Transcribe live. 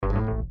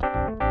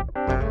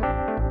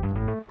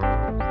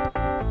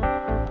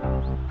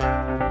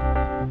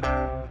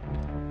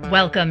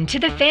Welcome to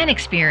the Fan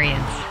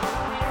Experience,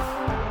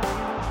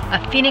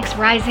 a Phoenix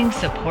Rising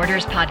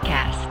supporters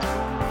podcast.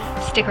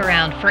 Stick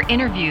around for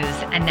interviews,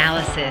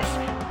 analysis,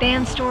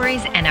 fan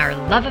stories, and our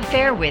love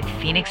affair with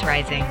Phoenix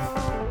Rising.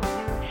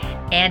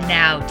 And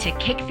now, to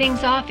kick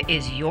things off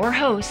is your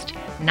host,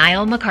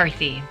 Niall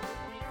McCarthy.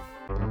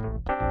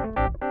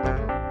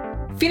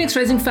 Phoenix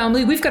Rising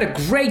family, we've got a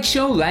great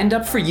show lined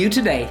up for you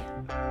today.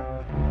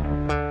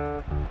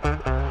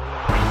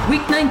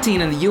 Week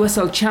 19 in the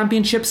USL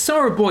Championship saw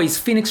our boys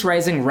Phoenix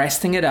Rising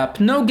resting it up.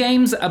 No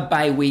games, a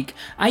bye week.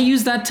 I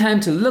used that time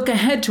to look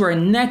ahead to our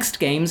next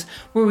games,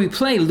 where we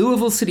play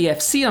Louisville City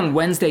FC on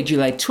Wednesday,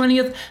 July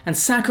 20th and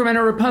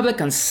Sacramento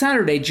Republic on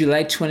Saturday,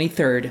 July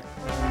 23rd.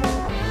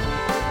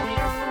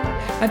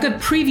 I've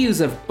got previews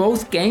of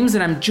both games,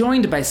 and I'm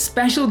joined by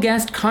special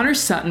guest Connor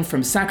Sutton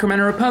from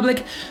Sacramento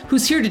Republic,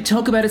 who's here to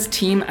talk about his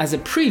team as a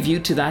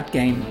preview to that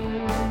game.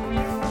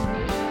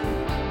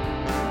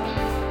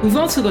 We've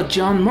also got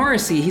John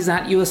Morrissey. He's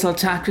at USL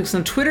Tactics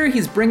on Twitter.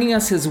 He's bringing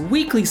us his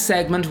weekly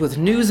segment with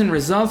news and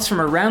results from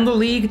around the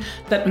league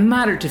that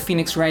matter to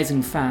Phoenix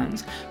Rising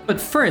fans. But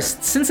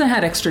first, since I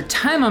had extra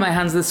time on my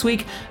hands this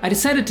week, I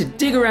decided to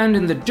dig around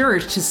in the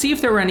dirt to see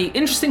if there were any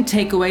interesting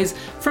takeaways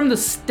from the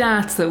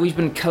stats that we've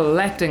been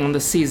collecting on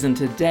the season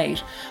to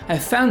date. I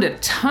found a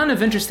ton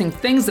of interesting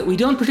things that we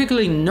don't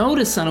particularly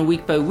notice on a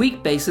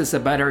week-by-week basis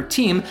about our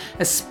team,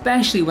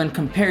 especially when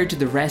compared to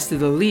the rest of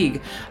the league.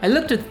 I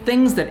looked at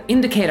things that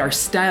indicate our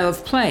style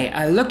of play.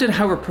 I looked at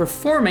how we're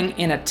performing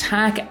in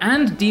attack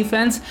and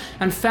defense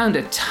and found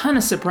a ton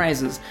of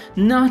surprises,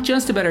 not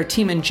just about our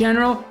team in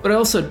general, but I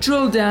also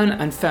drilled down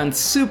and found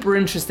super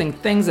interesting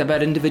things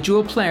about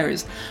individual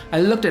players. I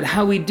looked at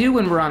how we do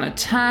when we're on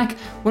attack,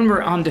 when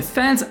we're on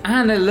defense,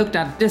 and I looked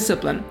at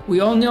discipline.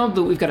 We all know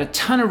that we've got a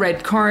ton of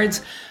red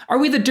cards. Are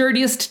we the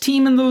dirtiest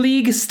team in the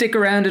league? Stick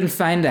around and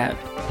find out.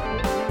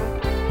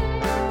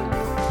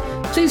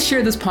 Please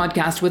share this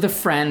podcast with a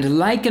friend,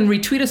 like and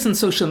retweet us on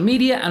social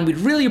media, and we'd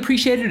really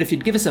appreciate it if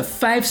you'd give us a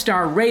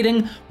 5-star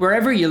rating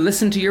wherever you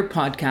listen to your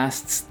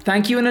podcasts.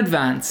 Thank you in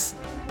advance.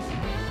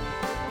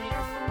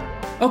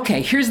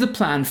 Okay, here's the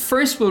plan.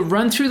 First, we'll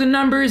run through the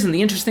numbers and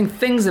the interesting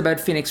things about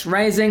Phoenix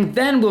Rising.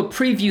 Then we'll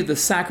preview the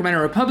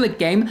Sacramento Republic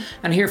game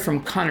and hear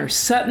from Connor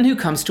Sutton, who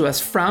comes to us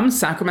from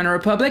Sacramento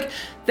Republic.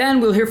 Then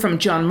we'll hear from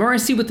John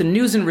Morrissey with the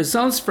news and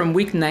results from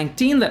Week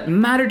 19 that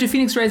matter to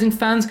Phoenix Rising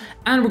fans.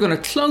 And we're going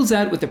to close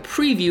out with a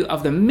preview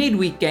of the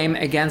midweek game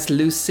against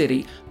Louisville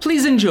City.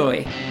 Please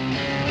enjoy.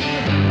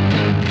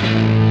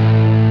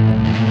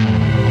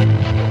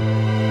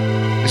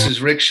 This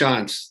is Rick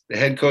Shantz, the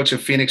head coach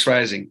of Phoenix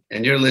Rising,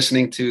 and you're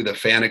listening to The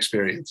Fan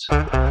Experience.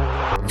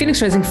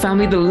 Phoenix Rising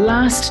family, the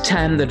last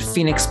time that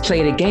Phoenix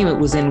played a game, it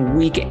was in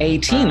week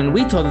 18, and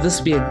we thought that this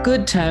would be a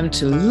good time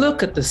to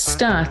look at the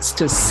stats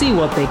to see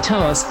what they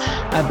tell us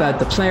about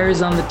the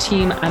players on the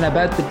team and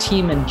about the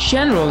team in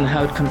general and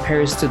how it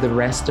compares to the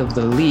rest of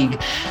the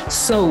league.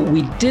 So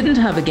we didn't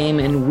have a game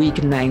in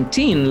week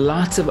 19.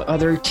 Lots of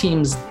other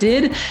teams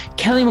did.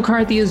 Kelly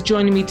McCarthy is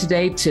joining me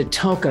today to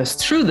talk us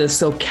through this.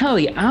 So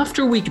Kelly,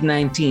 after week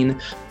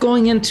 19,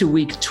 going into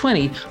week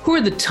 20, who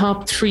are the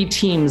top 3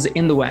 teams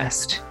in the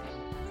West?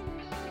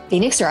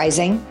 Phoenix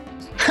Rising.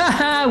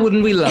 Haha,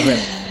 wouldn't we love it?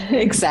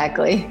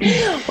 Exactly.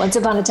 Once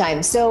upon a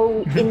time.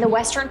 So in the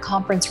Western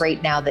Conference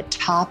right now, the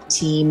top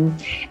team,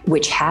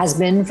 which has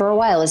been for a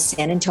while, is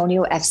San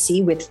Antonio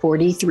FC with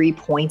 43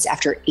 points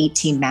after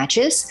 18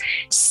 matches.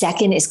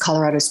 Second is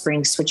Colorado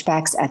Springs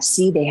Switchbacks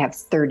FC. They have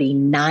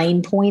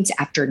 39 points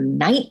after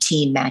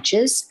 19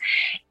 matches.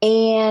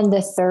 And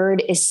the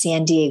third is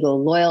San Diego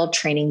Loyal,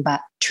 trailing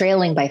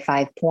by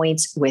 5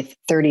 points with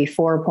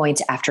 34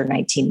 points after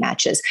 19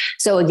 matches.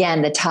 So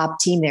again, the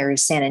top team there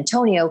is San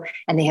Antonio,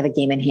 and they have a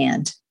game in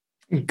hand.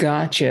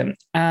 Gotcha.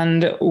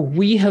 And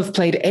we have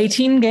played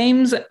 18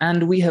 games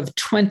and we have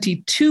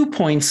 22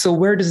 points. So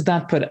where does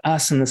that put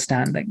us in the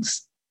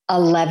standings?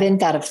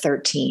 11th out of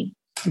 13.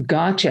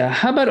 Gotcha.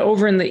 How about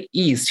over in the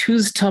East?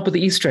 Who's top of the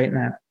East right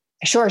now?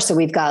 Sure. So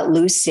we've got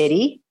Louisville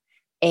City,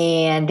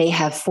 and they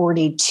have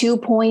 42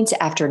 points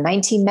after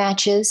 19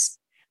 matches,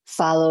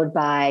 followed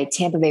by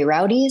Tampa Bay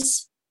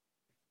Rowdies.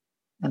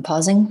 I'm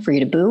pausing for you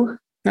to boo.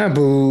 Ah,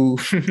 boo.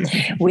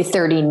 With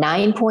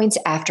 39 points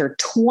after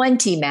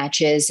 20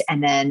 matches.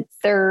 And then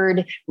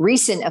third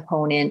recent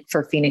opponent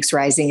for Phoenix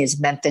Rising is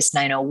Memphis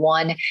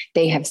 901.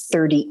 They have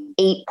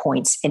 38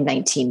 points in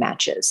 19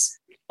 matches.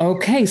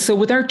 Okay, so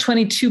with our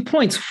 22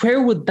 points,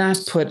 where would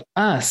that put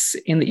us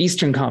in the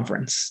Eastern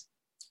Conference?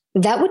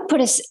 That would put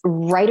us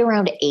right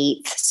around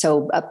 8th.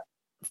 So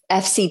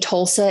FC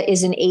Tulsa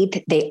is in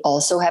 8th. They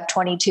also have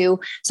 22.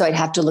 So I'd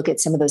have to look at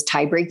some of those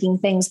tie-breaking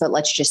things, but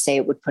let's just say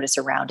it would put us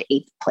around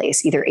 8th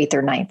place, either 8th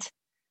or 9th.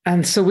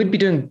 And so we'd be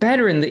doing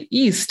better in the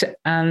East.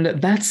 And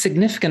that's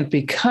significant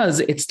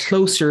because it's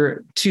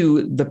closer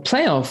to the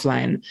playoff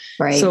line.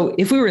 Right. So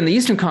if we were in the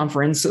Eastern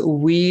Conference,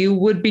 we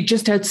would be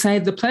just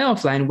outside the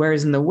playoff line.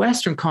 Whereas in the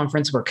Western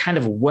Conference, we're kind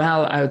of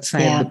well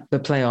outside the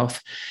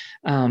playoff.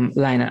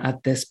 Lina,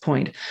 at this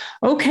point.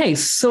 Okay,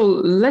 so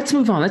let's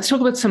move on. Let's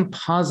talk about some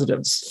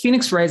positives.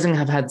 Phoenix Rising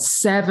have had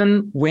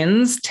 7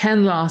 wins,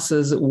 10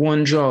 losses,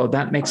 1 draw.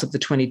 That makes up the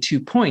 22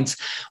 points.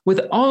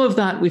 With all of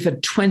that, we've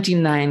had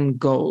 29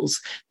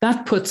 goals.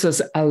 That puts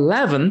us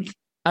 11th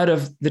out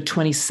of the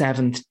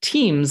 27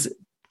 teams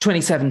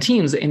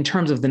in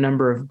terms of the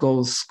number of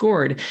goals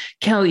scored.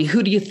 Kelly,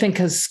 who do you think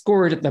has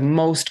scored the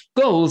most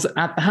goals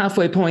at the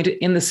halfway point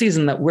in the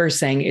season that we're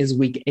saying is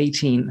week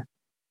 18?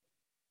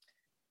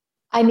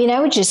 I mean, I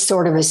would just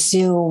sort of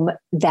assume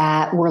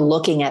that we're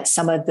looking at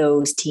some of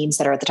those teams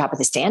that are at the top of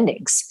the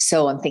standings.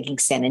 So I'm thinking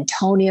San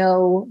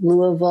Antonio,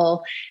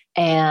 Louisville,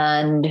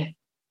 and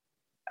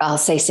I'll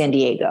say San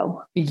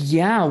Diego.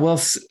 Yeah, well,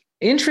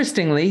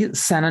 interestingly,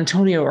 San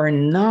Antonio are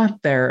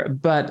not there,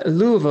 but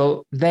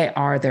Louisville, they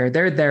are there.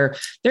 They're there.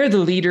 They're the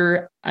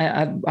leader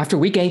after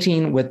week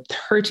 18 with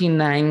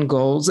 39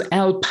 goals.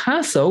 El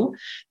Paso,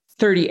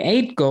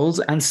 38 goals,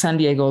 and San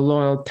Diego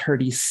Loyal,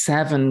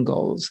 37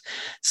 goals.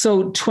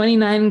 So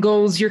 29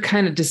 goals, you're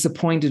kind of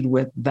disappointed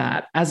with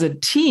that. As a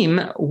team,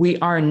 we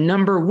are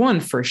number 1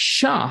 for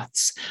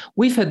shots.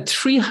 We've had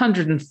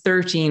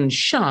 313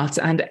 shots,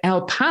 and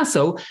El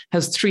Paso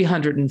has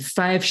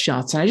 305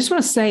 shots. And I just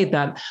want to say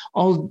that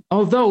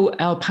although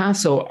El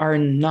Paso are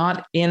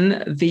not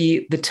in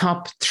the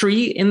top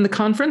 3 in the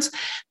conference,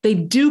 they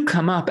do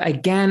come up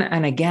again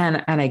and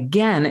again and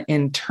again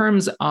in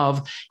terms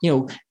of,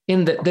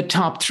 in the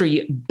top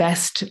 3,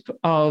 best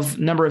of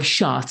number of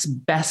shots,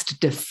 best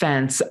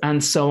defense,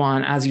 and so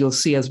on, as you'll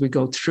see as we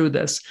go through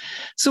this.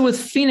 So with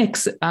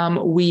Phoenix,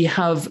 we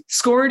have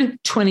scored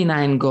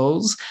 29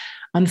 goals.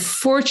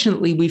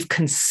 Unfortunately, we've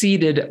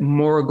conceded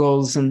more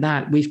goals than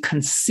that. We've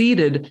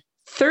conceded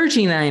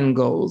 39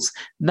 goals.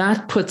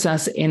 That puts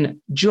us in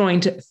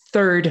joint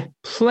 3rd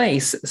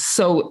place.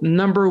 So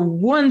number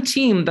 1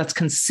 team that's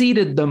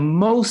conceded the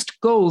most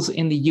goals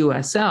in the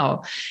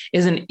USL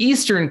is an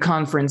Eastern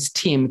Conference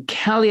team.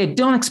 Kelly, I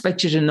don't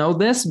expect you to know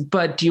this,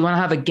 but do you want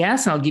to have a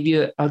guess? I'll give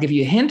you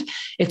a hint.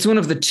 It's one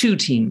of the 2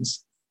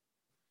 teams.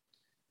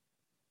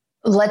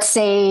 Let's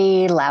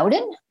say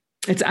Loudoun.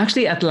 It's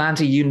actually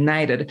Atlanta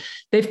United.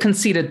 They've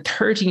conceded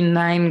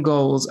 49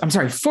 goals.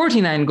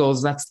 49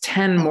 goals. That's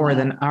 10 more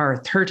than our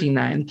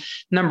 39.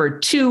 Number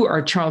 2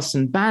 are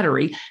Charleston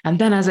Battery. And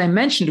then, as I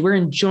mentioned, we're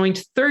in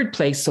joint 3rd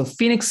place. So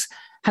Phoenix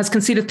has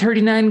conceded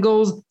 39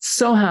 goals.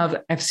 So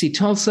have FC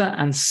Tulsa,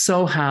 and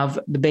so have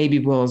the Baby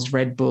Bulls,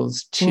 Red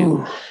Bulls too.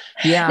 Ooh.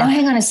 Yeah. Now,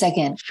 hang on a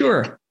second.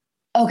 Sure.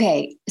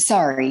 Okay.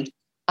 Sorry.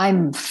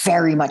 I'm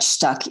very much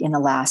stuck in the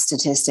last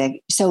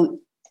statistic. So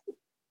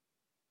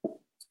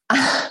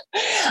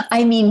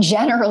I mean,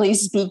 generally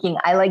speaking,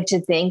 I like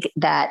to think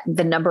that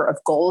the number of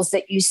goals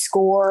that you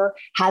score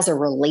has a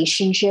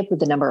relationship with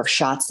the number of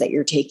shots that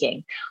you're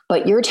taking.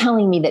 But you're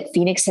telling me that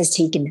Phoenix has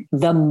taken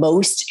the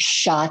most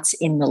shots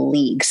in the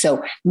league.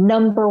 So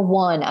number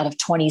 1 out of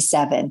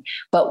 27,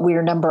 but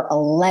we're number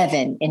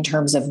 11 in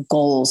terms of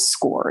goals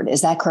scored.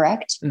 Is that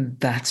correct?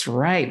 That's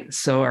right.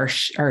 So our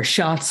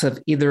shots have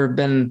either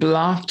been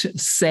blocked,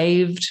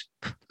 saved,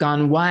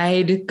 gone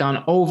wide,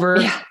 gone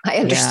over. Yeah, I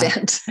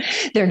understand.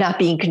 Yeah. They're not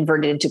being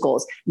converted into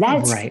goals.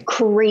 That's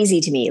crazy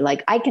to me.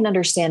 Like, I can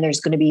understand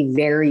there's going to be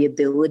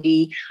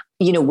variability.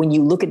 When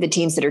you look at the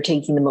teams that are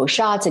taking the most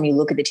shots and you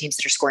look at the teams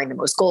that are scoring the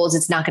most goals,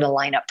 it's not going to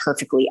line up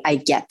perfectly. I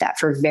get that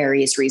for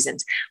various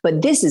reasons,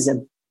 but this is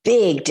a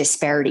big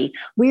disparity.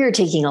 We are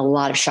taking a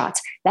lot of shots.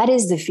 That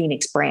is the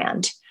Phoenix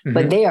brand,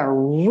 but they are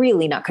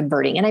really not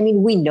converting. And I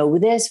mean, we know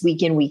this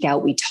week in, week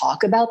out, we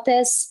talk about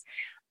this.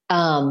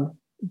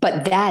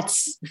 But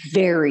that's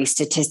very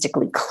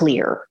statistically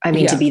clear. I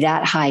mean, to be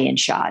that high in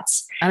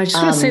shots. And I just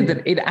want to say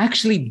that it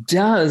actually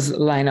does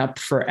line up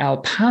for El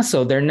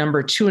Paso. They're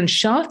number 2 in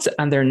shots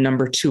and they're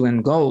number 2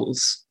 in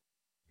goals.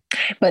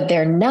 But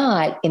they're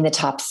not in the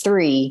top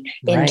 3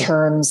 in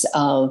terms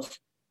of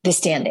the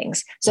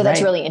standings. So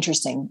that's really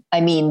interesting.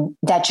 I mean,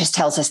 that just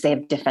tells us they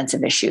have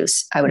defensive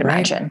issues, I would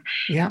imagine.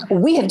 Yeah.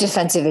 We have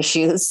defensive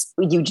issues.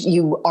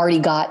 You already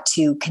got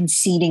to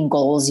conceding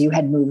goals. You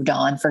had moved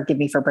on. Forgive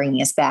me for bringing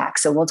us back.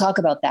 So we'll talk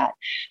about that.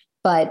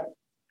 But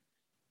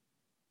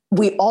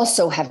we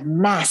also have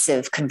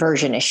massive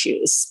conversion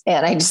issues.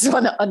 And I just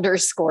want to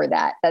underscore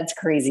that. That's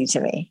crazy to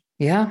me.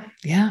 Yeah.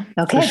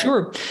 Okay. For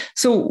sure.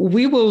 So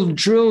we will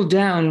drill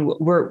down.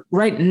 We're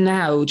right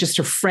now, just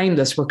to frame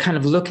this, we're kind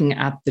of looking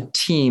at the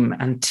team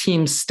and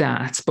team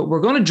stats, but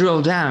we're going to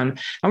drill down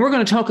and we're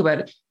going to talk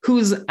about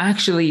who's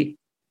actually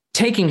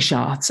taking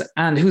shots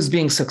and who's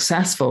being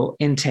successful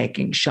in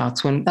taking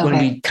shots when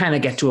we kind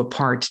of get to a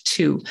part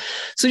 2.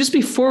 So just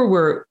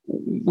before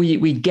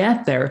we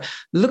get there,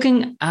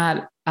 looking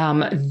at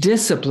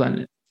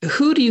discipline.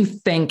 Who do you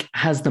think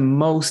has the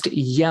most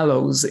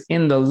yellows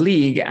in the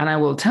league? And I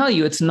will tell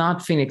you, it's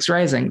not Phoenix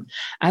Rising.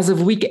 As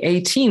of week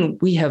 18,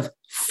 we have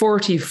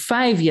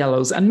 45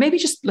 yellows. And maybe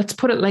just let's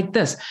put it like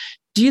this.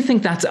 Do you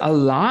think that's a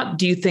lot?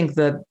 Do you think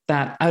that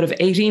out of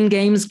 18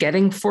 games,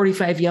 getting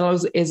 45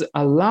 yellows is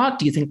a lot?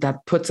 Do you think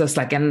that puts us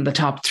like in the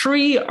top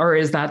 3, or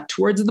is that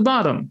towards the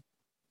bottom?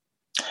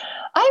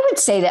 I would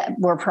say that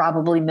we're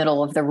probably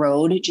middle of the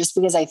road, just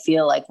because I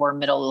feel like we're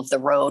middle of the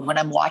road when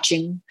I'm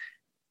watching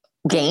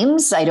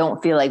games. I don't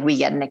feel like we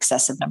get an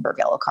excessive number of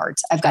yellow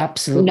cards. I've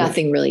got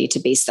nothing really to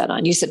base that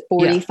on. You said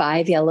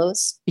 45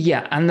 yellows.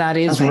 Yeah. And that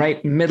is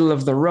right middle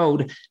of the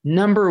road.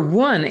 Number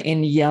one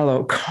in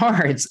yellow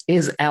cards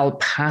is El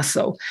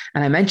Paso.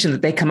 And I mentioned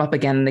that they come up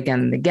again and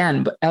again and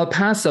again, but El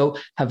Paso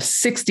have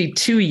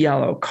 62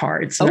 yellow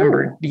cards.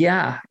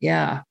 Yeah.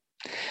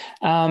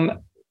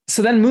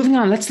 So then moving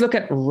on, let's look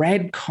at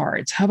red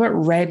cards. How about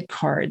red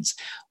cards?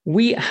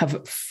 We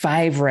have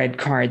 5 red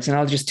cards, and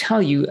I'll just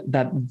tell you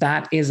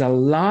that is a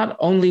lot.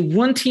 Only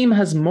one team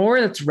has more.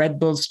 That's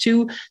Red Bulls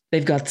 2.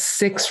 They've got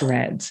 6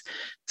 reds.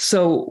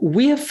 So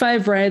we have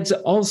 5 reds.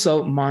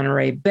 Also,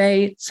 Monterey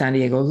Bay, San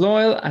Diego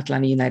Loyal,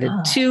 Atlanta United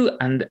 2,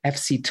 and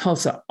FC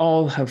Tulsa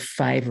all have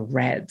 5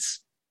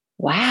 reds.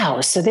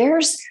 Wow. So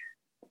there's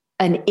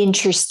an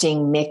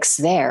interesting mix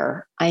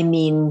there. I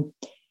mean,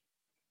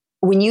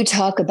 when you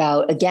talk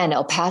about, again,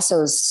 El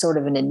Paso is sort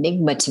of an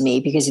enigma to me,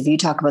 because if you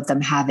talk about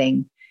them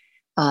having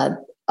a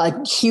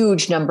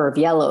huge number of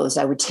yellows,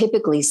 I would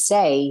typically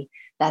say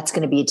that's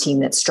going to be a team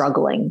that's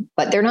struggling,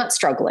 but they're not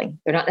struggling.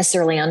 They're not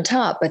necessarily on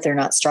top, but they're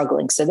not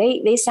struggling. So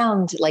they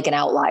sound like an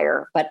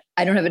outlier, but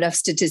I don't have enough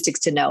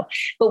statistics to know.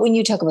 But when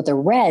you talk about the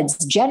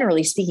Reds,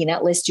 generally speaking,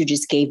 that list you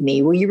just gave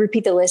me, will you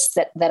repeat the list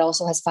that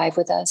also has 5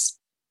 with us?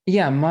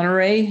 Yeah.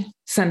 Monterey,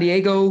 San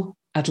Diego,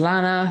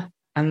 Atlanta,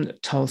 and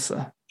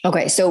Tulsa.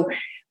 Okay. So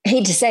I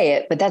hate to say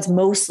it, but that's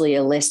mostly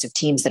a list of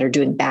teams that are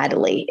doing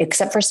badly,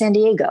 except for San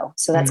Diego.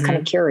 So that's kind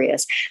of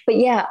curious. But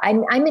yeah,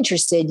 I'm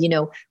interested,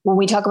 when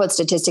we talk about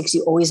statistics,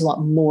 you always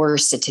want more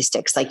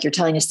statistics. Like you're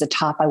telling us the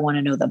top, I want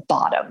to know the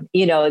bottom.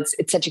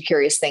 It's such a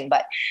curious thing.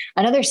 But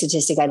another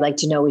statistic I'd like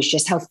to know is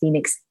just how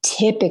Phoenix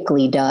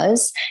typically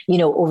does,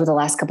 over the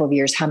last couple of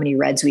years, how many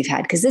reds we've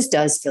had, because this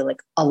does feel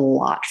like a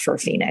lot for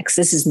Phoenix.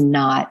 This is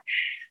not,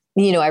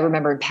 I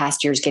remember in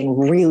past years getting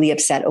really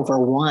upset over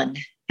 1.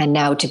 And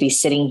now to be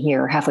sitting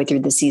here halfway through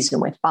the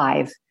season with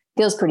 5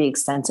 feels pretty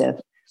extensive.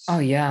 Oh,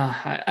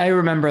 yeah. I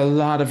remember a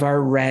lot of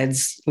our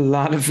reds, a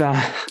lot of...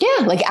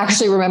 like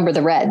actually remember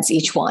the reds,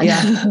 each one.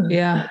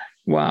 Yeah.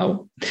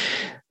 Wow.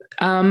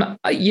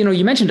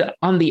 You mentioned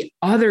on the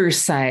other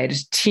side,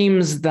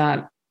 teams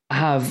that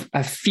have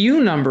a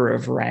few number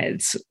of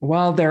reds,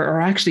 while there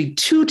are actually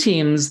 2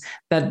 teams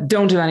that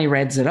don't have any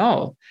reds at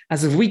all.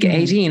 As of week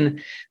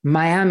 18,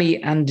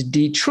 Miami and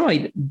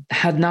Detroit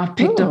had not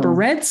picked up a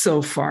red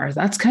so far.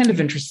 That's kind of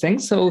interesting.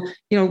 So,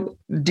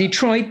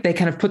 Detroit, they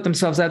kind of put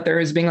themselves out there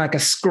as being like a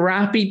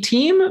scrappy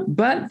team,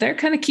 but they're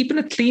kind of keeping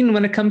it clean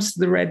when it comes to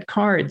the red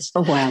cards.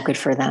 Oh, wow. Good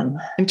for them.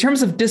 In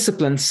terms of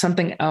discipline,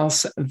 something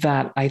else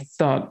that I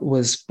thought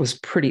was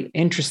pretty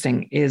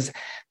interesting is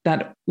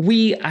that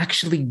we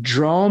actually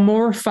draw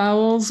more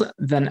fouls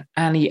than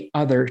any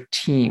other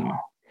team.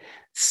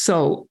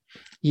 So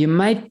you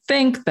might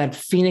think that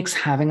Phoenix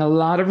having a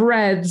lot of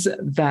reds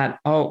that,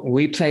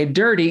 we play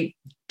dirty.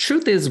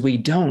 Truth is we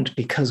don't,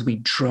 because we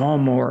draw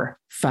more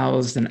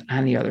fouls than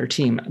any other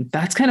team.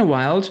 That's kind of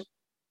wild.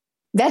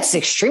 That's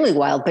extremely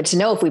wild. But to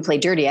know if we play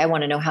dirty, I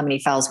want to know how many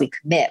fouls we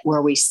commit,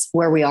 where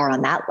we are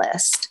on that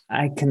list.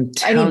 I can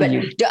tell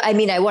you.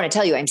 I want to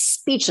tell you, I'm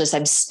speechless.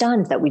 I'm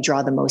stunned that we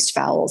draw the most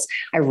fouls.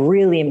 I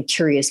really am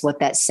curious what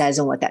that says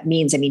and what that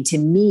means. I mean, to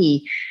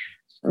me,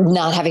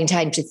 not having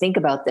time to think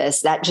about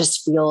this, that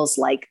just feels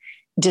like,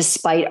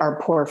 despite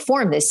our poor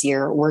form this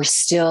year, we're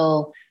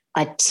still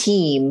a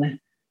team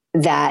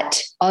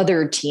that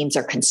other teams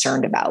are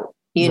concerned about.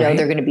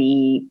 They're going to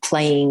be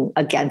playing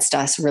against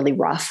us really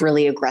rough,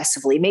 really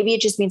aggressively. Maybe it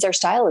just means our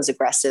style is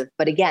aggressive.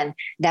 But again,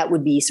 that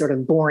would be sort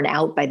of borne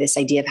out by this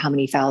idea of how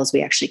many fouls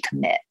we actually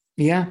commit.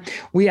 Yeah,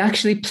 we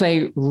actually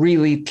play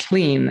really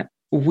clean.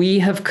 We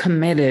have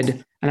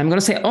committed, and I'm going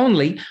to say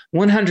only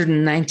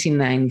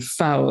 199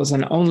 fouls,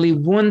 and only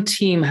one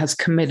team has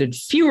committed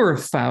fewer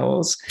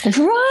fouls.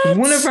 What?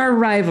 One of our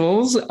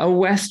rivals, a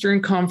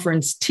Western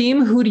Conference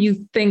team. Who do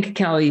you think,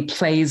 Kelly,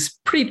 plays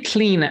pretty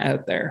clean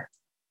out there?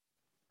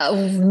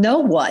 No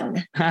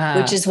one,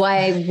 which is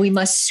why we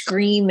must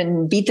scream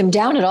and beat them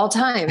down at all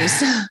times.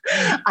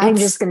 I'm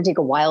just going to take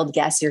a wild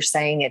guess. You're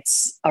saying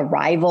it's a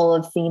rival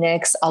of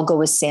Phoenix. I'll go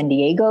with San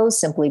Diego,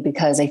 simply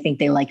because I think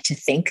they like to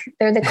think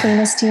they're the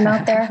cleanest team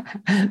out there.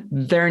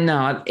 They're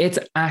not. It's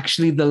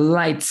actually the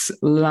Lights,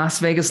 Las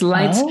Vegas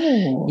Lights.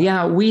 Oh.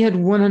 Yeah, we had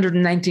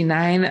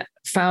 199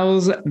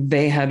 fouls.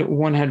 They had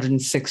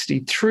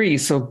 163.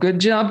 So good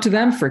job to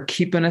them for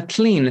keeping it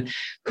clean.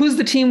 Who's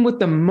the team with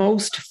the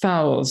most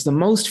fouls? The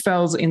most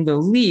fouls in the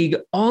league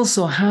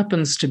also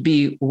happens to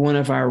be one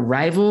of our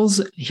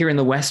rivals here in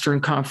the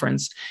Western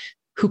Conference.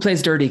 Who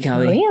plays dirty,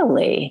 Kelly?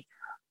 Really?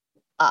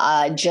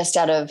 Just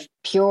out of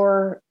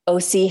pure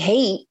OC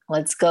hate,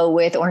 let's go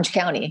with Orange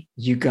County.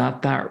 You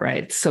got that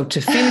right. So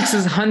to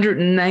Phoenix's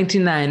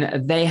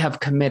 199, they have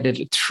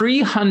committed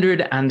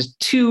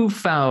 302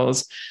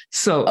 fouls.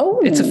 So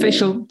it's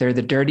official. They're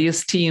the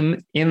dirtiest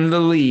team in the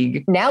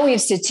league. Now we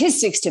have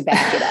statistics to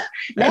back it up.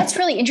 That's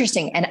really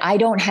interesting. And I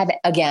don't have,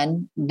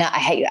 again,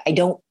 I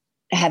don't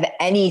have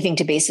anything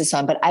to base this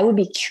on, but I would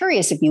be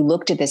curious if you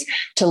looked at this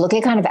to look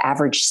at kind of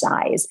average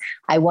size.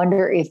 I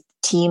wonder if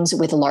teams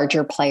with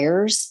larger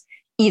players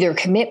either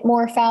commit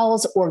more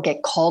fouls or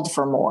get called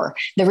for more.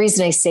 The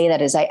reason I say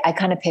that is I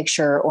kind of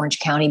picture Orange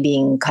County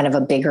being kind of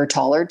a bigger,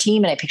 taller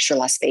team. And I picture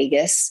Las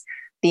Vegas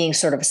being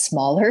sort of a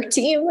smaller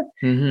team.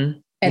 Mm-hmm.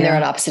 And they're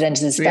on opposite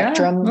ends of the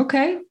spectrum. Yeah.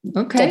 Okay.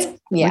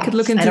 We could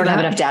look into I don't that. have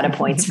enough data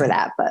points for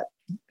that, but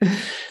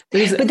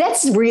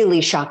that's really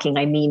shocking.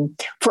 I mean,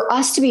 for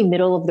us to be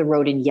middle of the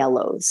road in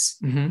yellows,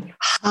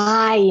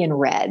 high in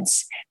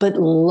reds, but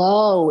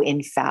low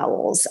in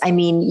fouls. I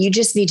mean, you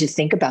just need to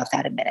think about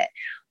that a minute.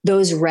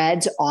 Those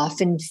reds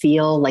often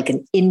feel like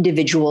an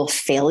individual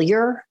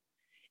failure.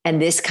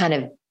 And this kind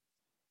of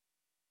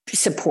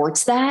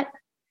supports that.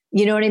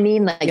 You know what I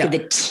mean? Like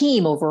the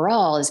team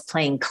overall is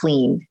playing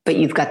clean, but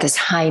you've got this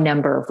high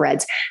number of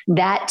reds.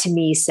 That to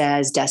me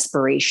says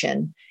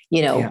desperation.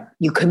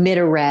 You commit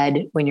a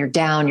red when you're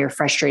down, you're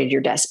frustrated,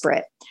 you're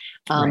desperate.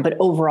 But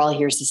overall,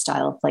 here's the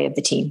style of play of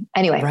the team.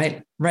 Anyway,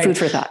 right. Food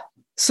for thought.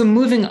 So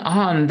moving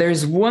on,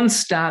 there's one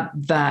stat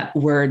that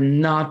we're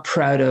not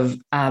proud of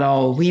at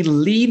all. We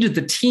lead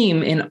the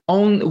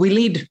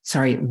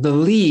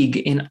league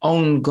in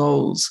own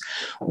goals.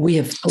 We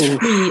have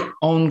 3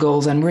 own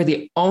goals, and we're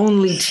the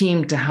only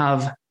team to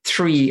have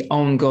 3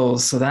 own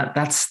goals. So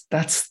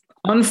that's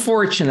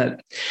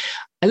unfortunate.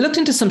 I looked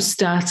into some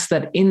stats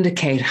that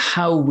indicate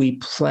how we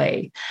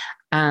play,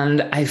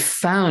 and I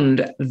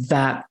found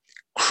that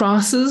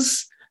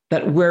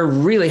that we're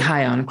really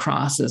high on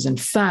crosses. In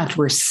fact,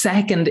 we're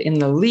second in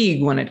the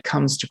league when it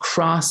comes to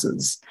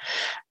crosses.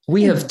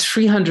 We have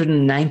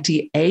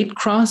 398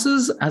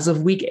 crosses as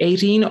of week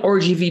 18.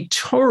 RGV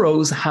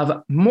Toros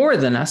have more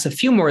than us, a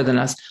few more than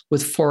us,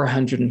 with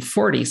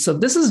 440. So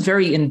this is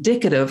very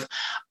indicative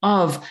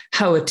of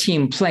how a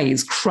team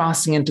plays,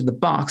 crossing into the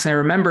box. I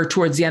remember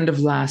towards the end of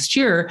last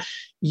year,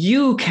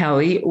 you,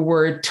 Kelly,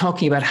 were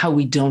talking about how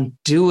we don't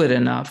do it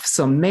enough.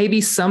 So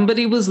maybe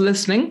somebody was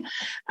listening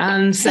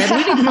and said,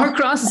 we need more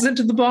crosses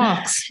into the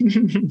box.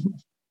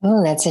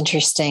 Oh, that's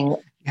interesting.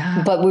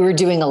 Yeah. But we were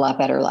doing a lot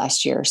better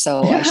last year.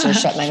 So I should have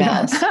shut my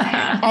mouth.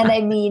 And I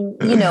mean,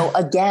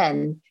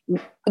 again,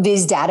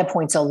 these data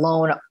points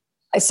alone,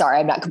 sorry,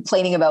 I'm not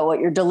complaining about what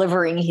you're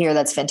delivering here.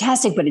 That's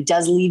fantastic, but it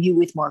does leave you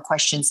with more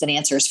questions than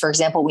answers. For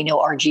example, we know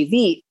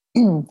RGV,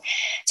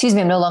 excuse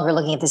me, I'm no longer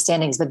looking at the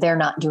standings, but they're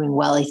not doing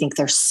well. I think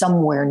they're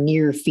somewhere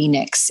near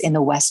Phoenix in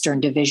the Western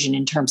Division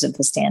in terms of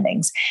the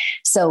standings.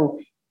 So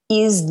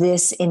is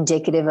this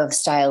indicative of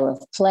style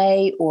of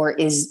play, or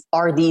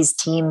are these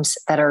teams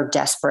that are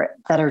desperate,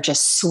 that are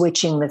just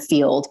switching the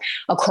field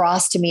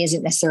across? To me,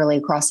 isn't necessarily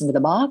across into the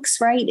box,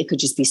 right? It could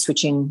just be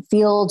switching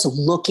fields,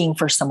 looking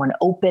for someone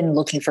open,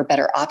 looking for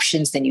better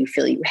options than you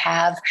feel you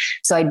have.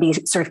 So I'd be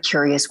sort of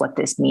curious what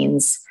this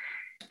means.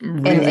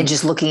 Really? And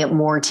just looking at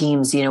more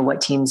teams,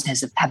 what teams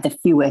have the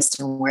fewest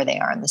and where they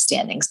are in the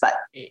standings. But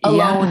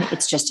alone,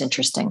 it's just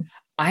interesting.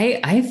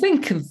 I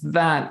think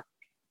that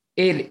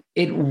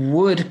it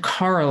would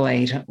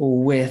correlate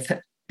with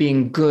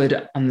being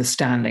good on the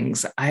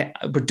standings.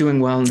 We're doing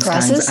well in the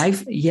standings.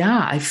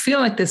 I feel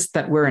like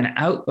that we're an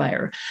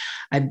outlier.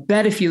 I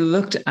bet if you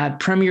looked at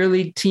Premier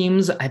League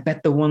teams, I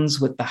bet the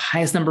ones with the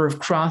highest number of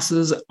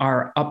crosses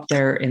are up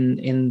there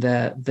in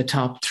the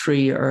top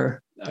 3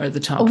 or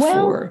the top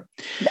 4.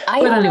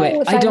 But anyway,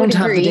 I don't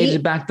have the data to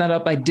back that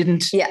up. I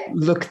didn't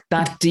look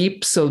that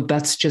deep. So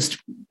that's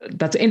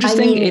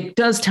interesting. It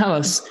does tell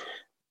us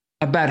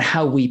about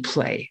how we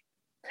play.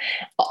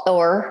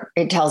 Or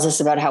it tells us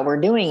about how we're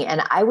doing.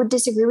 And I would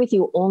disagree with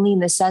you only in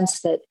the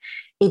sense that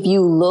if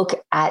you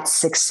look at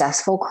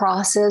successful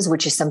crosses,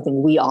 which is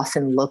something we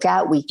often look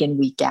at week in,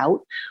 week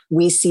out,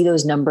 we see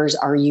those numbers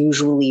are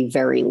usually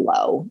very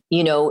low.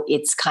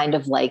 It's kind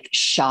of like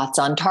shots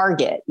on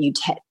target.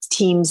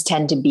 Teams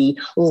tend to be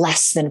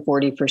less than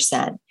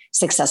 40%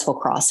 successful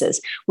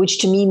crosses, which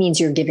to me means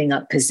you're giving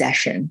up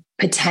possession.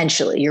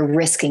 Potentially, you're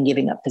risking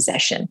giving up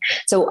possession.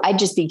 So I'd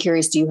just be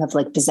curious, do you have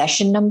like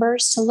possession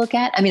numbers to look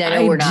at? I mean, I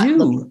know we're not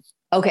looking.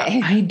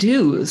 Okay. I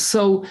do.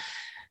 So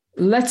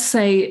let's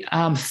say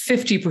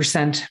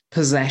 50%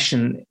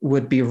 possession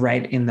would be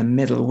right in the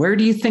middle. Where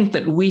do you think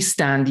that we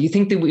stand? Do you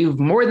think that we have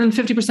more than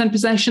 50%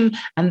 possession?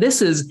 And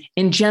this is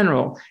in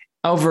general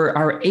over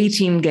our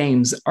 18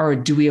 games, or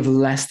do we have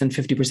less than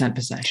 50%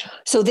 possession?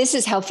 So this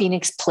is how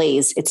Phoenix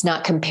plays. It's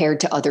not compared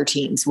to other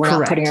teams. We're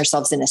not putting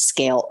ourselves in a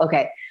scale.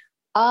 Okay.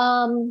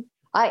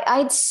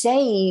 I'd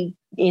say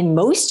in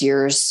most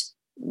years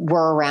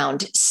we're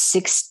around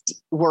 60,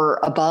 we're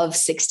above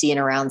 60 and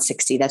around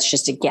 60. That's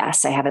just a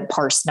guess. I haven't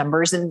parsed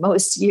numbers in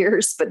most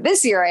years, but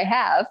this year I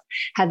have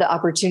had the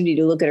opportunity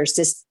to look at our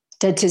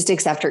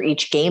statistics after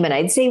each game. And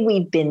I'd say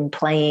we've been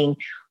playing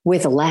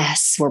with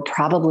less. We're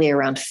probably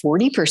around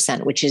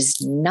 40%, which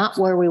is not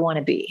where we want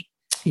to be.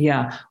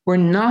 Yeah, we're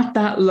not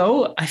that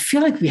low. I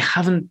feel like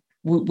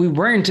we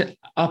weren't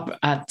up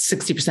at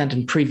 60%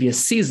 in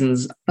previous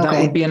seasons. That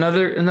would be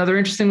another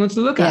interesting one to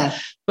look at.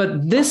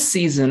 But this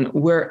season,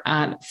 we're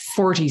at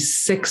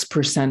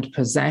 46%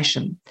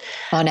 possession.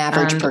 On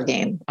average per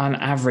game. On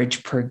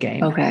average per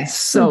game. Okay.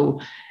 So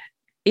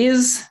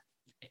is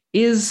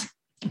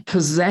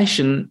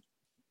possession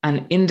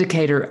an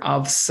indicator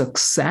of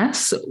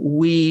success?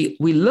 We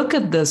look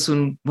at this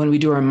when we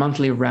do our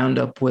monthly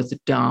roundup with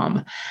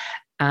Dom,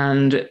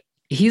 and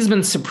he's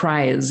been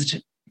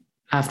surprised.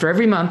 After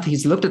every month,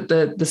 he's looked at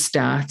the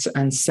stats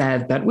and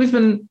said that we've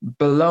been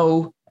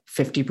below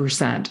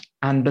 50%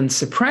 and been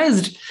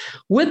surprised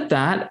with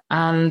that.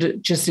 And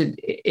just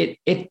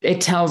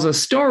it tells a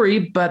story.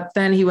 But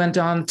then he went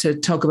on to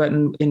talk about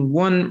in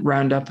one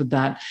roundup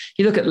that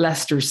you look at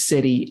Leicester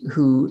City,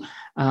 who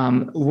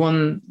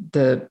won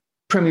the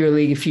Premier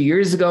League a few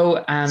years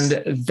ago,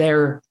 and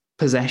their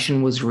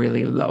possession was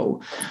really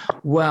low.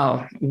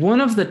 Well,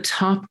 one of the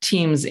top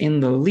teams in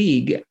the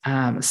league,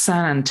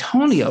 San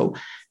Antonio,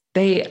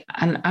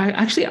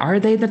 are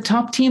they the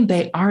top team?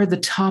 They are the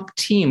top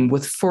team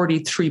with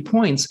 43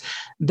 points.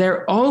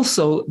 They're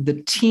also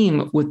the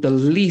team with the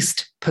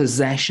least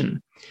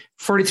possession.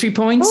 43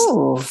 points,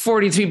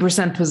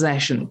 43%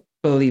 possession,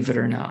 believe it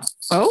or not.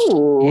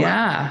 Oh.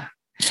 Yeah.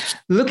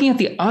 Looking at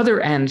the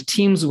other end,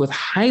 teams with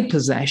high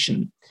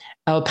possession,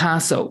 El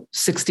Paso,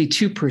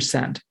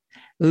 62%,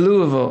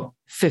 Louisville,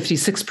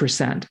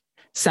 56%,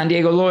 San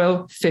Diego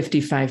Loyal,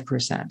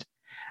 55%.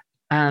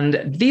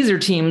 And these are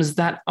teams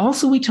that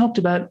also we talked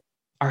about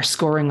are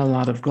scoring a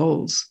lot of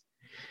goals.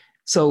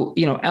 So,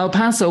 El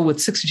Paso with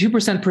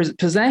 62%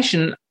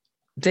 possession,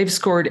 they've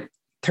scored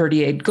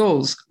 38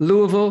 goals.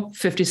 Louisville,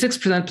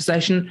 56%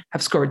 possession,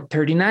 have scored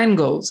 39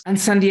 goals. And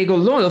San Diego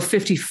Loyal,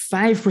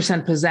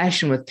 55%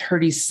 possession with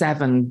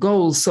 37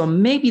 goals. So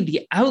maybe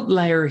the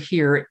outlier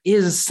here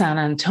is San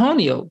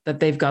Antonio, that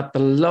they've got the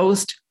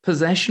lowest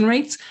possession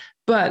rates,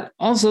 but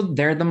also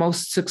they're the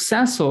most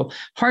successful.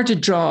 Hard to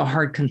draw a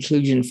hard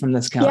conclusion from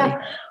this, Kelly.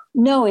 Yeah,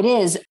 no, it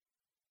is.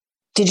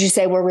 Did you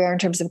say where we are in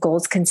terms of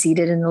goals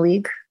conceded in the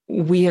league?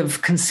 We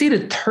have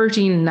conceded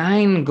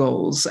 39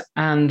 goals,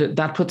 and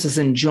that puts us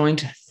in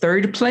joint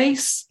third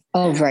place.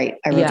 Oh, right.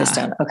 I wrote this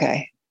down.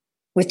 Okay.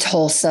 With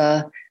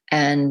Tulsa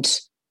and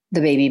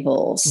the Baby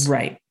Bulls.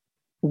 Right.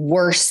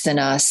 Worse than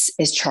us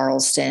is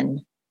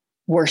Charleston.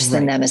 Worse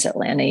than them is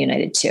Atlanta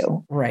United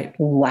too. Right.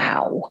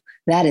 Wow.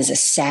 That is a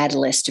sad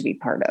list to be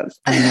part of.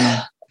 I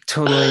know.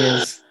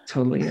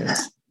 Totally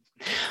is.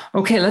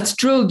 Okay, let's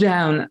drill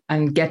down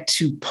and get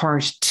to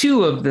part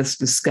 2 of this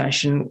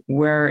discussion,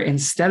 where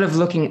instead of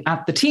looking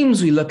at the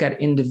teams, we look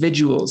at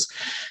individuals.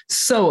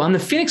 So on the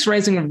Phoenix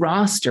Rising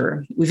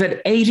roster, we've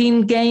had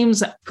 18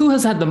 games. Who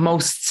has had the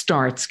most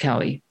starts,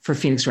 Kelly, for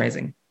Phoenix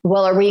Rising?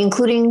 Well, are we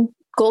including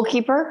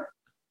goalkeeper?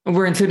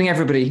 We're including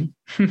everybody.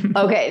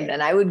 Okay,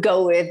 then I would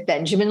go with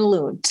Benjamin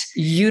Lunt.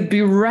 You'd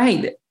be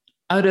right.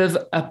 Out of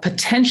a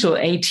potential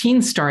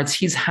 18 starts,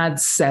 he's had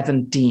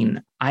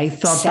 17. I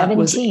thought 17. That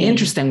was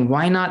interesting.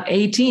 Why not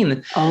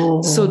 18?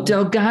 Oh. So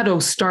Delgado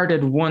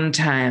started one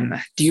time.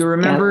 Do you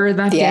remember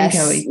that game,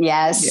 Kelly?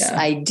 Yes,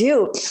 I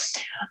do.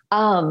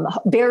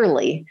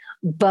 Barely.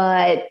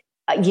 But,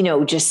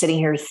 just sitting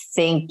here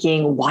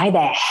thinking, why the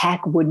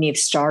heck wouldn't he have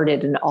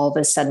started? And all of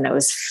a sudden I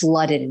was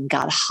flooded and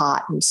got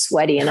hot and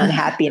sweaty and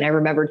unhappy. And I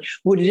remembered,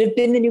 would it have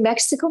been the New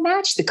Mexico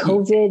match, the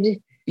COVID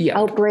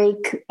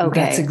outbreak? Okay.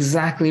 That's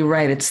exactly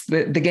right. It's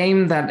the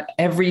game that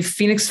every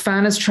Phoenix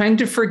fan is trying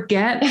to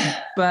forget,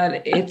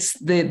 but it's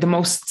the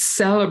most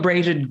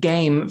celebrated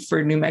game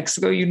for New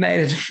Mexico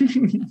United.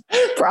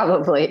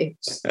 Probably.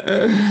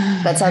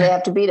 That's how they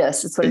have to beat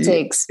us. It's what it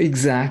takes.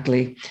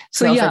 Exactly.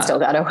 So no offense,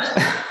 Delgado.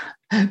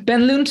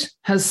 Ben Lunt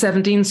has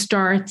 17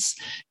 starts.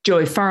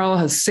 Joey Farrell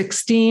has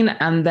 16.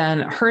 And then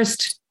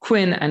Hurst,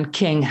 Quinn, and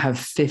King have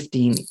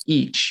 15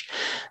 each.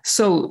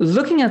 So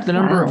looking at the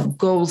number of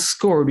goals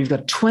scored, we've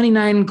got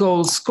 29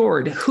 goals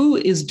scored. Who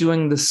is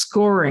doing the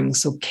scoring?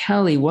 So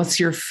Kelly, what's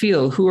your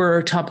feel? Who are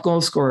our top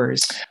goal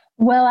scorers?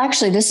 Well,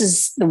 actually, this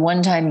is the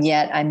one time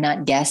yet I'm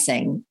not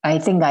guessing. I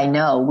think I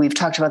know. We've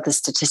talked about the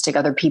statistic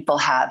other people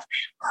have.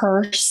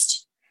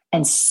 Hurst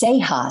and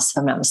Sejas, if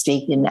I'm not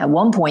mistaken, at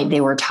one point they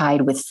were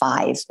tied with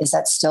 5. Is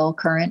that still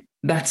current?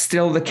 That's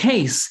still the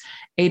case.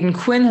 Aidan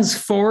Quinn has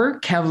 4,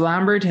 Kev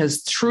Lambert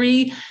has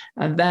 3,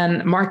 and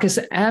then Marcus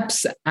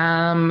Epps,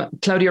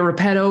 Claudio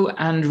Repetto,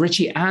 and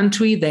Richie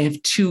Antwi, they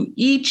have 2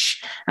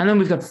 each. And then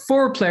we've got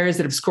 4 players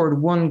that have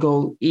scored 1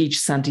 goal each: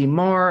 Santi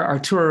Moore,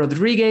 Arturo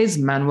Rodriguez,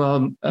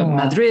 Manuel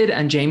Madrid,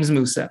 and James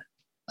Musa.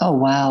 Oh,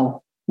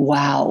 wow.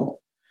 Wow.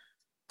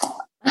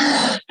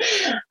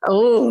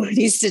 Oh,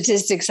 these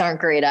statistics aren't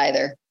great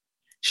either.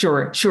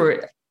 Sure.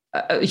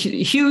 A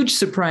huge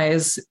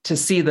surprise to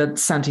see that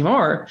Santi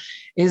Moore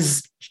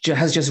has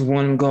just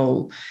 1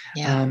 goal.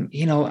 Yeah.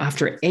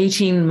 After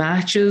 18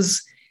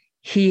 matches,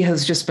 he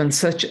has just been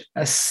such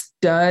a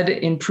stud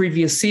in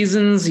previous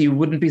seasons. You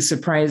wouldn't be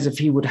surprised if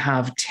he would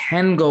have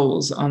 10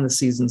 goals on the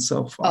season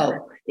so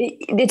far. Oh,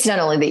 it's not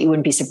only that you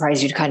wouldn't be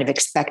surprised, you'd kind of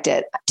expect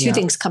it. 2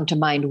 things come to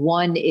mind.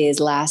 One is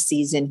last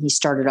season, he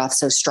started off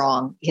so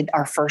strong. He had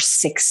our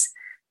first 6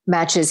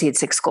 matches, he had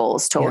 6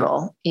 goals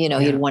total. He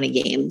had won a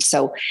game.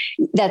 So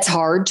that's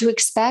hard to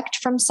expect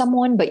from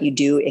someone, but you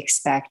do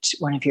expect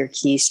one of your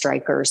key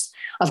strikers.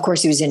 Of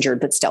course, he was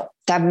injured, but still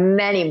to have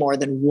many more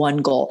than 1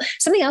 goal.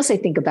 Something else I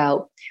think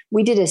about,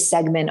 we did a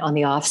segment on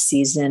the off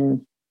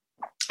season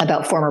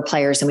about former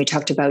players, and we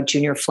talked about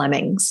Junior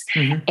Flemings.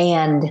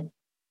 And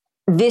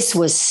this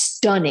was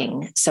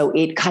stunning. So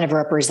it kind of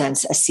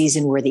represents a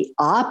season where the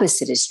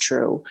opposite is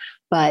true.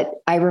 But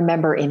I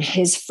remember in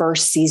his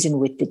first season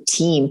with the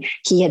team,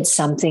 he had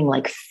something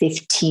like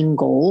 15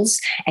 goals,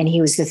 and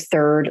he was the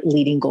 3rd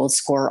leading goal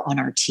scorer on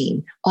our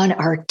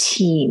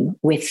team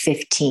with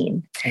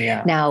 15.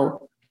 Yeah.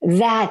 Now,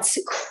 that's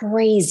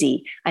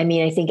crazy. I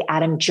mean, I think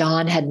Adam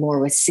John had more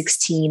with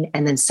 16,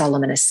 and then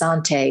Solomon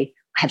Asante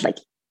had like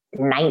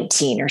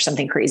 19 or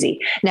something crazy.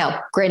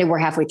 Now, granted, we're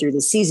halfway through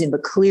the season,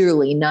 but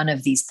clearly none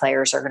of these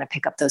players are going to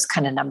pick up those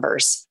kind of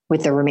numbers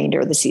with the remainder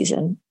of the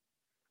season.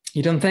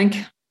 You don't think?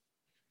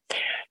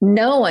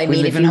 No, I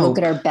mean, if you look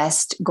at our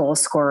best goal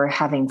scorer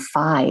having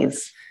 5,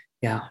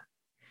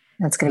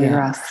 that's going to be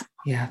rough.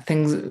 Yeah,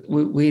 things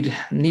we'd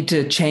need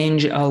to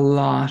change a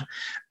lot.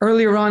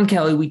 Earlier on,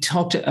 Kelly, we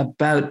talked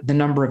about the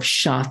number of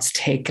shots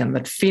taken,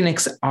 that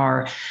Phoenix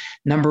are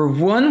number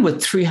 1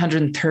 with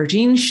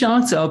 313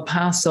 shots, El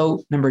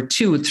Paso number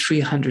 2 with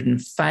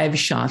 305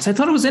 shots. I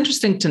thought it was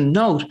interesting to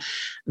note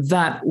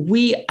that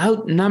we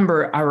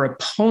outnumber our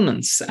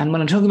opponents. And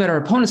when I'm talking about our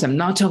opponents, I'm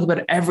not talking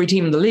about every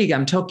team in the league.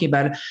 I'm talking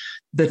about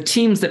the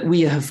teams that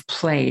we have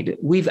played.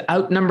 We've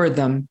outnumbered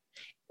them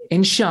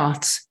in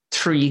shots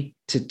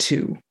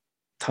 3-2.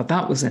 Thought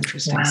that was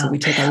interesting. Wow. So we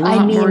take a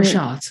lot more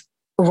shots.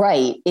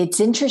 Right. It's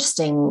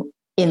interesting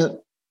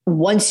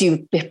once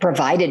you've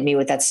provided me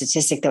with that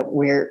statistic that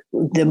we're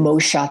the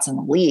most shots in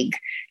the league.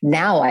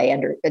 Now I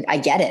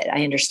get it.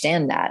 I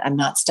understand that. I'm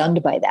not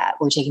stunned by that.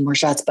 We're taking more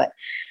shots, but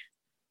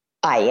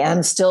I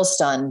am still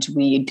stunned.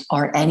 We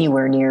aren't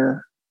anywhere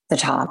near the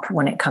top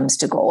when it comes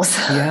to goals.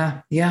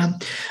 Yeah.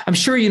 I'm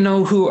sure you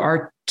know who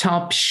our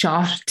top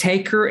shot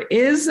taker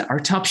is, our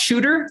top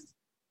shooter.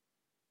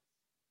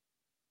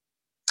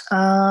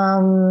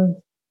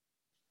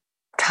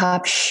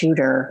 Top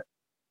shooter.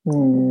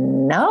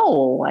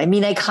 No, I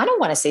mean, I kind of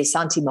want to say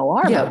Santi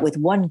Moar, but with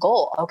 1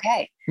 goal.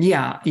 Okay.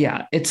 Yeah.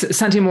 It's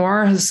Santi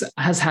Moar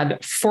has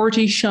had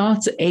 40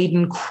 shots.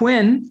 Aidan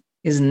Quinn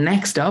is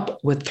next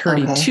up with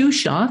 32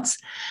 shots.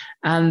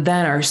 And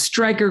then our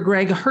striker,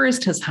 Greg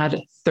Hurst, has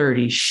had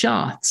 30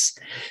 shots.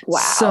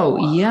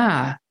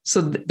 Wow.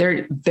 So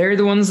they're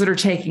the ones that are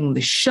taking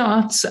the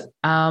shots.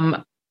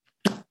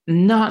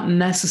 Not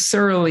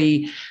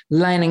necessarily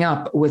lining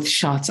up with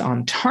shots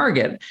on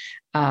target.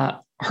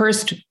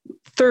 Hurst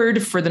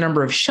 3rd for the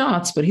number of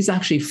shots, but he's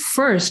actually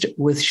 1st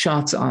with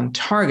shots on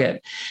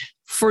target.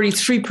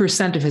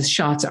 43% of his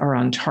shots are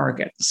on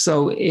target.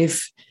 So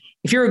if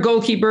you're a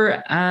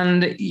goalkeeper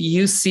and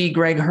you see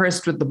Greg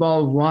Hurst with the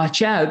ball,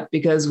 watch out,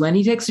 because when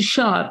he takes a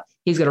shot,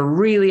 he's got a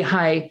really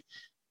high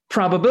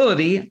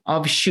probability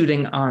of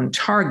shooting on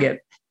target.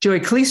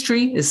 Joey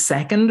Calistri is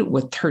 2nd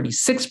with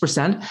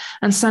 36%,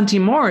 and Santi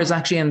Moore is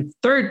actually in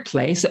 3rd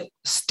place,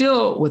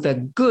 still with a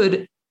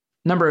good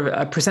number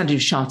of percentage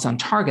of shots on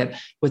target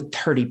with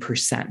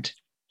 30%.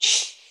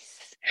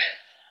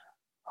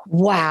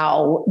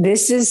 Wow,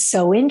 this is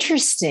so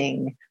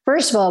interesting.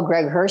 First of all,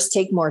 Greg Hurst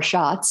take more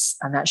shots.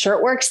 I'm not sure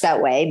it works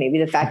that way. Maybe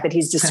the fact that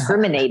he's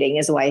discriminating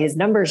is why his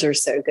numbers are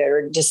so good,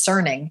 or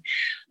discerning.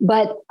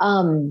 But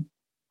I'm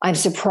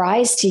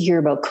surprised to hear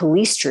about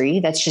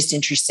Calistri. That's just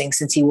interesting,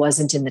 since he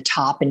wasn't in the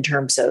top in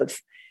terms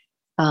of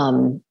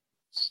goals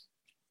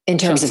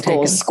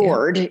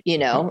scored,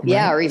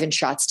 right. Or even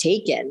shots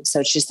taken. So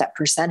it's just that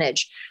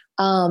percentage.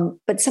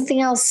 But something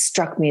else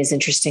struck me as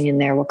interesting in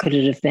there. What could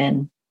it have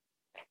been?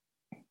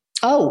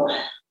 Oh,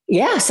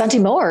 yeah. Santi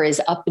Moore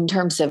is up in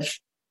terms of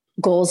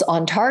goals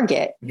on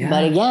target. Yeah.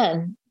 But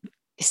again,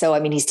 so, I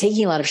mean, he's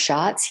taking a lot of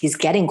shots. He's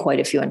getting quite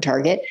a few on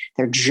target.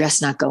 They're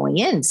just not going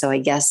in. So I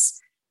guess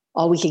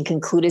all we can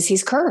conclude is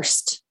he's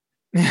cursed.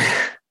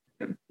 That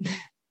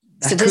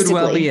could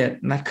well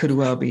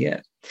be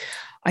it.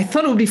 I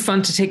thought it would be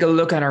fun to take a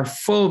look at our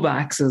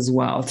fullbacks as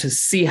well to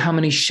see how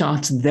many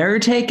shots they're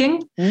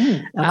taking.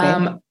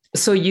 Okay.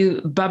 So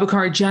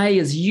Babukar Jai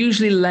is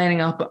usually lining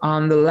up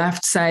on the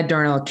left side,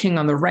 Darnell King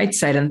on the right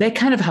side, and they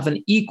kind of have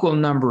an equal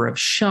number of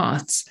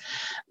shots.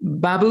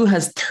 Babu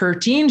has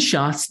 13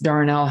 shots.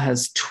 Darnell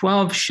has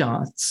 12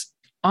 shots.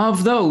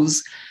 Of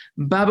those,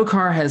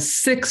 Babukar has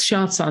 6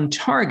 shots on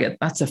target.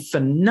 That's a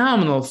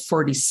phenomenal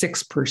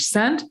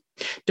 46%.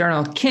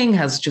 Darnell King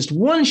has just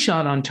 1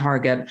 shot on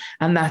target,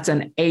 and that's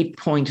an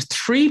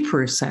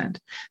 8.3%.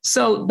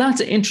 So that's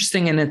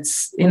interesting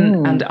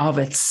and of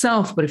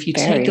itself. But if you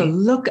take a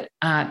look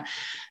at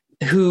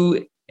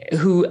who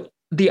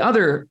the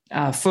other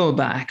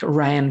fullback,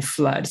 Ryan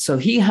Flood, so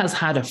he has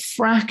had a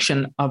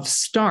fraction of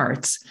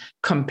starts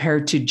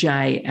compared to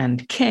Jai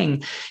and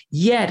King,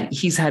 yet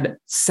he's had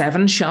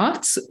 7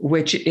 shots,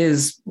 which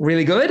is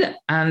really good,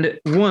 and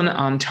 1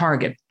 on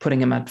target,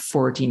 putting him at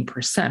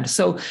 14%.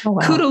 So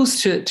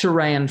kudos to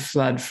Ryan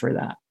Flood for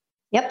that.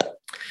 Yep.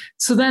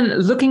 So then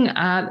looking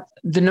at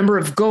the number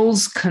of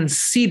goals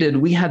conceded,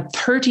 we had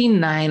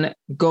 39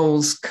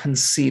 goals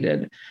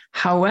conceded.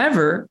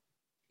 However,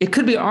 it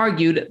could be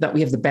argued that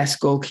we have the best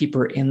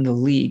goalkeeper in the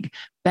league.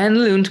 Ben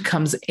Lund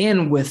comes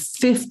in with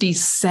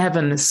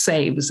 57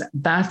 saves.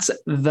 That's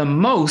the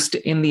most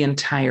in the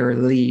entire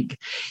league.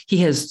 He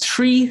has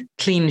 3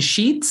 clean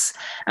sheets.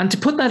 And to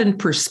put that in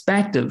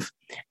perspective,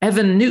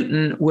 Evan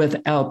Newton with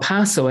El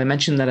Paso, I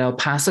mentioned that El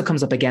Paso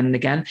comes up again and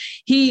again.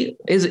 He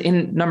is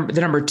in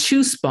the number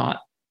 2 spot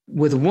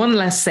with 1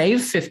 less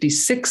save,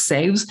 56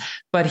 saves,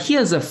 but he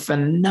has a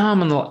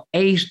phenomenal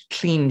 8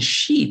 clean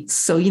sheets.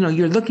 So,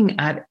 you're looking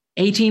at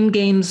 18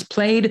 games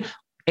played,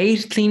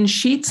 8 clean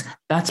sheets.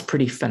 That's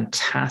pretty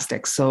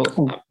fantastic. So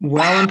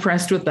well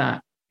impressed with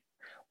that.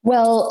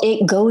 Well,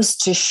 it goes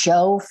to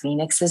show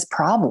Phoenix's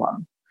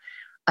problem.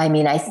 I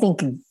mean, I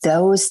think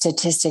those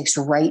statistics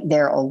right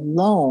there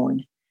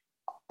alone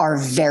are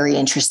very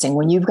interesting.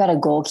 When you've got a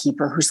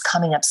goalkeeper who's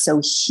coming up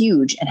so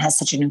huge and has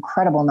such an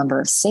incredible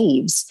number of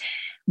saves,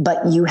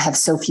 but you have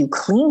so few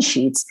clean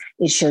sheets,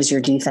 it shows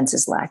your defense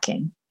is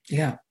lacking.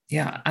 Yeah.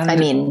 Yeah. And I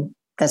mean,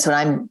 for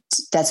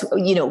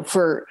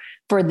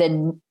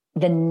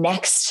the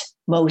next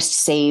most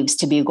saves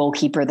to be a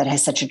goalkeeper that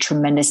has such a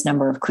tremendous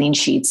number of clean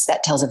sheets,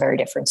 that tells a very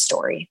different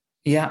story.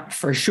 Yeah,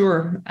 for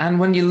sure. And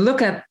when you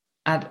look at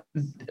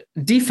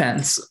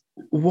defense,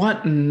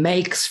 what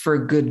makes for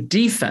good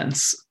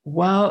defense?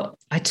 Well,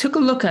 I took a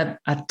look at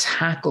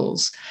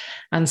tackles,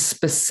 and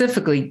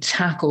specifically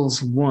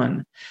tackles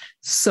won.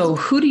 So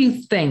who do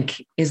you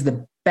think is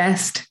the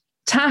best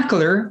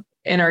tackler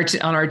on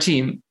our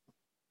team?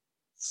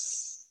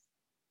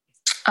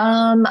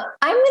 I'm going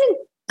to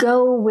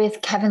go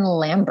with Kevin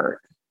Lambert.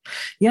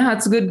 Yeah,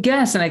 it's a good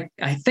guess. And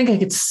I think I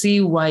could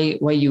see why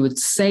you would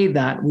say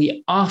that.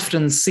 We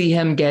often see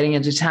him getting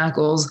into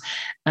tackles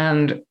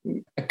and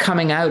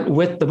coming out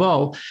with the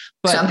ball.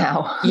 But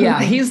somehow.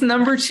 Yeah, he's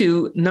number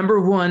 2.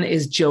 Number 1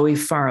 is Joey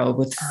Farrell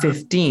with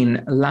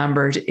 15.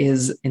 Lambert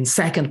is in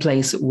second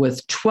place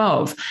with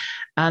 12.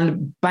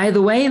 And by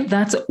the way,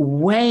 that's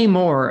way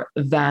more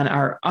than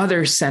our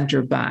other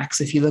center backs.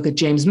 If you look at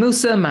James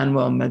Musa,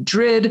 Manuel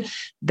Madrid,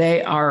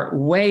 they are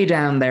way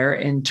down there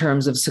in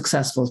terms of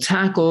successful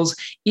tackles.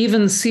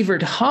 Even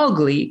Sievert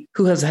Hagley,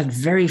 who has had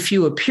very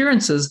few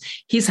appearances,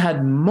 he's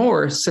had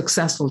more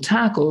successful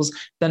tackles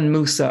than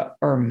Musa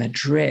or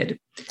Madrid.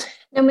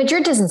 Now,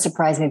 Madrid doesn't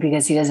surprise me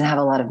because he doesn't have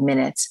a lot of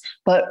minutes.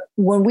 But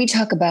when we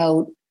talk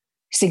about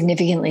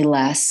significantly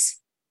less,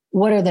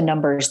 what are the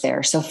numbers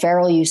there? So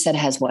Farrell, you said,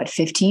 has what,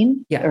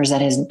 15? Yeah. Or is that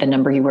the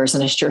number he wears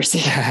on his jersey?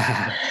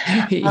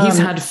 He's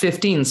had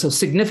 15. So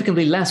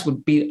significantly less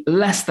would be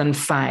less than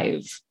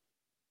 5.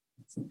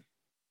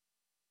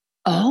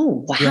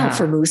 Oh, wow. Yeah.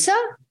 For Musa?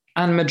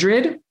 And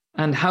Madrid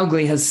and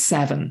Hagley has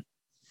 7.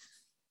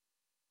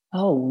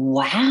 Oh,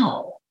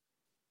 wow.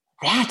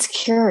 That's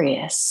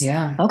curious.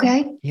 Yeah.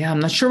 Okay. Yeah.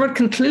 I'm not sure what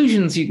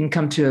conclusions you can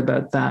come to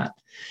about that.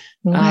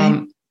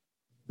 Okay.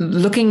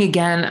 Looking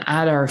again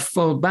at our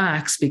full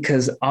backs,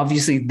 because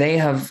obviously they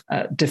have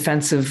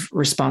defensive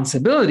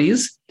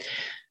responsibilities,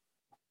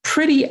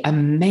 pretty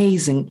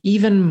amazing,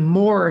 even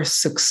more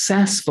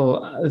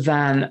successful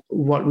than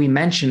what we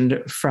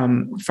mentioned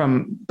from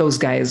those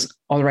guys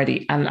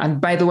already. And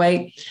by the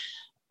way,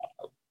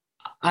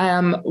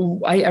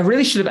 I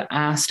really should have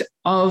asked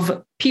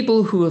of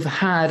people who have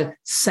had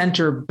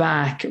center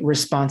back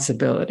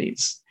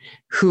responsibilities,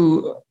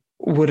 who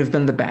would have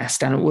been the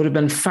best, and it would have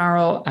been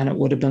Farrell and it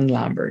would have been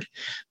Lambert.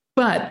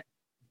 But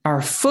our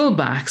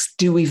fullbacks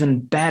do even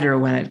better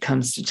when it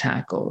comes to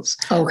tackles.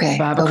 Okay.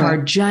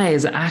 Babacar Jai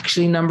is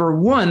actually number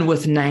 1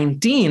 with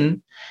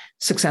 19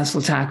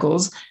 successful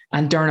tackles,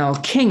 and Darnell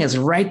King is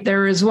right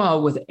there as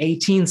well with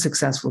 18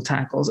 successful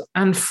tackles.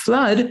 And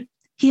Flood,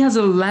 he has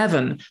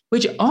 11,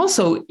 which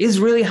also is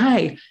really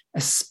high,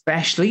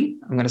 especially,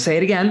 I'm going to say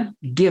it again,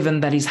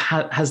 given that he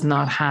has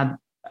not had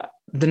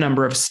the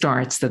number of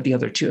starts that the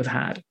other 2 have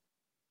had.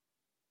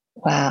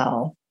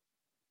 Wow.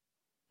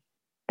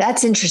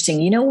 That's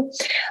interesting.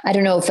 I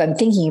don't know if I'm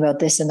thinking about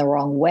this in the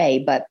wrong way,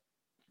 but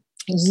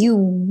you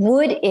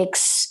would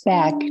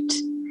expect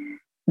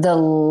the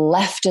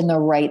left and the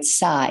right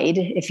side,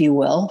 if you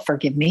will,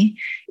 forgive me,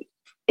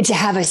 to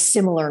have a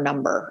similar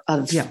number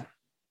of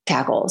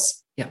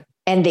tackles. Yeah.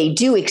 And they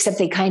do, except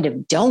they kind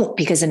of don't,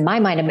 because in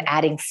my mind, I'm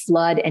adding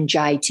Flood and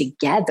Jai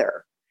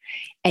together.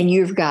 And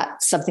you've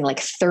got something like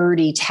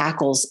 30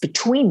 tackles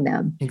between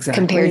them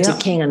compared to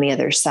King on the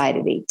other side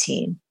at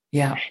 18.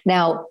 Yeah.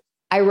 Now,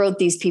 I wrote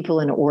these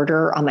people in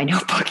order on my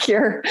notebook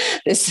here.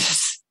 This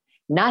is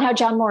not how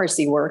John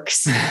Morrissey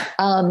works.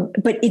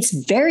 But it's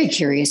very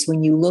curious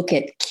when you look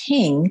at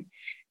King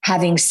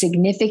having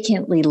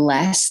significantly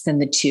less than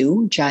the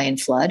 2, Jai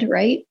and Flood,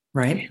 right?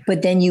 Right.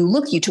 But then you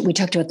look, we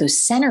talked about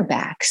those center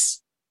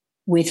backs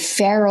with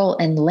Farrell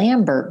and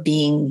Lambert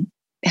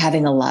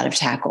having a lot of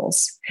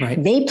tackles.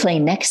 Right. They play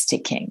next to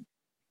King.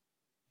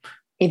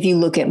 If you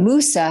look at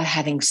Musa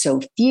having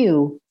so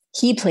few,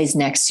 he plays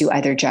next to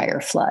either Jai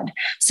or Flood.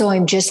 So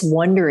I'm just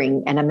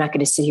wondering, and I'm not going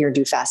to sit here and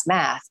do fast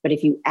math, but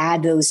if you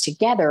add those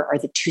together, are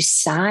the two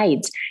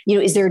sides,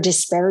 is there a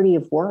disparity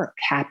of work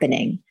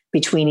happening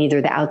between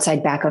either the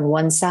outside back on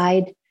one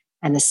side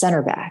and the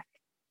center back?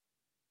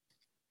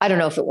 I don't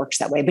know if it works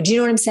that way, but do you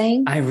know what I'm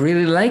saying? I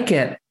really like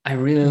it.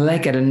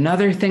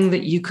 Another thing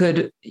that you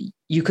could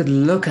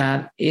look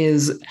at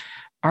is,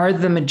 are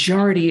the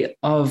majority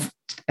of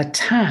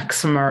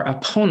attacks from our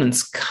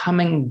opponents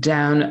coming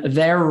down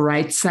their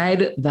right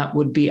side? That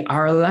would be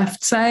our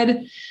left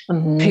side,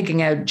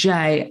 picking out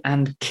Jai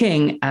and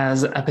King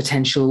as a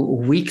potential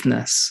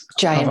weakness.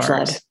 Jai and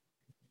Flood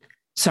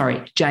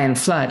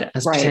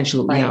as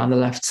potential on the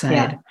left side.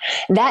 Yeah.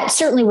 That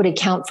certainly would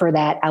account for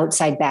that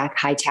outside back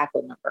high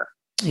tackle number.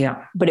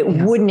 Yeah. But it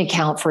wouldn't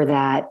account for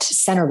that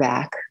center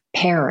back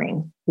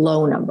pairing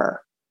low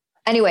number.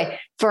 Anyway,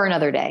 for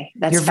another day.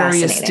 That's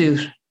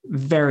fascinating.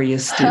 Very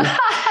astute.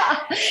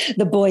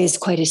 The boy is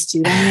quite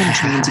astute. I am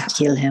trying to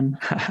kill him.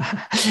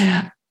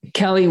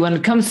 Kelly, when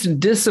it comes to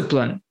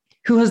discipline,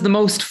 who has the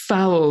most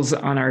fouls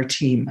on our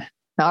team?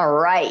 All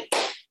right.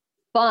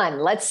 Fun.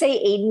 Let's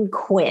say Aiden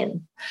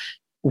Quinn.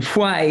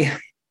 Why?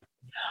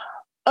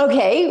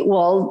 Okay,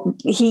 well,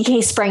 he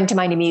sprang to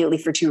mind immediately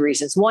for two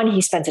reasons. One,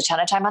 he spends a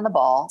ton of time on the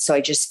ball. So I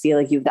just feel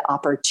like you have the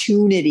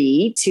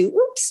opportunity to,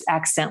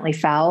 accidentally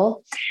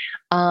foul.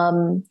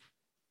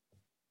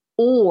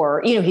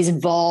 Or, he's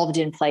involved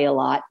in play a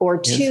lot. Or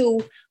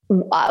two,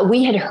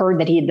 we had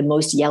heard that he had the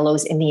most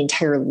yellows in the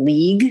entire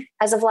league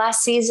as of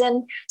last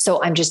season.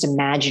 So I'm just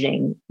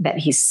imagining that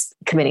he's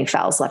committing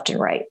fouls left and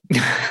right.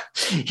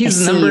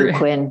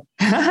 Quinn.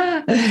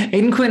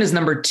 Aiden Quinn is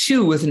number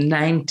 2 with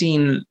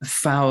 19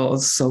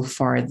 fouls so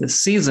far this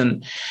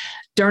season.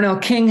 Darnell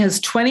King has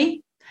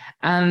 20.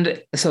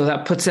 And so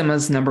that puts him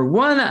as number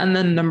 1. And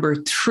then number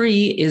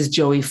 3 is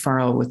Joey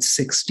Farrell with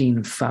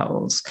 16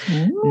 fouls.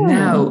 Ooh.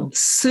 Now,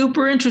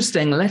 super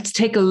interesting. Let's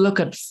take a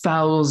look at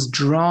fouls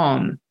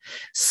drawn.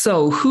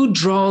 So who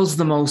draws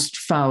the most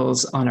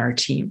fouls on our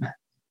team?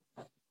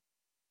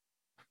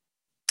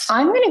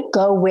 I'm going to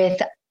go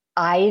with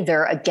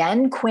either,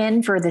 again,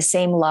 Quinn for the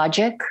same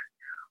logic.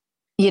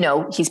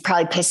 He's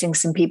probably pissing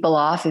some people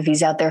off if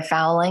he's out there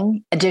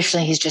fouling.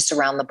 Additionally, he's just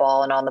around the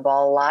ball and on the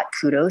ball a lot.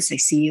 Kudos. I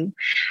see you.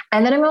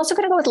 And then I'm also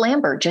going to go with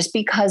Lambert, just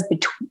because,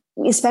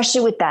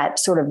 especially with that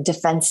sort of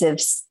defensive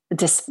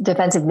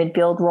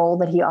midfield role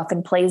that he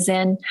often plays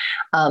in.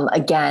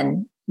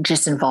 Again,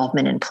 just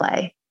involvement in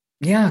play.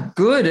 Yeah,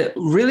 good.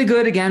 Really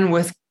good again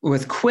with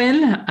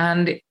Quinn.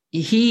 And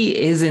he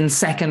is in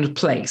second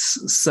place.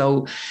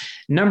 So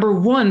number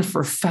 1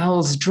 for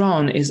fouls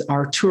drawn is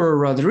Arturo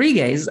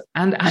Rodriguez.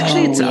 And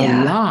actually it's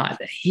a lot.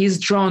 He's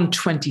drawn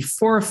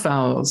 24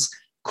 fouls,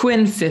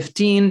 Quinn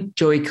 15,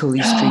 Joey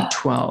Calistri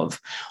 12.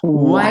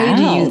 Why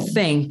do you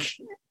think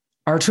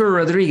Arturo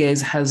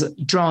Rodriguez has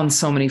drawn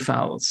so many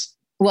fouls?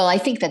 Well, I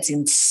think that's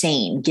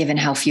insane given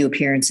how few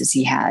appearances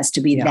he has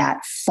to be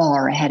that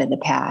far ahead of the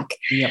pack.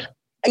 Yeah.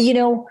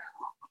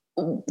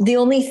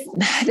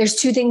 There's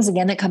two things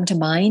again that come to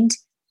mind.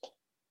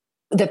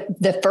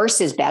 The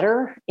first is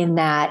better in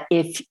that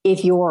if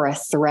you're a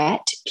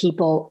threat,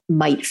 people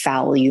might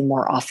foul you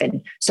more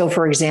often. So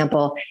for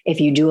example, if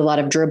you do a lot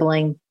of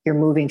dribbling, you're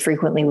moving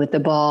frequently with the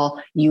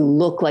ball, you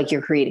look like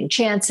you're creating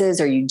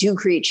chances, or you do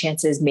create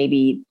chances,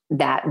 maybe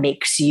that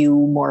makes you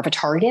more of a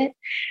target.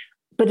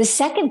 But the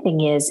second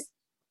thing is,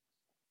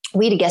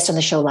 we had a guest on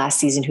the show last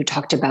season who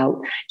talked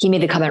about, he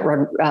made the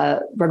comment,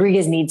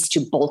 Rodriguez needs to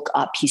bulk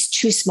up. He's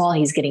too small.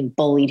 He's getting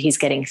bullied. He's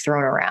getting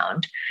thrown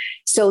around.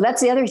 So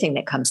that's the other thing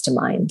that comes to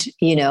mind,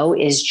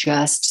 is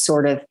just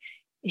sort of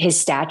his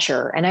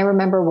stature. And I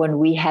remember when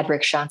we had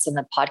Rick Shantz on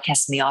the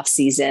podcast in the off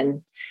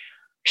season,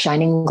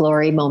 shining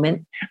glory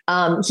moment.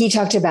 He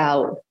talked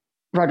about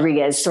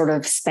Rodriguez sort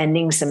of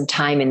spending some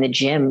time in the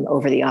gym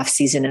over the off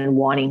season and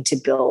wanting to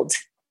build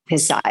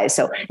his size.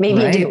 So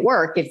maybe it didn't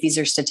work if these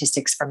are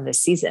statistics from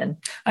this season.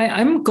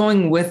 I'm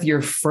going with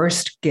your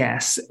first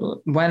guess.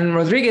 When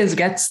Rodriguez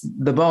gets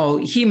the ball,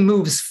 he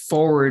moves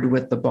forward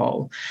with the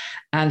ball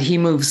and he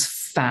moves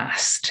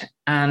fast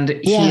and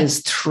he is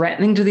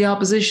threatening to the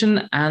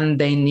opposition and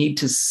they need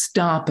to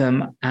stop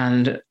him.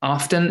 And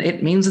often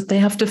it means that they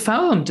have to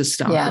foul him to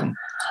stop him.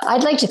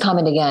 I'd like to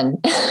comment again.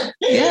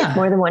 Yeah.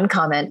 More than one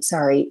comment.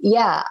 Sorry.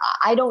 Yeah,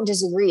 I don't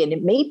disagree. And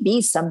it may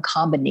be some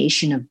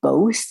combination of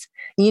both.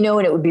 And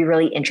it would be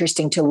really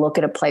interesting to look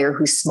at a player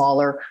who's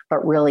smaller,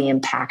 but really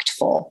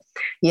impactful,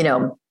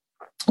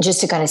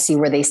 just to kind of see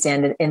where they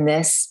stand in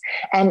this.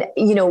 And,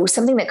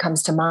 something that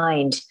comes to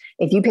mind,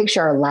 if you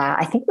picture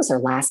I think it was our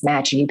last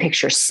match, and you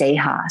picture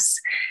Sejas,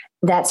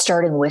 that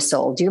starting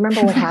whistle. Do you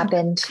remember what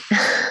happened?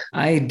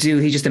 I do.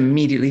 He just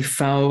immediately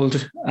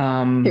fouled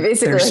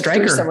their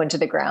striker. Threw someone to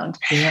the ground.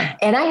 Yeah.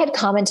 And I had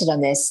commented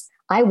on this.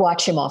 I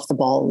watch him off the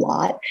ball a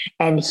lot,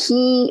 and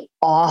he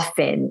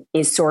often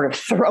is sort of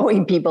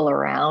throwing people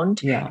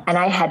around. Yeah. And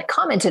I had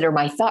commented, or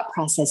my thought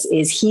process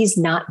is, he's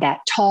not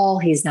that tall.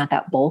 He's not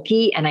that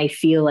bulky. And I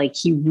feel like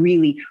he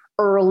really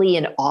early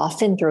and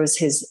often throws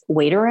his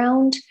weight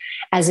around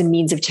as a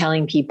means of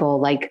telling people,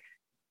 like,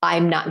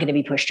 I'm not going to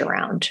be pushed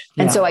around.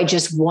 And so I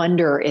just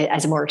wonder,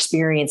 as a more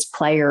experienced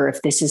player,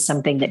 if this is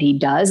something that he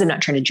does. I'm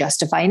not trying to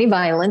justify any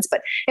violence,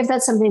 but if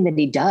that's something that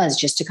he does,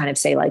 just to kind of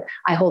say, like,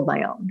 I hold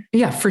my own.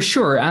 Yeah, for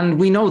sure. And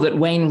we know that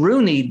Wayne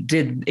Rooney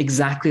did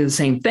exactly the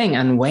same thing.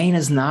 And Wayne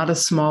is not a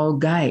small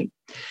guy.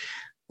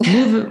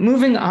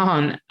 Moving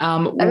on.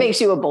 That makes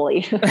you a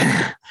bully.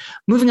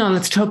 Moving on,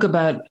 let's talk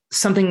about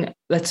something.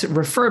 Let's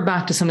refer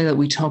back to something that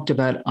we talked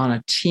about on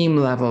a team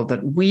level,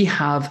 that we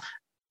have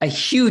a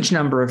huge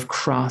number of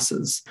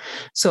crosses.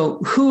 So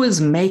who is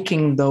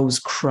making those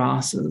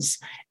crosses?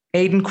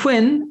 Aidan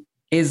Quinn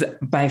is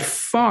by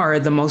far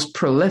the most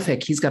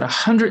prolific. He's got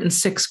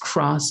 106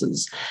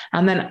 crosses.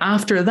 And then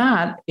after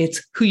that,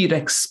 it's who you'd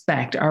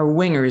expect. Our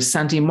wingers,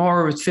 Santi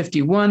Moore with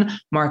 51,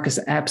 Marcus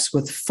Epps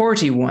with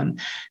 41.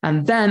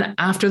 And then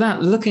after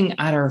that, looking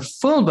at our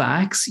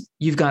fullbacks,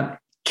 you've got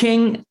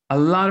King, a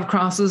lot of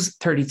crosses,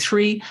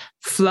 33.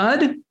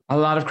 Flood, a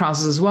lot of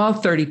crosses as well,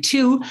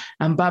 32.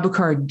 And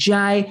Babakar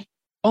Jai,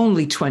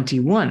 only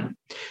 21.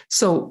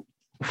 So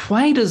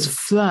why does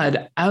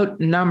Flood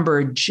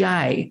outnumber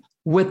Jai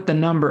with the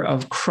number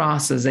of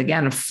crosses?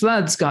 Again,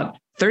 Flood's got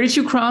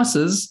 32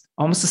 crosses,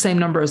 almost the same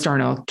number as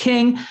Darnell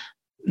King,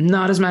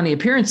 not as many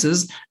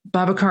appearances.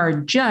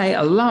 Babakar Jai,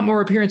 a lot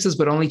more appearances,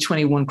 but only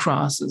 21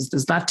 crosses.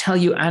 Does that tell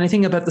you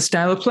anything about the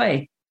style of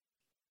play?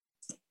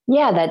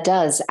 Yeah, that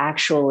does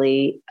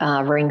actually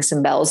ring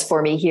some bells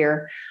for me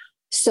here.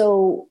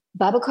 So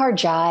Babakar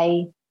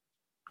Jai,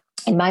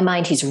 in my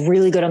mind, he's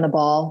really good on the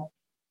ball,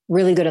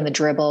 really good on the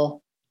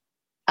dribble.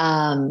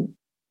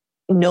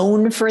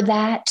 Known for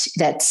that.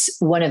 That's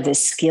one of the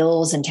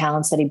skills and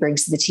talents that he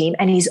brings to the team.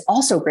 And he's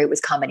also great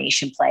with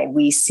combination play.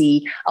 We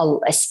see,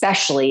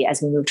 especially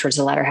as we move towards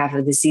the latter half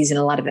of the season,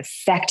 a lot of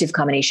effective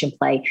combination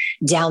play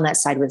down that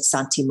side with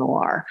Santi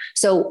Moar.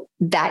 So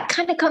that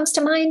kind of comes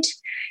to mind.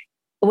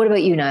 What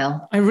about you,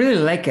 Niall? I really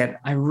like it.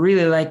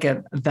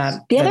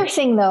 The other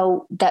thing,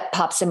 though, that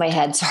pops in my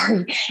head,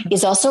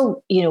 is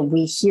also,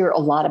 we hear a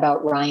lot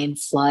about Ryan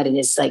Flood and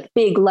his like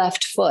big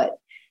left foot.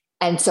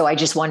 And so I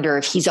just wonder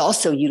if he's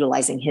also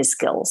utilizing his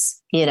skills.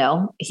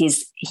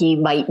 He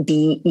might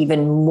be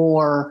even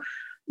more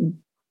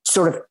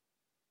sort of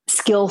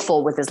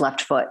skillful with his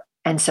left foot.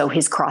 And so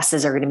his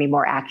crosses are going to be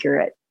more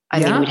accurate. I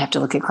mean, we'd have to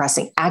look at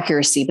crossing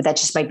accuracy, but that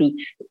just might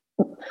be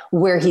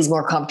where he's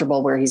more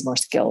comfortable, where he's more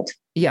skilled.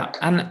 Yeah.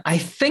 And I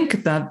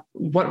think that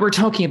what we're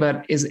talking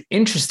about is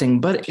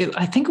interesting, but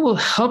I think it will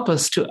help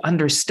us to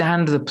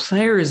understand the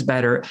players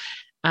better.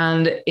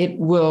 And it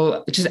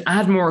will just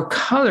add more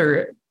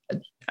color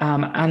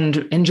and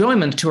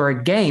enjoyment to our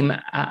game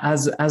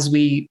as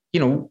we,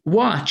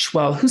 watch.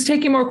 Well, who's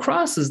taking more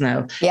crosses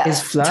now? Yeah,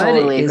 is Flood?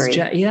 Totally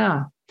agree.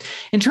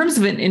 In terms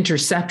of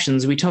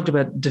interceptions, we talked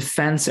about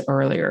defense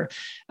earlier.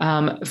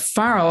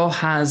 Farrell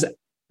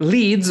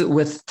leads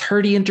with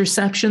 30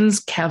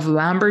 interceptions. Kev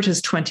Lambert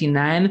has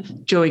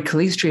 29. Joey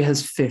Calistri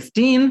has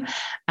 15.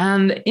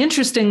 And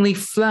interestingly,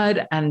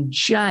 Flood and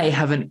Jai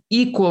have an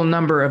equal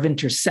number of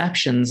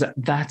interceptions.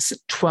 That's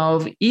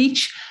 12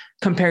 each,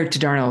 compared to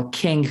Darnell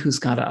King, who's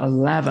got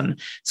 11.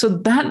 So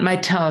that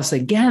might tell us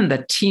again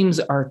that teams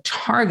are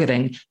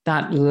targeting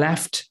that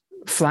left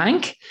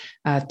flank,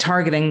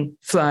 targeting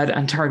Flood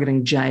and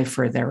targeting Jai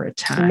for their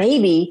attack.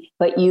 Maybe,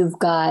 but you've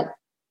got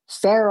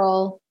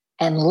Farrell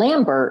and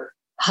Lambert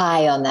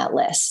high on that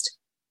list.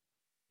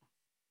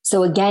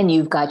 So again,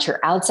 you've got your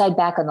outside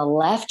back on the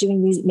left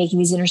making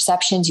these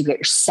interceptions. You've got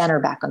your center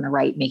back on the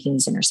right making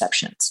these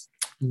interceptions.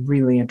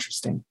 Really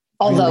interesting.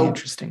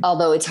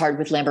 Although it's hard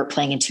with Lambert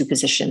playing in two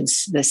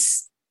positions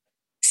this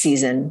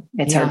season,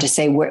 it's hard to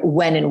say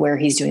when and where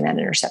he's doing that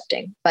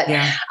intercepting. But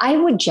I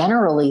would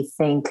generally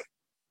think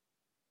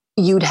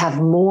you'd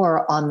have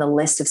more on the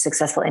list of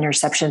successful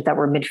interceptions that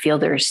were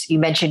midfielders. You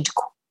mentioned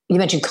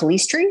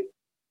Calistri?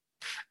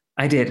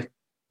 I did.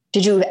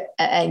 Did you?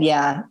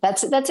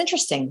 That's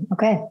interesting.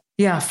 Okay.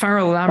 Yeah,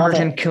 Farrell, Lambert,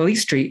 and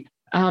Calistri.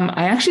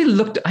 I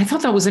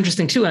thought that was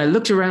interesting too. And I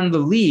looked around the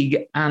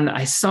league and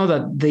I saw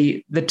that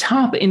the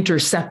top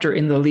interceptor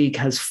in the league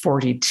has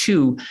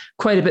 42,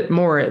 quite a bit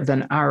more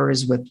than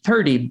ours with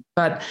 30.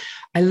 But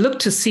I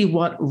looked to see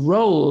what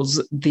roles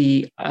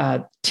the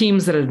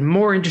teams that had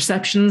more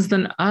interceptions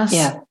than us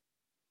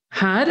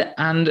had.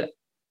 And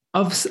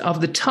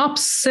of the top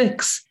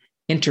 6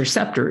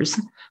 interceptors,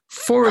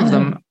 4 of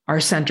them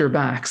are center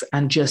backs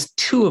and just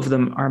 2 of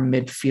them are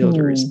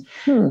midfielders.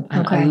 And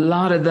a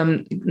lot of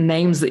them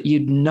names that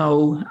you'd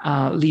know,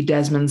 Lee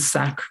Desmond,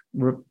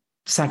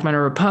 Sacramento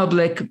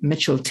Republic,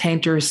 Mitchell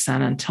Tainter,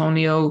 San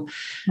Antonio,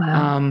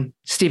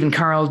 Stephen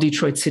Carroll,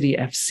 Detroit City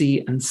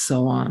FC, and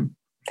so on.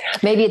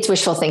 Maybe it's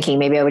wishful thinking.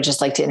 Maybe I would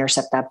just like to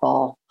intercept that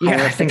ball.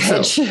 Yeah, I think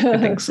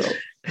so.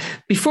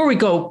 Before we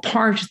go,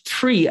 part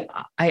 3,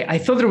 I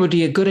thought that it would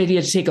be a good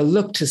idea to take a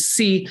look to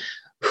see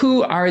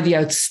who are the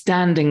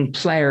outstanding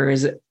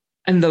players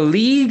in the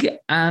league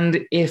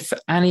and if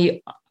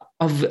any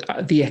of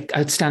the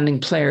outstanding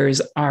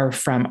players are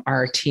from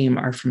our team,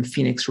 are from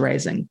Phoenix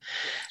Rising.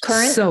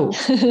 Current? So,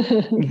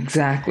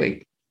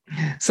 exactly.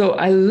 So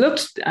I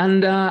looked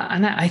and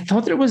I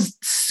thought that it was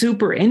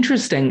super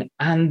interesting.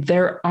 And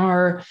there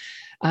are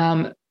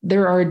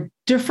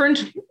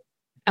different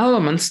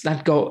elements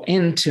that go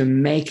into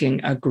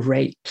making a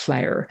great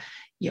player,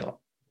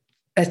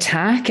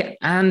 attack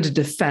and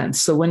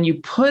defense. So when you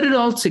put it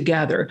all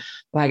together,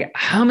 like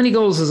how many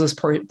goals has this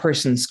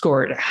person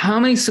scored? How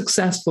many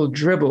successful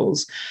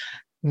dribbles?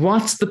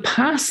 What's the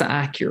pass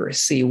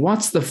accuracy?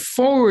 What's the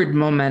forward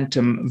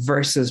momentum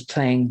versus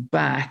playing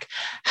back?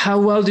 How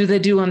well do they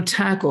do on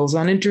tackles,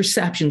 on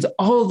interceptions?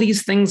 All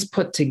these things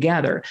put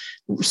together.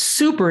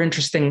 Super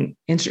interesting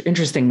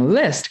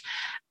list.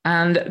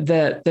 And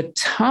the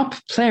top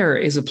player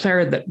is a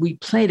player that we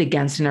played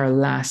against in our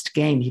last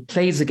game. He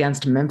plays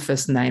against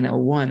Memphis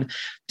 901.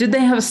 Did they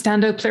have a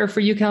standout player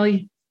for you,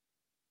 Kelly?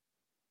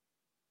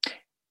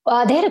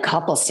 They had a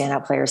couple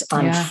standout players,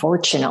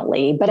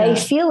 unfortunately, but I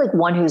feel like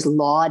one who's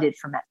lauded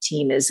from that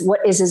team is, what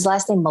is his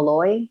last name?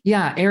 Malloy?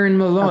 Yeah, Aaron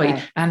Malloy.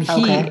 Okay.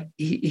 And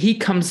he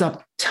comes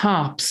up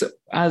tops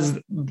as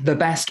the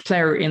best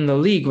player in the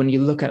league when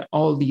you look at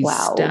all these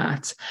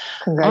stats.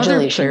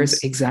 Congratulations.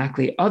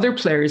 Other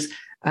players,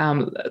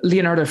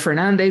 Leonardo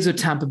Fernandez with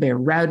Tampa Bay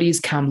Rowdies,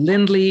 Cam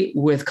Lindley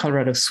with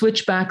Colorado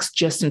Switchbacks,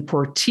 Justin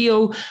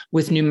Portillo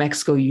with New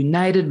Mexico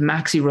United,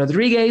 Maxi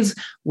Rodriguez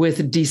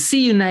with DC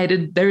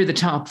United. They're the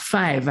top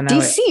five. And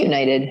DC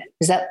United,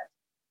 is that?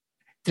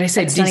 Did I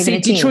say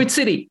DC? Detroit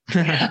City.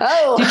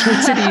 Oh,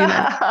 Detroit City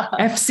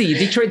FC.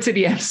 Detroit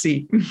City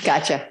FC.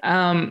 Gotcha.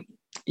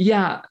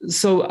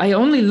 So I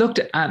only looked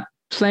at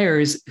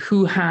players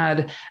who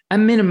had a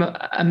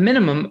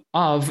minimum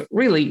of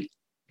really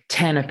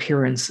 10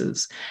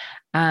 appearances.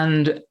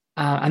 And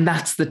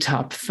that's the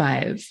top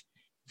five.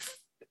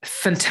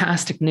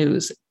 Fantastic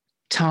news.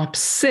 Top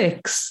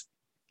six,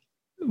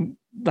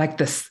 like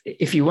this,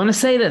 if you want to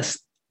say this,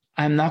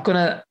 I'm not going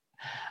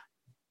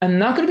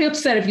to be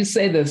upset if you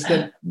say this,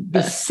 that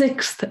the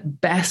sixth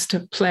best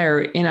player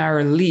in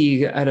our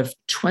league out of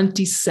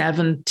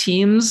 27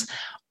 teams,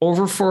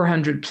 over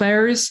 400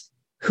 players,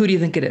 who do you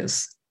think it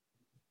is?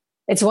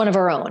 It's one of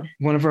our own.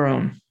 One of our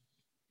own.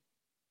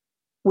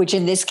 Which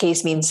in this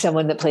case means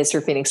someone that plays for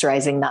Phoenix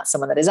Rising, not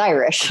someone that is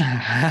Irish.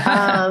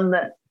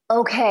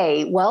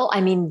 Okay. Well,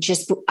 I mean,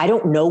 I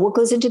don't know what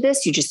goes into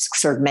this. You just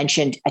sort of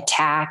mentioned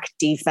attack,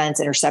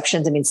 defense,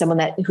 interceptions. I mean, someone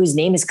whose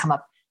name has come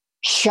up,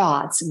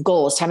 shots,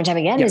 goals, time and time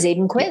again is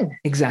Aiden Quinn.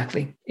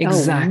 Exactly.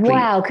 Oh,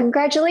 wow.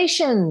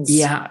 Congratulations.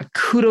 Yeah.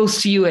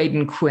 Kudos to you,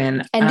 Aiden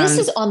Quinn. And this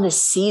is on the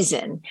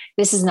season.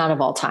 This is not of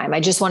all time. I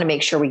just want to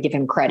make sure we give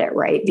him credit,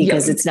 right?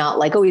 Because it's not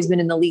like, he's been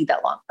in the league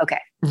that long. Okay.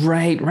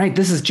 Right.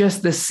 This is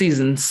just this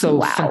season.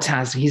 So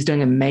fantastic. He's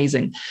doing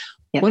amazing.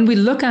 Yep. When we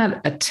look at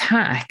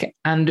attack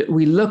and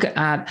we look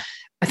at,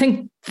 I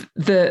think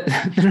the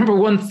number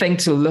one thing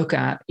to look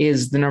at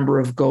is the number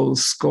of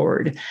goals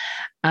scored.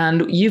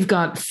 And you've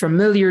got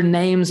familiar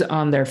names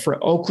on there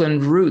for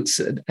Oakland Roots,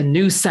 a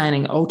new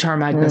signing, Otar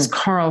Magnus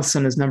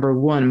Carlson is number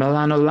one,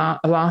 Milano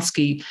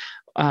Olaski,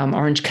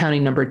 Orange County,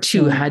 number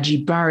two,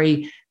 Haji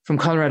Bari from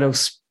Colorado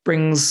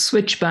Springs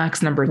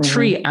Switchbacks, number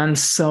three, and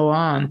so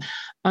on.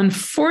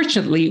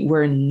 Unfortunately,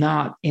 we're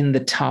not in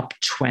the top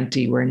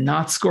 20. We're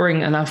not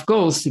scoring enough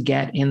goals to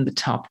get in the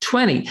top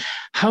 20.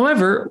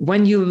 However,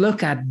 when you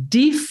look at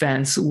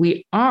defense,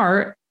 we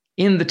are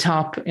in the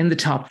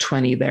top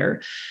 20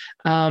 there.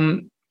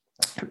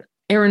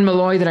 Aaron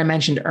Malloy that I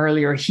mentioned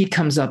earlier, he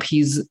comes up,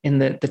 he's in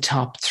the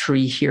top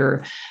three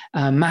here.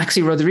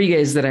 Maxi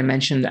Rodriguez that I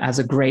mentioned as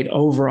a great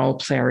overall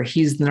player,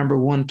 he's the number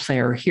one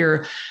player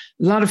here.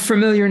 A lot of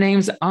familiar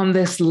names on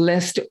this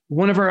list.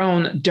 One of our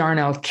own,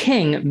 Darnell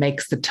King,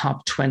 makes the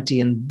top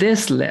 20 in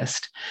this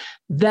list.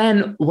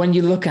 Then when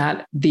you look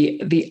at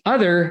the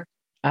other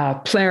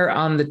player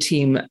on the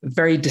team,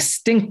 very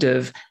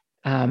distinctive,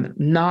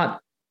 not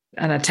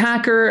an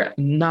attacker,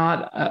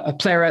 not a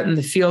player out in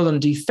the field on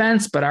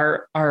defense, but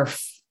our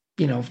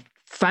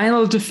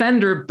final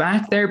defender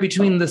back there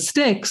between the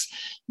sticks,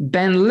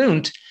 Ben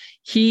Lunt.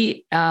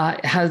 He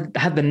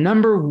had the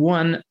number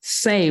one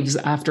saves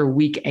after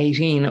week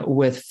 18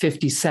 with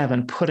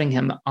 57, putting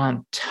him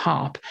on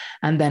top.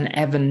 And then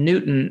Evan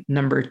Newton,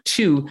 number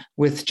two,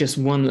 with just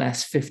one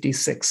less,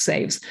 56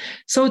 saves.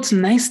 So it's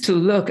nice to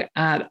look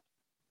at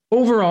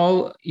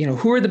overall,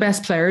 who are the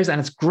best players,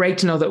 and it's great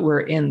to know that we're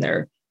in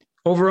there.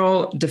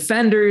 Overall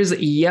defenders,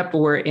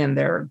 we're in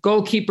there.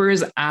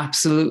 Goalkeepers,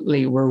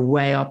 absolutely, we're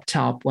way up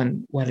top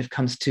when it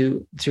comes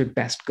to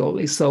best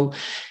goalies. So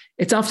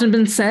it's often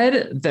been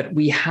said that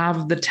we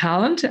have the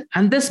talent,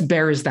 and this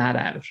bears that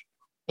out.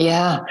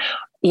 Yeah.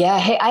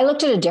 Hey, I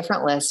looked at a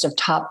different list of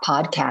top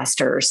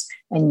podcasters,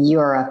 and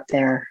you're up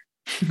there.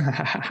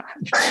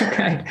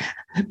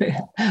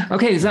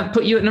 Okay. Does that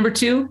put you at number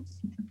two?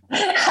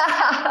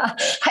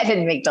 I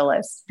didn't make the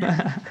list.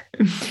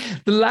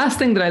 The last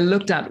thing that I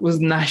looked at was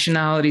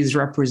nationalities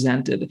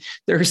represented.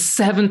 There are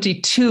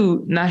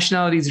 72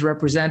 nationalities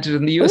represented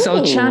in the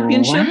USL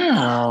Championship.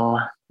 Wow.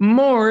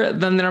 More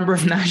than the number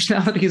of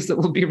nationalities that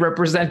will be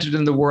represented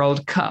in the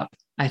World Cup.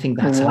 I think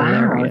that's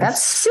hilarious.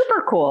 That's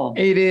super cool.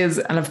 It is.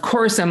 And of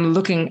course, I'm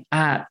looking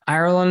at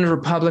Ireland,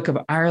 Republic of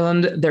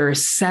Ireland. There are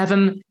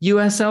 7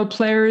 USL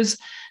players.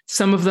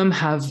 Some of them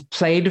have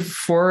played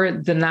for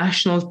the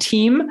national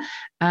team.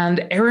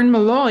 And Aaron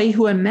Malloy,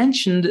 who I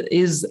mentioned,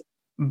 is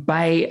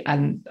by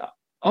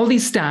all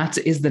these stats,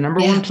 is the number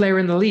 1 player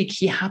in the league.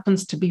 He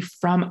happens to be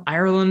from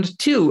Ireland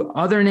too.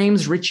 Other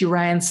names, Richie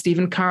Ryan,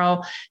 Stephen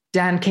Carroll,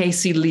 Dan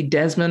Casey, Lee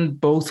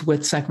Desmond, both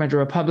with Sacramento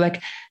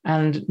Republic.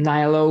 And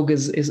Niall Ogue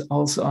is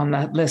also on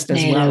that list,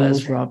 as well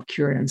as Rob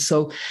Curran.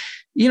 So,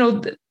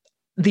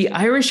 the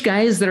Irish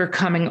guys that are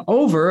coming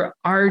over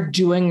are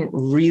doing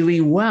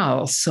really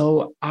well.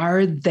 So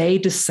are they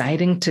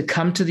deciding to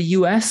come to the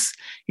US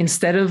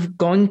instead of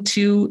going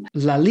to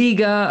La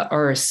Liga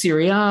or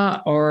Serie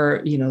A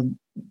or,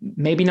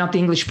 maybe not the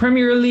English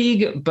Premier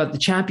League, but the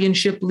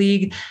Championship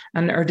League,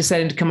 and are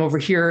deciding to come over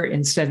here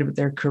instead of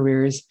their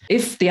careers?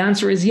 If the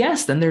answer is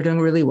yes, then they're doing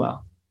really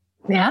well.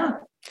 Yeah.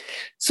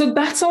 So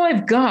that's all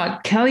I've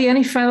got. Kelly,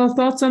 any final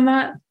thoughts on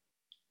that?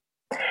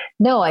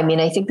 No, I mean,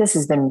 I think this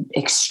has been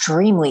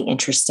extremely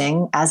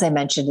interesting. As I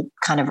mentioned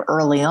kind of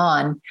early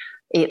on,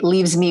 it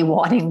leaves me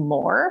wanting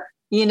more.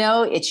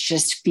 It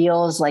just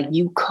feels like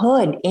you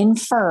could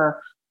infer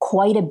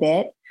quite a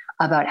bit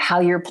about how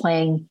you're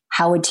playing,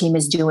 how a team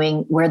is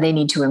doing, where they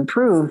need to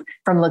improve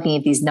from looking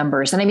at these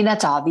numbers. And I mean,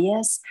 that's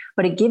obvious,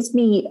 but it gives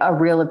me a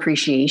real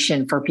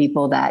appreciation for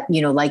people that,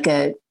 like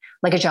a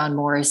John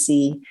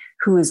Morrissey,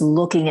 who is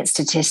looking at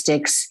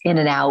statistics in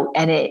and out.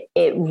 And it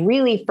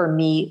really, for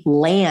me,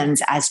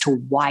 lands as to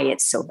why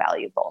it's so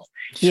valuable.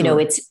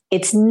 Sure.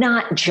 It's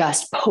not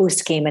just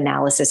post-game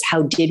analysis,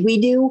 how did we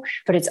do,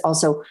 but it's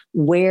also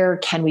where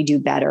can we do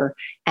better?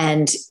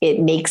 And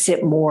it makes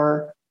it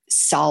more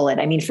solid.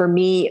 I mean, for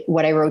me,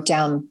 what I wrote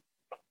down,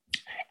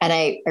 and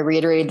I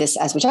reiterated this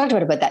as we talked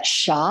about it, but that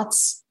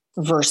shots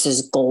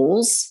versus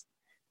goals,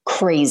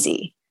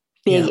 crazy,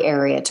 big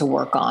area to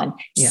work on.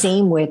 Yeah.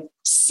 Same with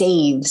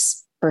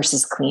saves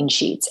versus clean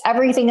sheets.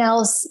 Everything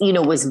else,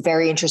 was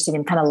very interesting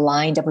and kind of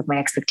lined up with my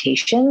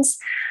expectations.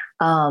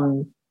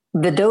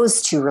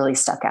 Those 2 really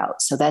stuck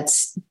out. So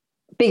that's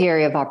big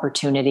area of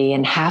opportunity.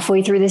 And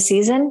halfway through the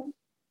season,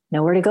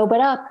 nowhere to go but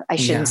up. I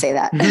shouldn't say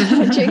that.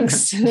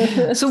 Jinx.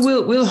 So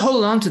we'll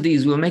hold on to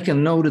these. We'll make a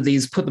note of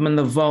these, put them in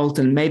the vault,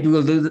 and maybe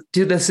we'll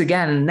do this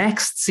again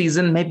next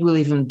season. Maybe we'll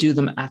even do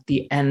them at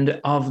the end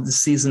of the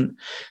season.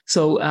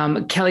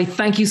 So Kelly,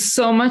 thank you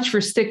so much for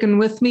sticking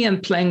with me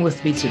and playing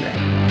with me today.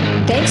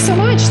 Thanks so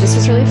much. This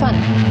was really fun.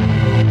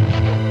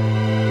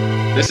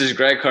 This is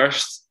Greg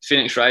Hurst,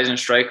 Phoenix Rising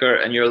striker,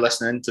 and you're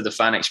listening to The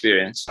Fan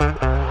Experience.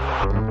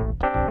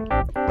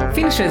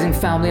 Phoenix Rising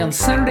family, on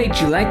Saturday,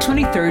 July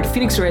 23rd,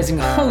 Phoenix Rising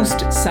host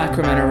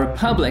Sacramento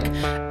Republic.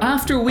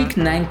 After week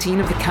 19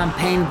 of the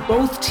campaign,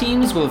 both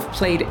teams will have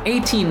played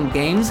 18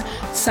 games.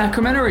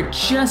 Sacramento are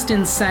just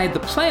inside the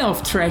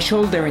playoff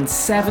threshold. They're in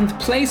 7th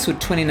place with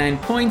 29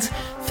 points.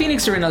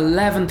 Phoenix are in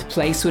 11th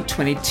place with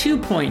 22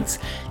 points.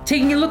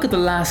 Taking a look at the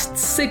last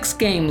 6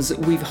 games,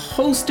 we've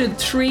hosted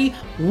 3.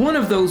 One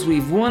of those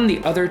we've won,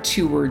 the other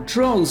 2 were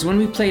draws. When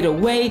we played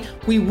away,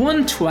 we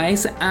won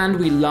twice and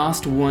we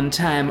lost 1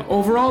 time.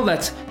 Overall,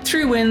 that's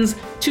 3 wins,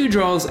 2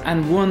 draws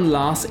and 1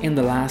 loss in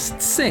the last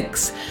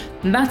 6.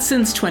 And that's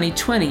since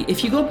 2020.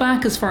 If you go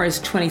back as far as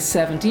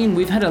 2017,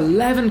 we've had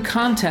 11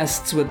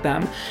 contests with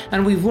them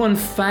and we've won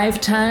 5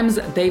 times,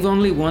 they've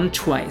only won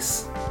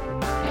twice.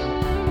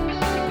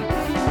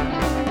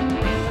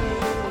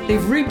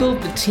 They've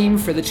rebuilt the team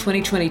for the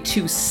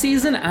 2022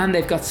 season and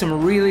they've got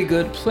some really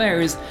good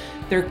players.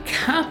 Their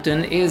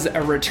captain is a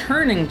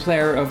returning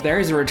player of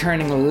theirs, a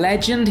returning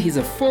legend. He's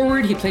a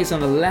forward, he plays on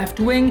the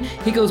left wing.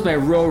 He goes by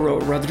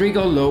Roro,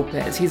 Rodrigo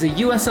Lopez. He's a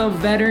USL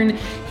veteran.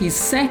 He's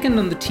second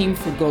on the team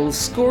for goals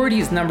scored.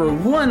 He's number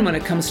 1 when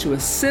it comes to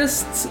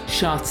assists,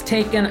 shots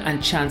taken,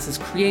 and chances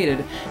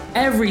created.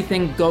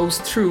 Everything goes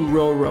through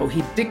Roro.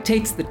 He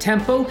dictates the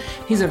tempo.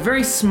 He's a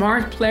very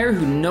smart player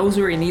who knows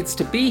where he needs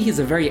to be. He's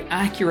a very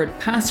accurate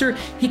passer.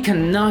 He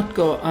cannot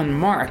go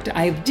unmarked.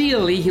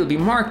 Ideally, he'll be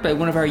marked by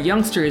one of our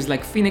youngsters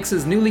like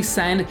Phoenix's newly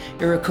signed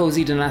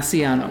Irakosi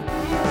Donaciano.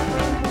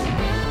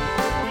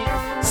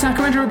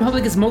 Sacramento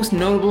Republic is most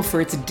notable for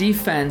its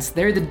defense.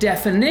 They're the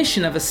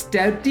definition of a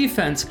stout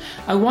defense.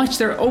 I watched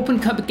their Open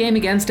Cup game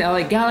against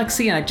LA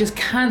Galaxy and I just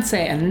can't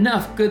say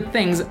enough good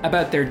things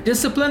about their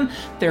discipline,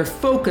 their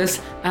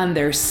focus, and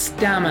their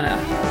stamina.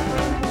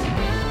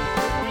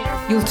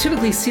 You'll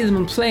typically see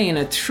them play in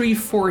a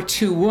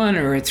 3-4-2-1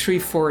 or a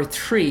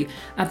 3-4-3.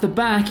 At the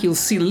back, you'll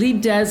see Lee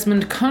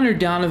Desmond, Connor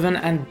Donovan,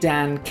 and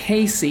Dan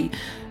Casey.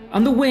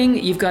 On the wing,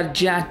 you've got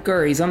Jack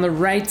Gurr. He's on the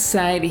right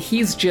side.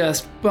 He's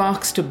just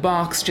box to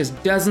box,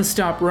 just doesn't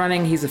stop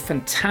running. He's a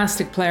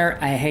fantastic player,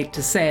 I hate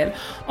to say it.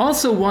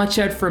 Also, watch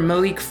out for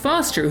Malik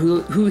Foster,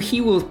 who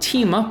he will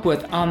team up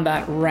with on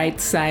that right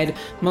side.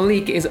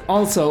 Malik is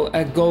also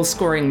a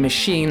goal-scoring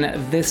machine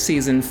this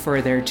season for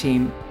their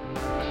team.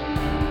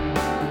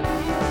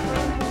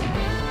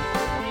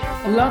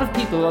 A lot of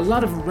people, a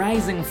lot of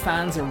Rising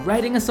fans are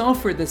writing us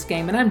off for this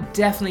game, and I'm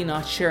definitely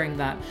not sharing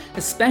that,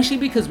 especially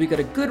because we got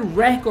a good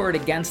record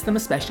against them,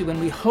 especially when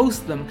we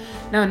host them.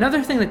 Now,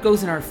 another thing that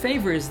goes in our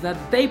favour is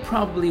that they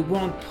probably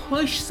won't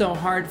push so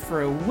hard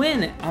for a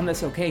win on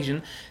this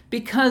occasion,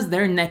 because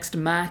their next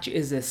match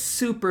is a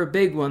super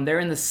big one.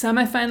 They're in the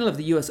semi-final of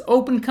the US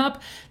Open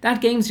Cup.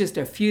 That game's just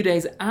a few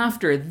days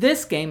after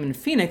this game in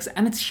Phoenix,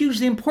 and it's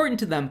hugely important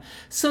to them.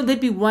 So they'd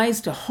be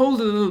wise to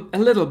hold a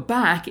little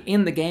back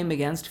in the game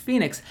against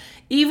Phoenix.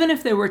 Even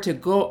if they were to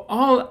go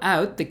all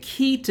out, the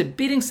key to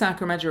beating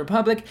Sacramento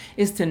Republic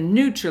is to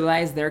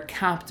neutralize their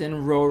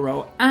captain,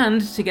 Roro, and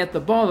to get the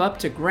ball up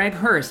to Greg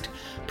Hurst.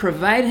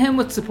 Provide him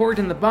with support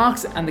in the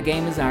box, and the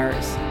game is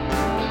ours.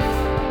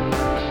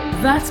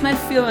 That's my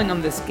feeling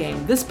on this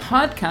game. This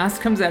podcast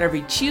comes out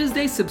every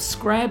Tuesday.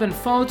 Subscribe and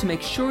follow to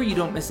make sure you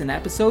don't miss an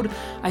episode.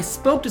 I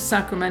spoke to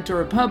Sacramento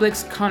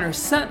Republic's Connor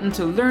Sutton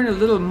to learn a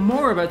little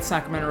more about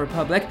Sacramento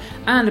Republic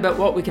and about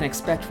what we can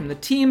expect from the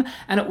team,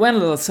 and it went a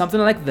little something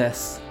like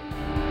this.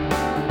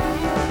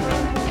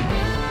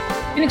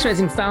 Phoenix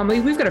Rising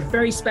family, we've got a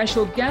very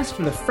special guest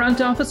from the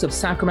front office of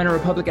Sacramento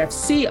Republic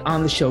FC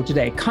on the show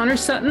today. Connor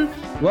Sutton,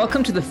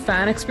 welcome to the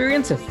fan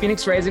experience of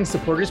Phoenix Rising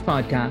Supporters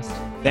Podcast.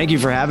 Thank you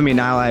for having me,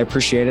 Niall. I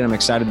appreciate it. I'm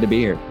excited to be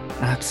here.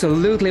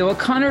 Absolutely. Well,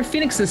 Connor,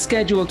 Phoenix is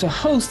scheduled to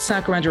host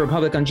Sacramento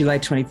Republic on July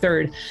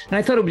 23rd, and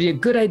I thought it would be a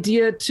good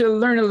idea to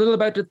learn a little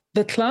about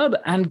the club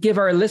and give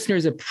our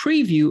listeners a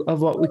preview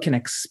of what we can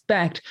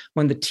expect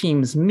when the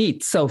teams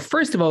meet. So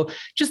first of all,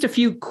 just a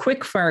few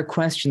quick fire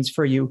questions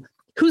for you.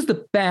 Who's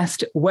the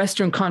best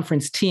Western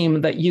Conference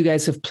team that you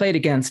guys have played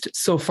against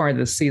so far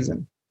this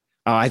season?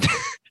 Oh,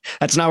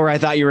 that's not where I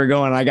thought you were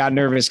going. I got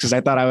nervous because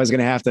I thought I was going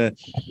to have to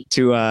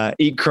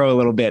eat crow a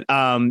little bit.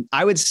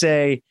 I would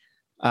say,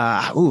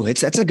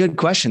 that's a good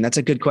question. That's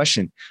a good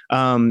question.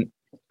 I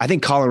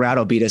think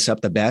Colorado beat us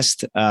up the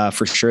best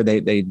for sure.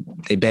 They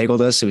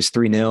bageled us. It was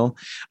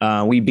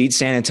 3-0. We beat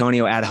San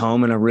Antonio at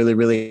home in a really,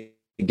 really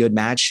good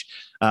match.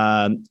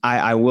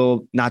 I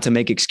will, not to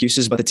make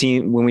excuses, but the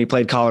team, when we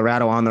played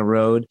Colorado on the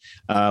road,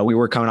 we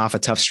were coming off a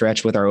tough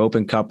stretch with our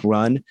Open Cup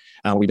run.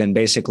 We've been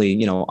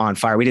basically, on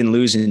fire. We didn't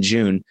lose in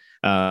June,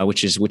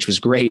 which was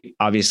great.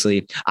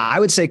 Obviously, I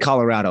would say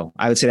Colorado.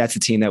 I would say that's the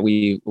team that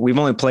we've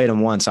only played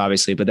them once,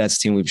 obviously, but that's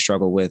the team we've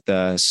struggled with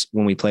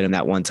when we played them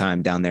that one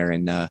time down there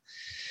in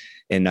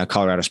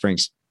Colorado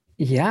Springs.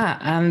 Yeah,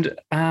 and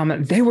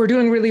they were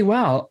doing really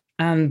well.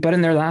 But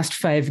in their last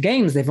 5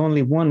 games, they've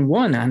only won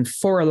 1 and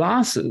 4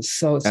 losses.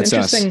 So it's that's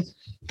interesting. Us.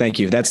 Thank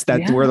you.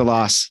 Yeah. We're the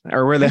loss,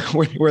 or we're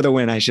the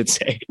win, I should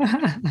say.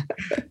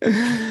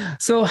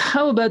 So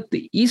how about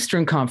the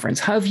Eastern Conference?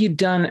 How have you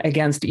done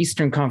against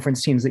Eastern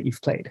Conference teams that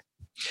you've played?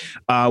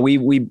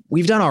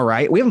 We've done all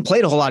right. We haven't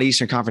played a whole lot of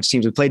Eastern Conference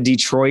teams. We played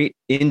Detroit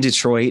in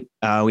Detroit.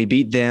 We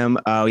beat them.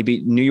 We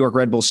beat New York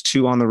Red Bulls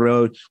 2 on the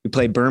road. We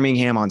played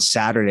Birmingham on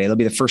Saturday. It'll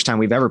be the first time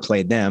we've ever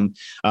played them,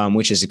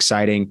 which is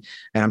exciting.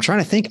 And I'm trying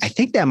to think. I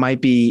think that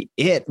might be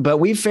it. But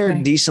we've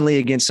fared decently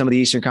against some of the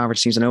Eastern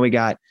Conference teams. I know we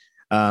got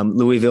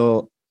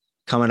Louisville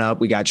coming up.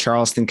 We got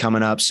Charleston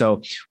coming up.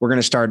 So we're going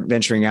to start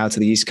venturing out to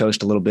the East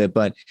Coast a little bit.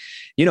 But,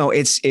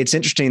 it's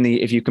interesting.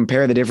 If you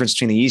compare the difference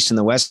between the East and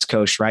the West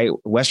Coast, right?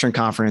 Western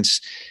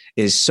Conference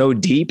is so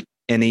deep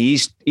and the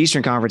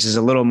Eastern Conference is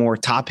a little more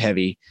top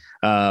heavy.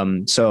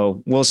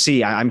 So we'll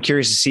see. I'm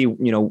curious to see,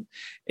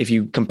 if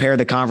you compare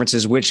the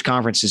conferences, which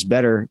conference is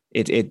better.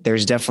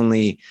 There's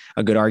definitely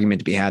a good argument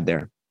to be had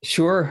there.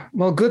 Sure.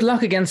 Well, good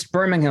luck against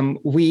Birmingham.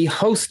 We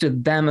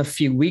hosted them a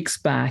few weeks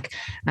back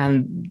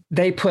and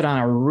they put on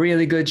a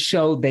really good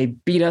show. They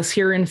beat us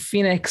here in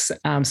Phoenix.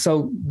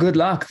 So good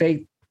luck.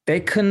 They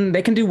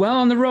can do well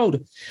on the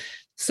road.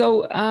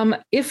 So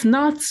if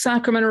not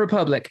Sacramento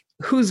Republic,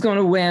 who's going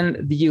to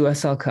win the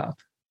USL Cup?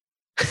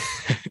 You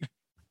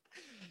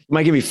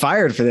might get me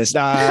fired for this.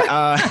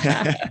 I'll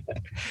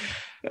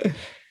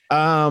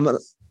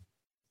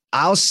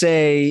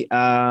say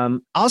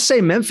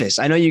Memphis.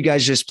 I know you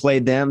guys just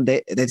played them.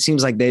 It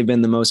seems like they've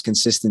been the most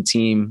consistent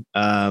team.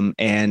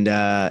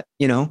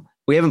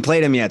 We haven't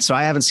played them yet, so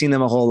I haven't seen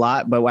them a whole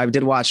lot, but I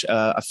did watch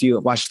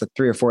watched the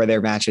 3 or 4 of their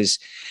matches.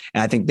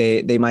 And I think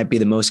they might be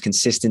the most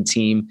consistent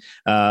team.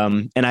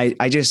 And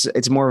I just,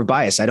 it's more of a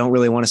bias. I don't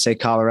really want to say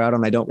Colorado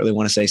and I don't really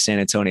want to say San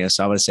Antonio.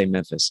 So I want to say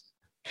Memphis.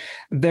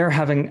 They're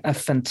having a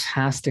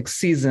fantastic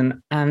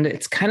season, and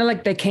it's kind of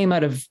like they came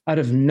out of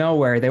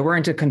nowhere. They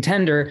weren't a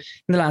contender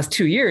in the last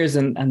 2 years,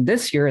 and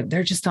this year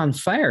they're just on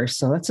fire.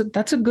 So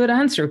that's a good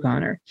answer,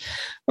 Connor.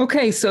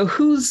 Okay, so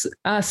who's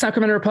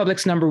Sacramento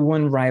Republic's number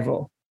 1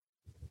 rival?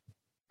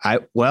 I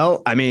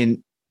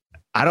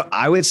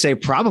would say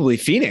probably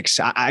Phoenix.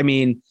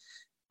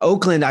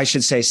 Oakland, I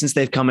should say, since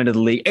they've come into the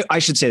league, I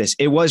should say this.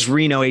 It was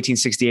Reno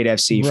 1868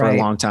 FC for a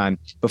long time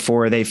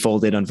before they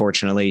folded,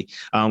 unfortunately.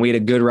 We had a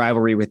good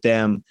rivalry with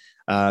them.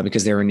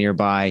 because they were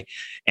nearby.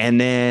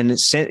 And then,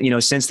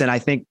 since then, I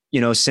think,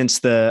 since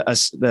the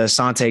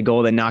Asante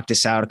goal that knocked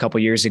us out a couple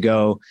of years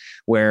ago,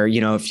 where,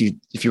 if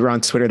you were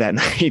on Twitter that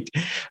night,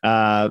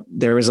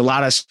 there was a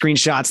lot of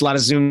screenshots, a lot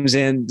of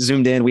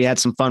zoomed in. We had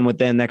some fun with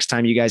them next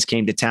time you guys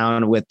came to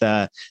town with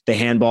the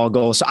handball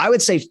goal. So I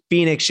would say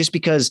Phoenix, just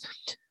because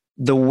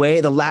the way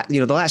the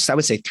last, I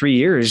would say 3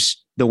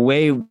 years, the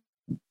way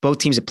both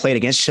teams have played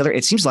against each other,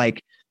 it seems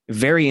like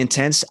very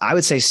intense. I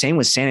would say same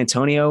with San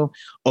Antonio.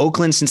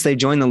 Oakland, since they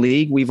joined the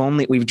league,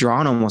 we've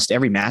drawn almost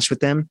every match with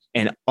them,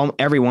 and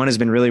every one has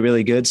been really,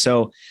 really good.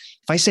 So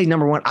if I say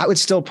number one, I would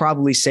still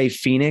probably say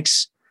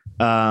Phoenix.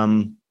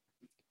 But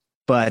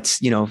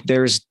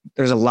there's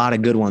a lot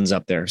of good ones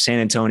up there. San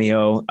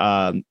Antonio,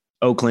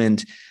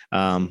 Oakland.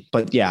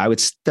 But yeah, I would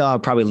still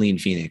probably lean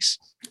Phoenix.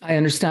 I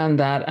understand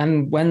that.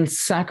 And when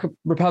Sac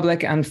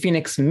Republic and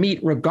Phoenix meet,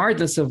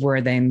 regardless of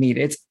where they meet,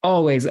 it's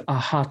always a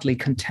hotly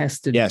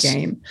contested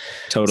game.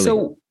 Totally.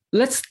 So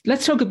let's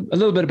talk a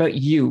little bit about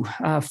you.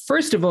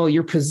 First of all,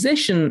 your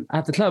position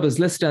at the club is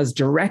listed as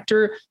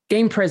director,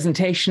 game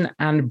presentation,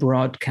 and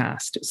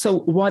broadcast. So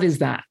what is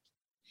that?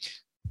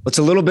 It's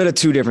a little bit of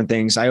two different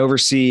things. I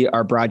oversee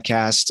our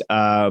broadcast,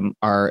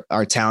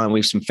 our talent. We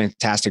have some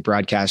fantastic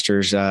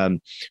broadcasters,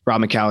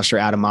 Rob McAllister,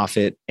 Adam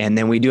Moffat, and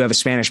then we do have a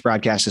Spanish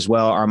broadcast as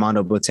well,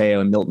 Armando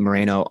Boteo and Milton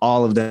Moreno.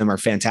 All of them are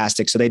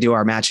fantastic. So they do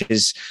our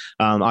matches,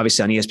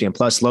 obviously on ESPN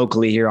Plus,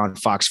 locally here on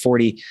Fox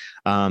 40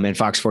 and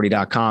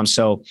fox40.com.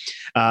 So,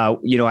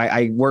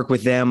 I work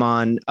with them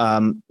on,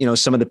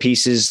 some of the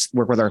pieces,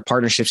 work with our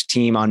partnerships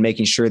team on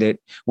making sure that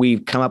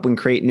we come up and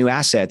create new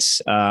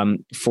assets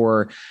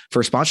for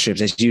sponsorships.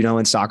 As you know,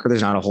 in soccer,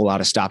 there's not a whole lot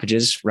of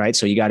stoppages, right?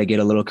 So you got to get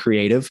a little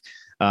creative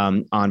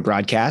on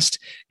broadcast.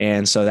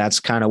 And so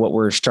that's kind of what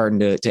we're starting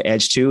to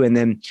edge to. And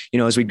then,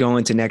 as we go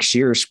into next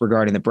year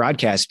regarding the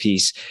broadcast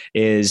piece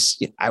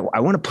is I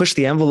want to push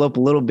the envelope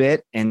a little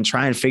bit and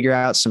try and figure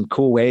out some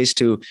cool ways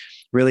to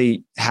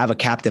really have a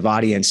captive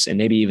audience, and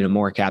maybe even a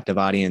more captive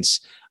audience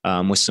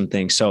with some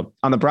things. So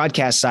on the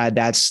broadcast side,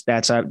 that's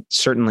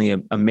certainly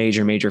a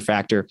major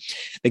factor.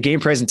 The game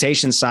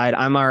presentation side,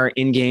 I'm our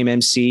in-game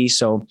MC.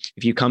 So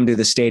if you come to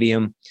the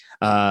stadium,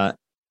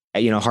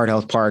 Heart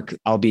Health Park,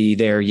 I'll be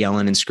there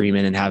yelling and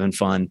screaming and having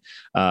fun.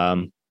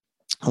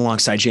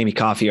 Alongside Jamie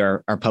Coffey,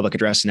 our public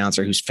address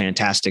announcer, who's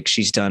fantastic.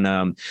 She's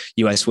done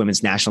U.S.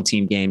 women's national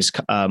team games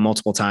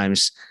multiple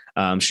times.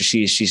 So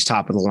she's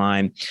top of the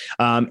line.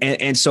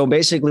 And so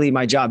basically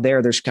my job there,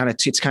 it's kind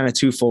of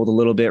twofold a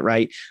little bit,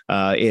 right?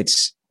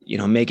 It's,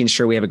 making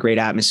sure we have a great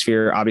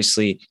atmosphere.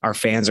 Obviously our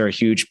fans are a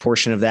huge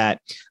portion of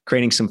that,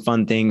 creating some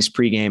fun things,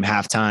 pregame,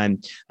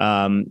 halftime,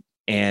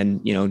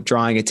 and,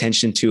 drawing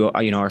attention to,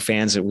 our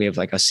fans. That we have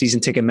like a season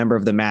ticket member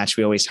of the match.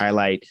 We always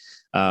highlight,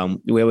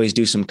 we always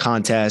do some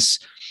contests.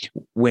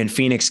 When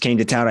Phoenix came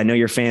to town, I know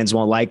your fans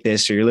won't like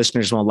this or your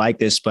listeners won't like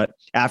this, but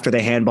after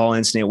the handball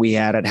incident we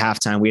had at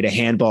halftime, we had a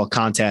handball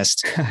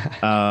contest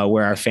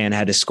where our fan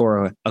had to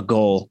score a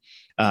goal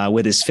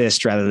with his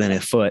fist rather than a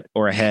foot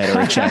or a head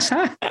or a chest.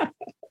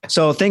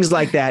 So things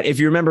like that. If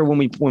you remember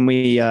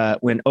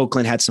when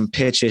Oakland had some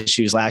pitch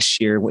issues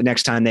last year,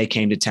 next time they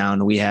came to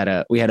town, we had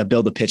a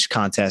build a pitch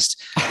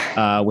contest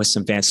with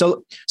some fans.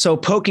 So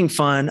poking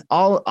fun,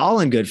 all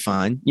in good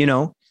fun,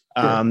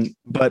 Sure.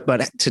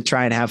 But to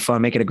try and have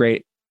fun, make it a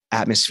great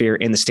atmosphere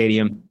in the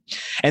stadium.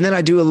 And then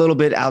I do a little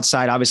bit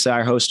outside. Obviously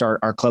I host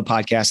our club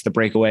podcast, The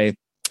Breakaway,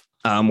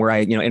 where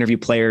I, interview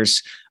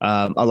players,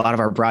 a lot of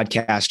our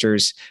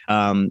broadcasters,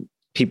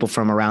 people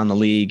from around the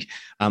league.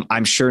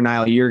 I'm sure,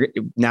 Niall,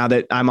 now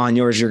that I'm on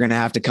yours, you're going to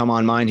have to come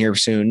on mine here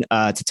soon,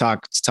 to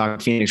talk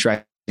Phoenix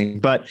Rising.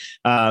 But,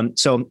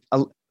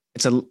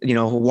 it's a,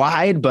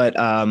 wide, but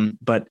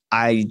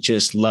I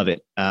just love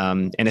it.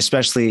 And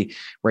especially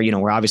where,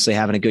 we're obviously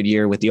having a good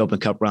year with the Open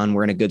Cup run.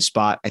 We're in a good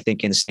spot, I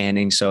think, in the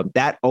standing. So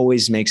that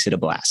always makes it a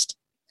blast.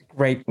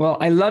 Great. Well,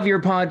 I love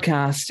your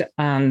podcast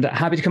and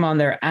happy to come on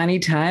there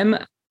anytime.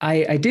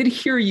 I did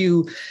hear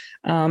you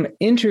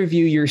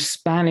interview your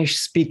Spanish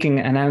speaking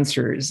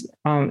announcers.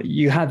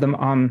 You had them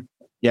on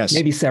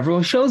maybe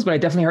several shows, but I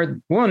definitely heard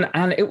one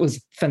and it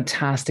was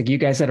fantastic. You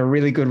guys had a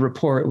really good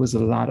rapport. It was a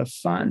lot of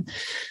fun.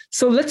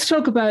 So let's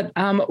talk about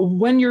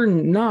when you're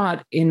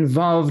not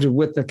involved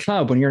with the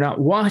club, when you're not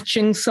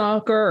watching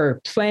soccer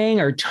or playing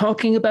or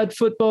talking about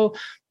football,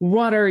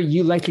 what are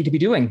you likely to be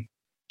doing?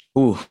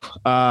 Ooh,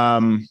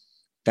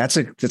 that's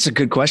a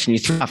good question. You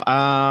threw off.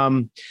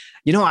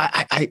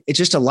 It's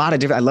just a lot of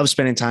different. I love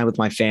spending time with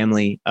my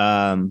family.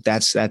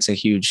 That's a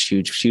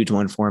huge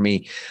one for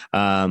me.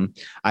 I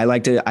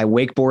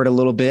wakeboard a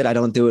little bit. I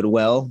don't do it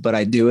well, but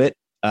I do it.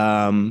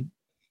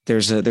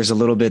 There's a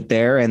little bit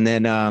there. And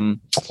then,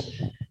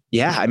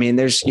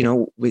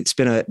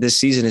 this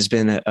season has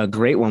been a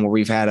great one where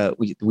we've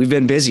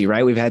been busy,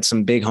 right? We've had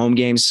some big home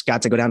games,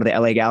 got to go down to the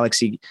LA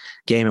Galaxy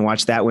game and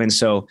watch that win.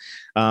 So,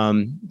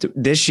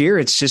 this year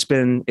it's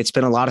been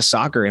a lot of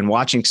soccer and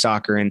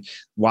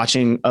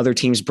watching other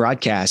teams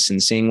broadcasts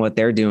and seeing what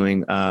they're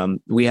doing.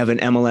 We have an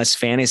MLS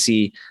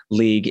fantasy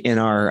league in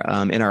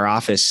our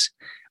office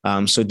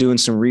So doing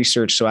some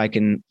research so I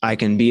can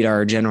beat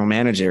our general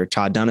manager,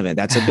 Todd Donovan.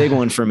 That's a big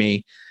one for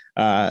me.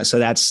 So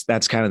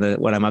that's kind of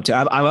what I'm up to.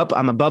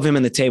 I'm above him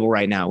in the table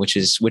right now, which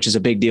is a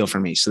big deal for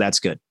me. So that's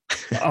good.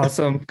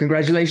 Awesome.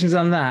 Congratulations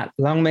on that.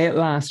 Long may it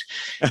last.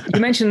 You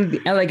mentioned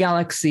the LA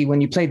Galaxy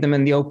when you played them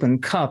in the Open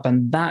Cup,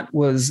 and that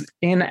was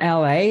in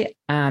LA.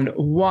 And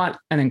what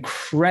an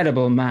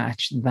incredible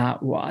match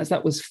that was.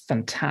 That was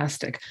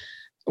fantastic.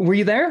 Were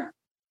you there?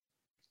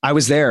 I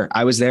was there.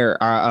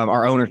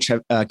 Our owner,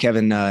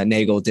 Kevin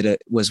Nagel,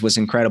 was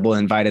incredible.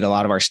 Invited a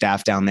lot of our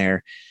staff down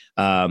there.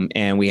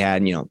 And we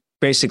had,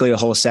 basically a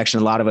whole section,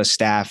 a lot of us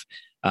staff,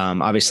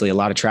 obviously a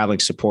lot of traveling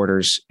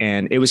supporters.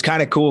 And it was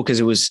kind of cool because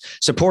it was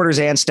supporters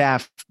and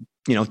staff,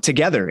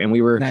 together. And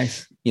we were,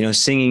 nice.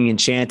 Singing and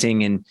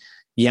chanting and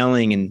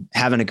yelling and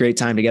having a great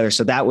time together.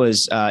 So that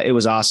was, it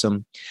was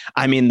awesome.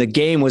 I mean, the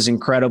game was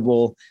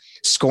incredible.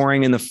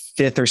 Scoring in the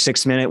 5th or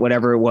 6th minute,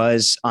 whatever it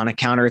was, on a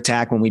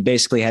counterattack when we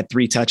basically had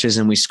 3 touches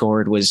and we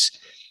scored was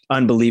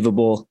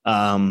unbelievable.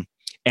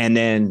 And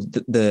then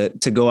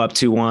to go up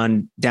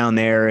 2-1 down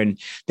there, and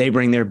they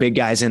bring their big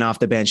guys in off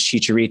the bench,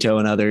 Chicharito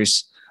and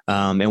others.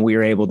 And we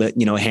were able to,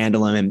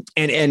 handle them.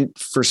 And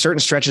for certain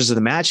stretches of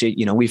the match,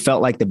 we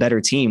felt like the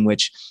better team,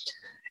 which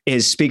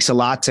speaks a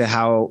lot to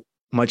how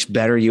much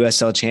better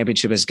USL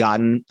Championship has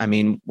gotten. I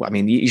mean,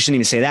 you shouldn't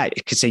even say that.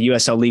 It could say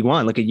USL League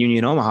One. Look at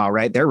Union Omaha,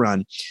 right? Their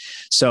run.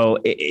 So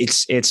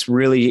it's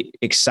really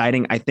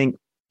exciting. I think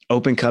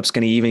Open Cup's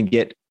going to even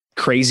get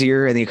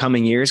crazier in the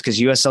coming years because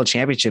USL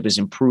Championship is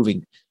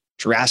improving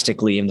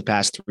drastically in the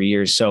past 3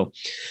 years. So,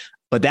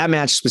 but that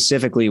match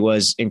specifically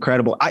was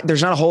incredible.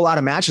 There's not a whole lot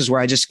of matches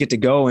where I just get to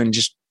go and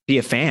just be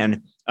a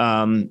fan.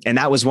 And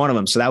that was one of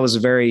them. So that was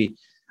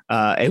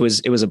it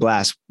was a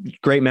blast.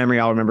 Great memory.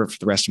 I'll remember for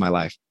the rest of my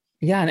life.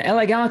 Yeah, and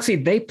LA Galaxy,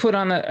 they put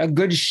on a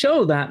good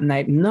show that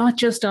night, not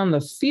just on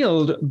the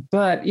field,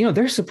 but,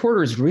 their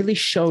supporters really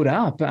showed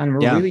up and were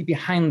really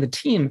behind the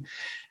team.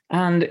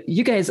 And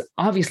you guys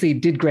obviously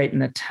did great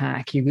in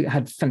attack. You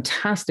had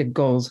fantastic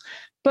goals,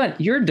 but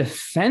your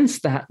defense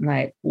that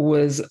night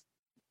was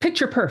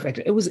picture perfect.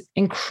 It was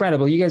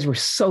incredible. You guys were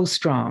so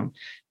strong.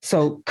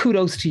 So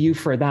kudos to you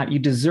for that. You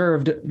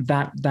deserved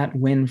that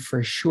win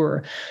for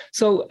sure.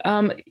 So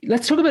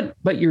let's talk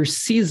about your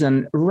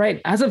season.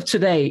 Right, as of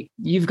today,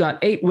 you've got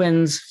 8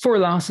 wins, 4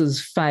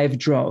 losses, 5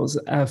 draws,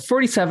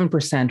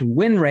 47%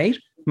 win rate,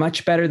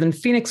 much better than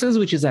Phoenix's,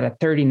 which is at a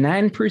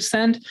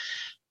 39%.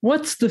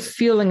 What's the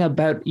feeling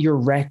about your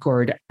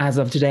record as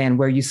of today and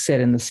where you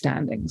sit in the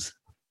standings?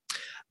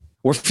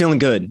 We're feeling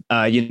good.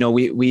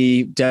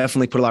 We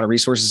definitely put a lot of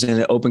resources in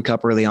the Open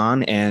Cup early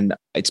on, and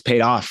it's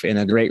paid off in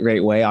a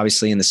great way.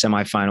 Obviously in the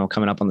semifinal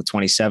coming up on the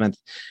 27th,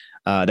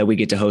 that we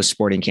get to host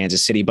Sporting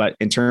Kansas City. But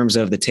in terms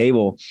of the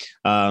table,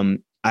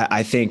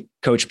 I think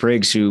Coach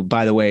Briggs, who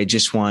by the way,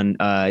 just won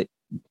Coach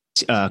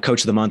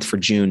of the Month for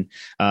June.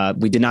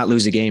 We did not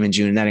lose a game in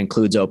June, and that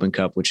includes Open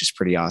Cup, which is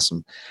pretty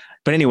awesome.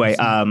 But anyway,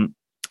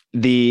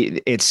 we're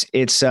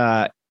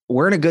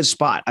in a good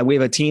spot. We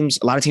have a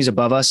lot of teams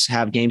above us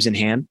have games in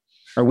hand.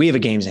 Or we have a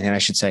games in hand, I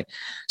should say.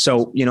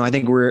 So, I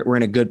think we're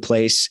in a good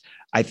place.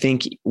 I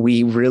think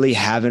we really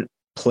haven't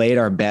played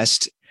our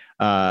best.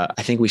 I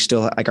think we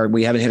still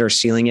we haven't hit our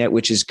ceiling yet,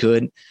 which is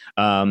good.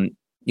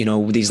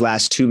 These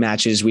last 2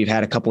 matches, we've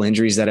had a couple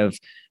injuries that have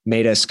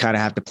made us kind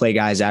of have to play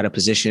guys out of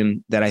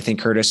position that I think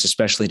hurt us,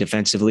 especially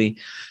defensively.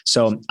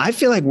 So I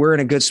feel like we're in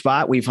a good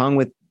spot. We've hung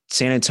with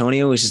San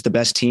Antonio, which is the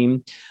best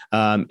team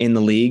in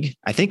the league.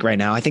 I think right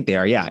now, I think they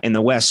are, in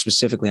the West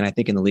specifically. And I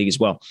think in the league as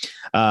well.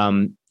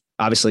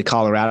 Obviously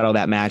Colorado,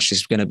 that match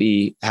is going to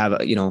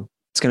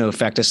it's going to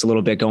affect us a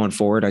little bit going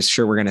forward. I'm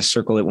sure we're going to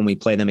circle it when we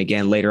play them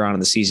again later on in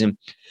the season,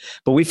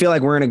 but we feel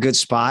like we're in a good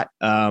spot.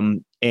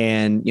 And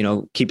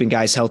keeping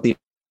guys healthy,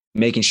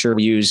 making sure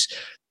we use,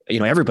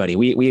 everybody.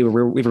 We have a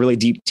really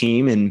deep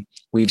team, and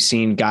we've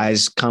seen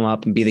guys come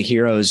up and be the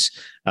heroes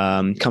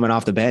coming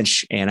off the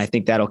bench. And I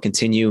think that'll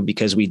continue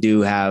because we do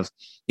have,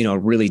 a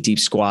really deep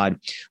squad,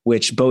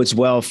 which bodes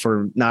well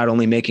for not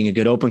only making a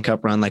good Open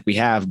Cup run like we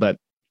have, but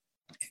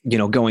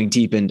going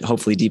deep and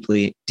hopefully deep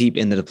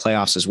into the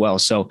playoffs as well.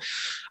 So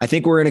I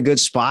think we're in a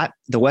good spot.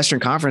 The Western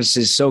Conference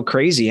is so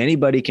crazy.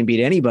 Anybody can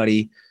beat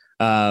anybody.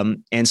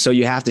 And so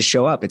you have to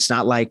show up. It's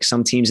not like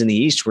some teams in the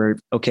East where,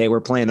 okay,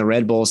 we're playing the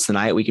Red Bulls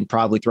tonight. We can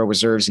probably throw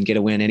reserves and get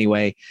a win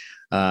anyway.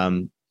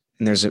 And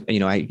there's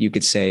you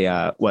could say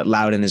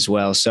Loudoun as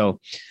well. So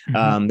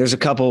there's a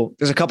couple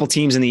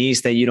teams in the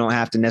East that you don't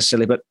have to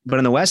necessarily, but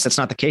in the West, that's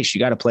not the case.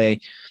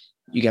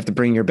 You have to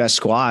bring your best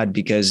squad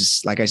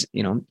because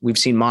we've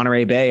seen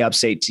Monterey Bay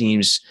upset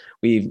teams.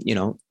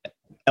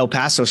 El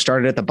Paso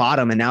started at the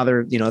bottom and now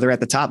they're at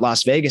the top.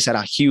 Las Vegas had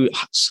a huge,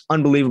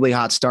 unbelievably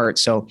hot start.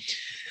 So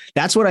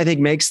that's what I think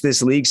makes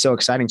this league so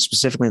exciting,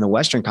 specifically in the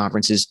Western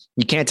Conference, is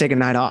you can't take a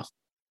night off.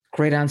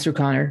 Great answer,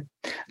 Connor.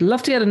 I'd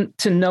love to get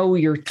to know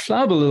your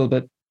club a little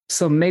bit.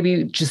 So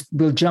maybe just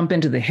we'll jump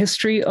into the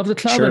history of the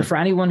club. Sure. And for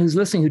anyone who's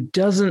listening who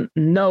doesn't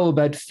know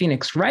about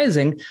Phoenix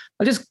Rising,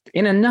 I'll just,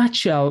 in a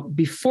nutshell,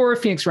 before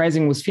Phoenix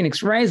Rising was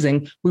Phoenix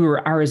Rising, we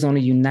were Arizona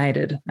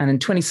United. And in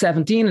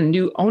 2017, a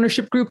new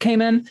ownership group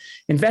came in,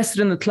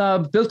 invested in the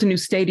club, built a new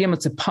stadium.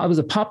 It was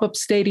a pop-up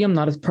stadium,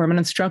 not a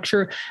permanent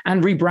structure,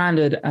 and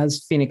rebranded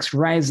as Phoenix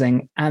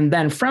Rising. And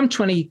then from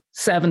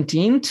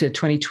 2017 to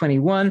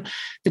 2021,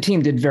 the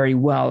team did very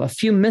well. A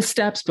few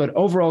missteps, but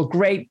overall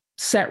great.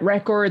 Set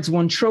records,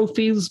 won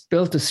trophies,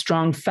 built a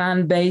strong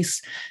fan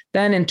base.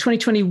 Then in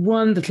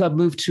 2021, the club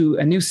moved to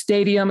a new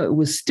stadium. It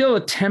was still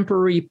a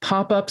temporary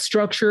pop-up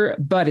structure,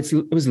 but it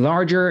is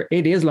larger,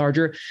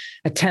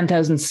 a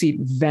 10,000 seat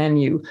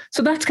venue.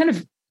 So that's kind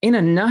of, in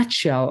a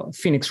nutshell,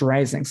 Phoenix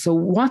Rising. So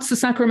what's the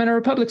Sacramento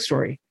Republic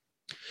story?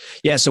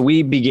 Yeah, so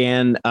we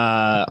began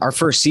our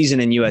first season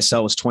in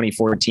USL was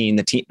 2014.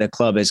 The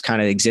club has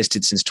kind of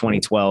existed since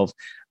 2012.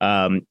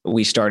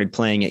 We started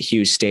playing at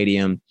Hughes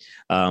Stadium,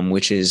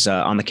 which is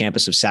on the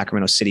campus of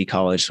Sacramento City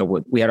College.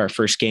 So we had our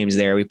first games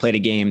there. We played a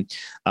game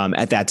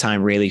at that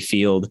time, Rayleigh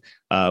Field,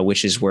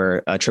 which is where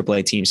a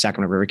AAA team,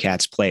 Sacramento River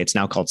Cats, play. It's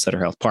now called Sutter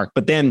Health Park.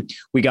 But then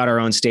we got our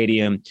own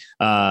stadium,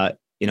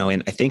 in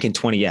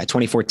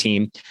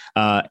 2014.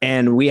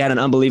 And we had an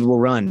unbelievable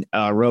run.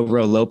 Ro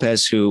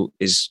Lopez, who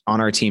is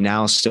on our team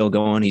now, still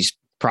going. He's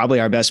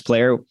probably our best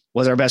player,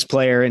 was our best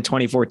player in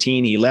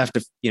 2014. He left,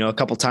 a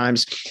couple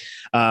times.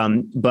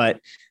 But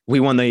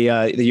we won the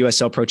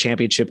USL Pro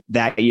Championship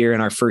that year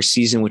in our first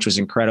season, which was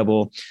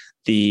incredible.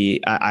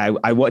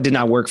 I did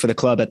not work for the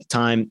club at the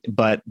time,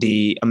 but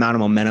the amount of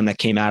momentum that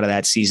came out of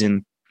that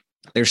season,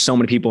 there's so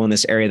many people in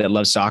this area that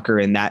love soccer,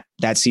 and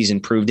that season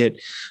proved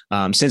it.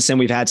 Since then,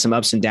 we've had some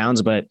ups and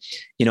downs, but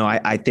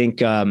I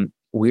think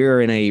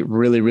we're in a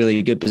really,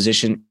 really good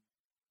position.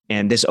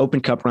 And this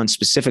Open Cup run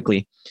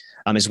specifically,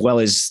 as well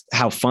as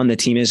how fun the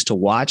team is to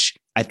watch,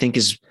 I think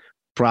has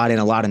brought in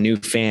a lot of new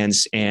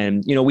fans.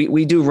 And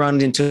we do run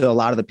into a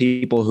lot of the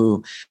people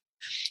who,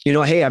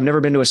 hey, I've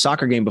never been to a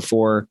soccer game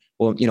before.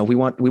 Well, we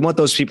want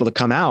those people to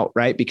come out,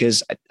 right?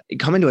 Because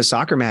coming to a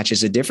soccer match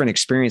is a different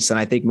experience than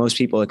I think most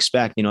people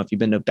expect. If you've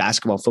been to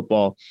basketball,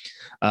 football,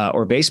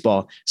 or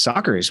baseball,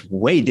 soccer is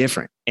way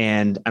different.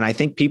 And I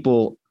think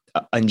people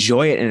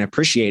enjoy it and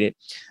appreciate it.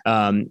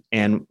 And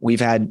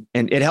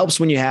it helps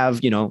when you have,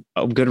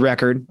 a good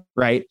record,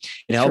 right?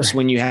 It helps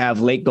when you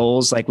have late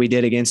goals like we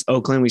did against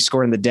Oakland. We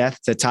scored in the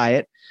death to tie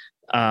it.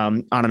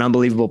 On an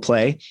unbelievable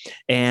play.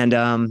 And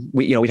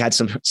we've had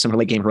some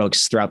late game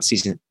heroics throughout the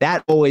season.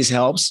 That always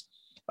helps.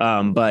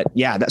 But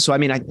yeah,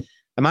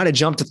 I might have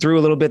jumped through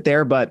a little bit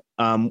there, but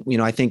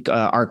I think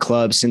our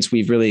club, since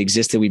we've really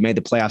existed, we've made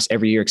the playoffs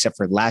every year except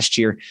for last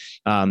year.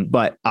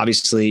 But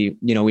obviously,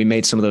 we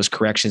made some of those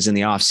corrections in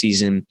the off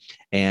season,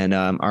 and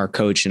our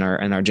coach and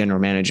our general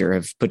manager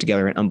have put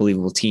together an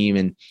unbelievable team,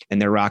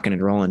 and they're rocking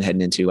and rolling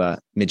heading into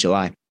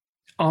mid-July.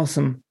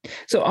 Awesome.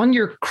 So on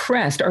your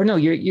crest, or no,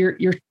 your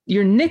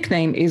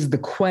nickname is the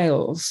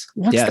Quails.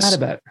 What's that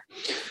about?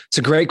 It's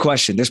a great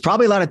question. There's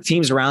probably a lot of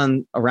teams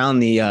around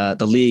the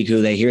league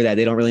who they hear that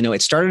they don't really know.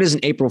 It started as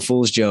an April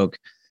Fool's joke,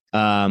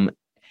 and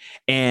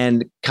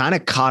kind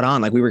of caught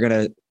on. Like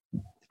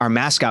our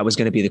mascot was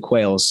going to be the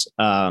Quails,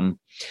 and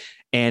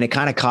it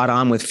kind of caught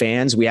on with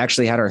fans. We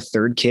actually had our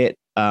third kit.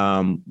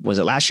 Was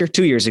it last year,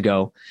 2 years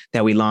ago,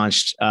 that we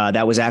launched?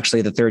 That was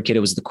actually the third kit. It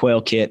was the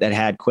quail kit that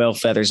had quail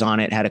feathers on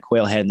it, had a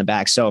quail head in the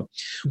back. So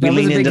we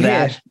leaned into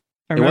that.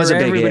 It was a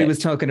big hit. Everybody was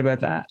talking about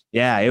that.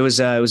 Yeah, it was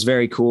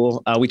very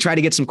cool. We tried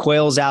to get some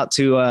quails out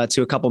to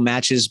a couple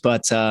matches,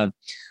 but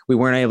we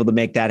weren't able to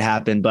make that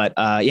happen. But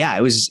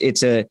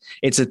it's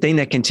a thing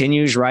that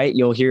continues, right?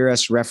 You'll hear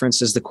us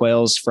reference as the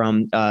Quails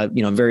from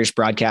various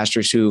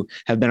broadcasters who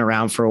have been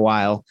around for a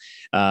while.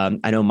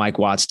 I know Mike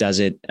Watts does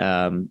it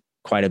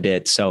quite a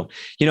bit. So,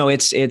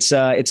 it's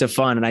a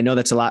fun, and I know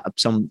that's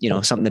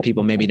something that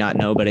people maybe not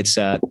know, but it's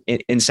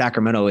in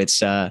Sacramento, it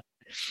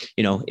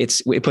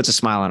puts a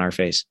smile on our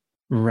face.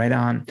 Right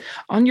on.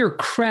 On your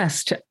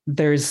crest,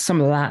 there's some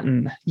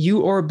Latin,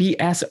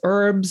 URBS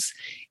Urbs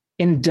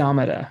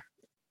Indomita.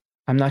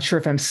 I'm not sure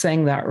if I'm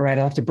saying that right.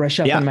 I'll have to brush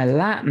up on my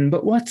Latin,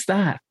 but what's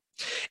that?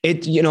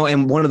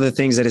 And one of the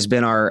things that has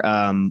been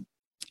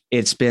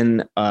it's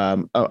been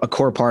a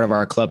core part of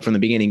our club from the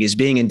beginning is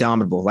being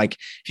indomitable. Like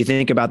if you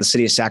think about the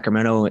city of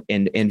Sacramento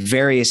in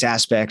various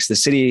aspects, the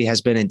city has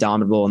been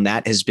indomitable, and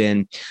that has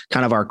been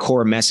kind of our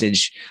core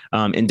message.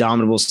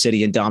 Indomitable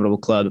city, indomitable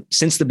club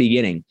since the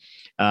beginning.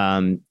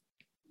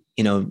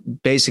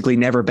 Basically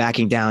never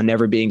backing down,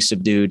 never being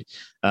subdued.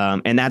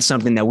 And that's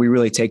something that we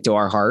really take to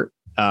our heart,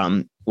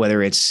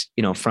 whether it's,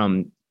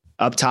 from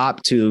up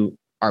top to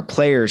our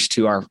players,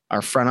 to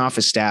our front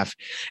office staff,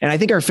 and I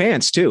think our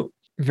fans too.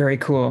 Very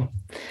cool.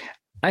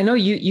 I know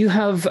you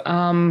have,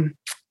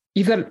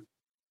 you've got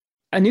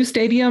a new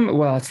stadium.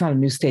 Well, it's not a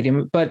new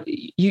stadium, but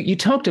you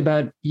talked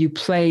about you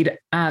played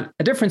at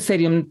a different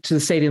stadium to the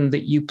stadium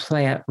that you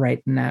play at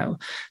right now.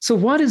 So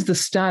what is the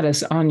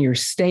status on your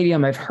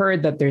stadium? I've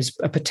heard that there's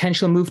a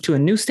potential move to a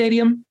new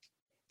stadium.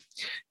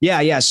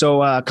 Yeah.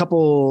 So I'm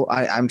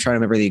trying to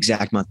remember the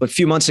exact month, but a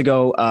few months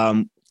ago,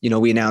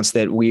 we announced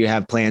that we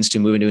have plans to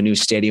move into a new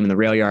stadium in the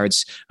rail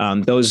yards.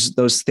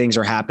 Those things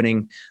are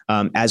happening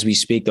as we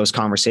speak. Those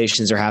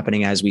conversations are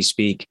happening as we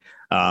speak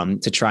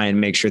to try and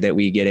make sure that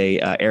we get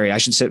a area. I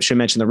should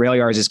mention the rail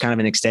yards is kind of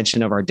an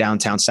extension of our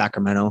downtown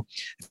Sacramento.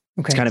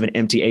 Okay. It's kind of an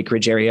empty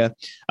acreage area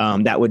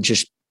that would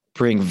just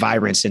bring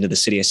vibrance into the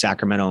city of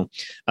Sacramento.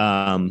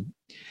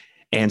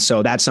 And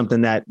so that's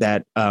something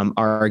that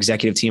our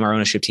executive team, our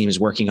ownership team is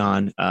working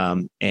on.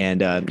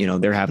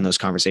 They're having those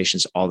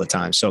conversations all the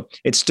time. So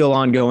it's still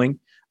ongoing.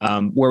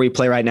 Where we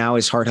play right now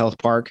is Heart Health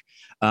Park.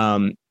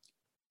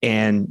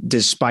 And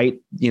despite,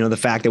 the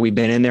fact that we've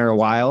been in there a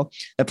while,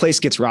 that place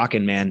gets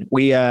rocking, man.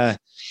 We,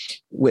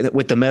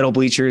 with the metal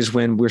bleachers,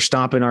 when we're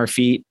stomping our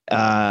feet,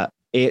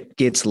 it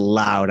gets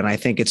loud. And I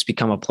think it's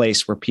become a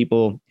place where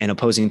people and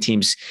opposing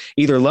teams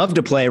either love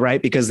to play, right,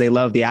 because they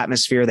love the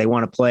atmosphere. They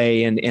want to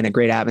play in a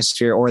great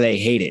atmosphere, or they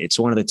hate it. It's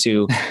one of the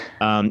two.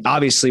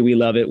 Obviously we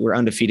love it. We're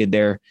undefeated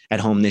there at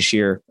home this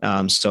year.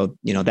 So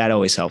that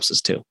always helps us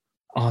too.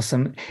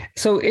 Awesome.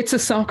 So it's a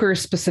soccer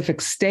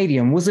specific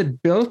stadium. Was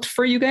it built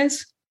for you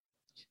guys?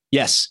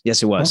 Yes,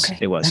 it was. Okay.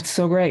 It was. That's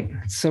so great.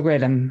 So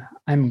great.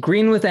 I'm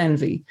green with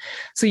envy.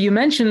 So you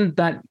mentioned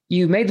that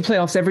you made the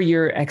playoffs every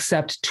year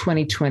except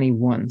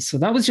 2021. So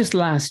that was just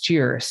last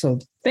year. So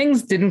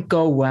things didn't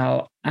go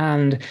well,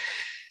 and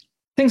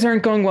things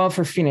aren't going well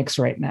for Phoenix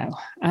right now.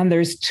 And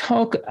there's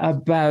talk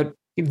about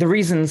the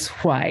reasons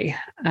why,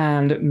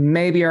 and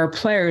maybe our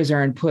players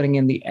aren't putting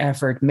in the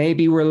effort.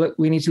 Maybe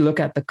we need to look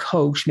at the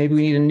coach. Maybe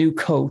we need a new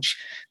coach.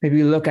 Maybe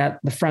we look at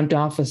the front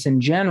office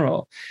in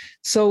general.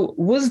 So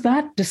was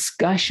that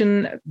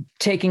discussion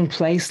taking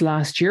place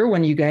last year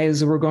when you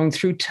guys were going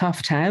through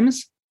tough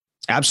times?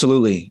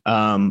 Absolutely.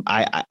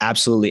 I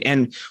absolutely.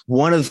 And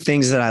one of the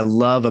things that I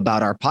love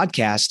about our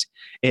podcast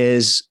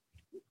is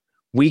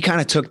we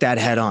kind of took that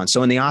head on.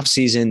 So in the off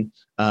season,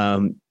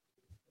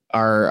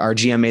 our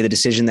GM made the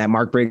decision that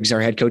Mark Briggs,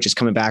 our head coach, is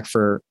coming back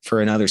for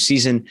another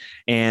season.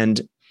 And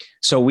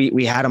so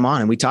we had him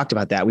on and we talked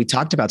about that. We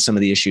talked about some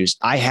of the issues.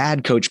 I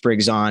had Coach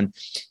Briggs on.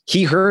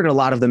 He heard a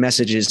lot of the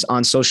messages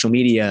on social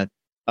media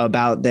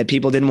about that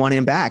people didn't want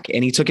him back,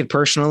 and he took it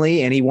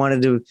personally, and he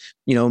wanted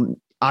to,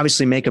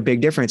 obviously make a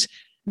big difference.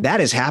 That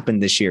has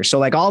happened this year. So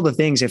like all the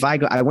things,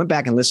 I went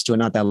back and listened to it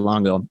not that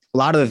long ago, a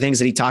lot of the things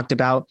that he talked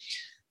about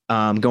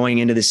going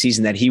into the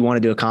season that he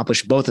wanted to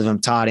accomplish, both of them,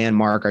 Todd and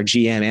Mark, our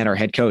GM and our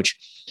head coach,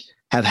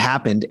 have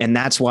happened. And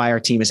that's why our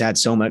team has had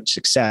so much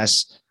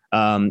success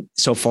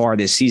so far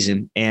this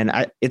season. And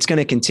it's going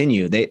to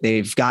continue.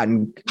 They've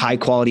gotten high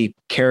quality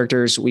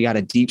characters. We got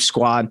a deep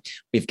squad.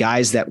 We have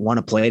guys that want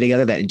to play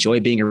together, that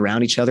enjoy being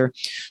around each other.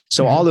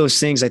 So all those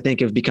things I think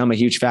have become a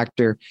huge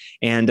factor.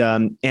 And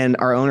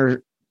our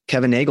owner,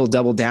 Kevin Nagel,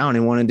 doubled down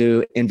and wanted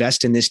to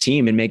invest in this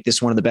team and make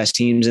this one of the best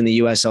teams in the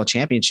USL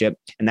Championship.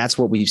 And that's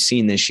what we've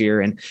seen this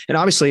year. And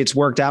obviously it's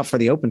worked out for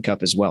the Open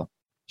Cup as well.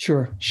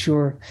 Sure.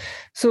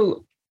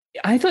 So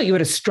I thought you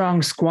had a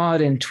strong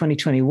squad in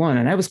 2021,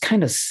 and I was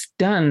kind of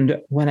stunned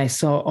when I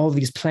saw all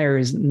these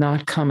players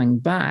not coming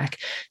back.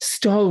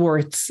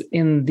 Stalwarts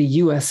in the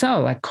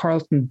USL like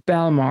Carlton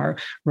Belmar,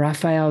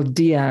 Rafael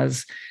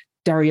Diaz,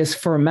 Darius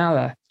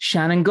Formella,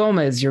 Shannon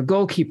Gomez, your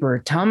goalkeeper,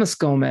 Thomas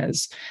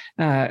Gomez,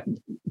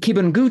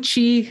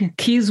 Kibanguchi,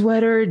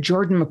 Kieswetter,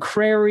 Jordan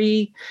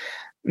McCrary,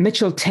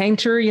 Mitchell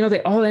Tainter,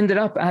 they all ended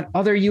up at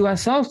other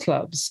USL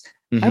clubs.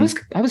 Mm-hmm.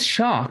 I was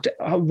shocked.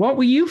 What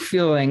were you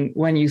feeling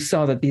when you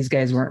saw that these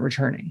guys weren't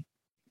returning?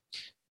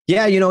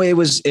 Yeah, it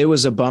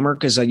was a bummer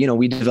because,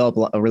 we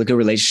developed a really good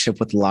relationship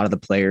with a lot of the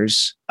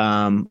players.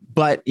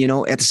 But,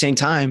 at the same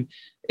time,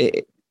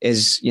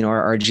 as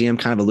our GM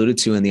kind of alluded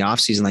to in the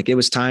offseason, like it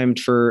was time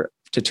to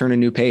turn a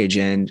new page,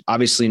 and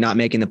obviously not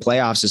making the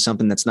playoffs is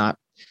something that's not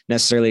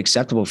necessarily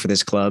acceptable for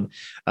this club.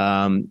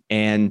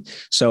 And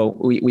so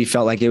we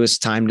felt like it was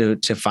time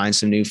to find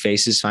some new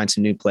faces, find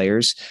some new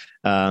players.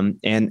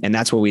 And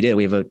that's what we did.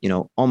 We have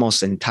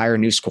almost an entire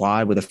new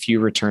squad with a few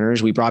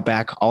returners. We brought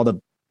back all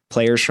the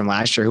players from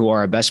last year who are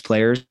our best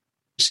players.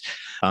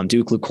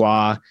 Duke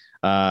Lacroix,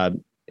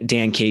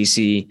 Dan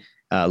Casey,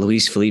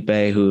 Luis Felipe,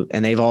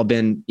 and they've all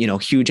been,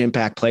 huge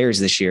impact players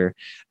this year.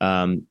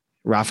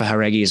 Rafa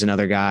Haregi is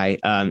another guy.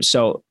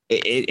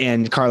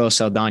 And Carlos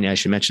Saldana, I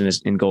should mention,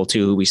 is in goal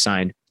too, who we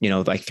signed,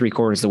 like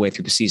 3/4 of the way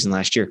through the season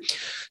last year.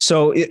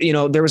 So,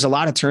 there was a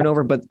lot of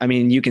turnover, but I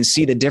mean, you can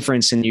see the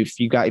difference. And if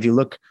you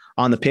look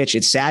on the pitch,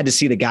 it's sad to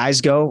see the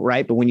guys go,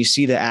 right? But when you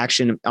see the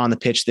action on the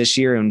pitch this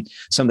year and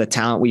some of the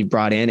talent we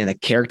brought in and the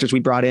characters we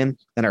brought in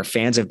and our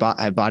fans have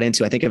bought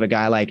into, I think of a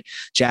guy like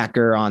Jack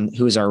Gurr,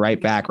 who is our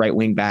right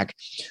wing back,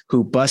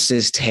 who busts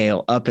his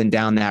tail up and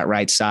down that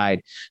right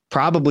side,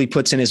 probably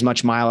puts in as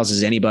much miles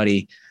as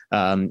anybody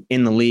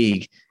in the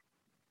league.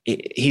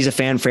 He's a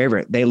fan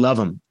favorite. They love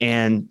him.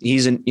 And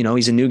he's a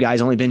new guy.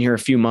 He's only been here a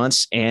few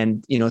months.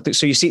 And,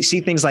 so you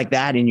see things like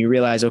that and you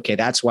realize, okay,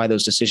 that's why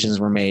those decisions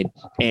were made.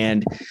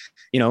 And,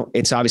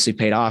 it's obviously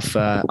paid off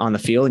on the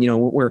field.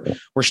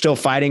 We're still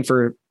fighting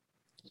for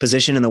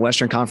position in the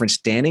Western Conference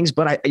standings,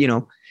 but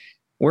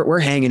we're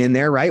hanging in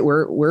there, right?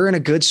 We're in a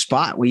good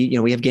spot. We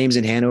have games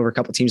in hand over a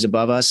couple teams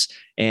above us,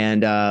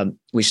 and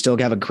we still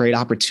have a great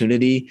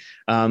opportunity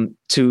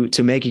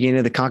to make it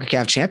into the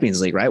CONCACAF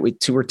Champions League, right?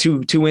 We're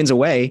two wins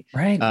away,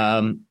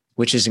 right?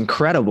 Which is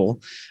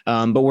incredible.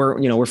 But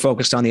we're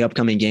focused on the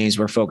upcoming games.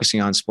 We're focusing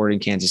on Sporting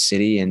Kansas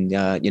City, and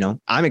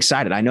I'm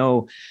excited. I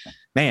know,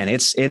 man,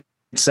 it's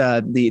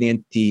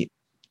the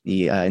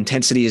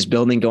intensity is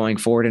building going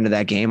forward into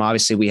that game.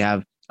 Obviously, we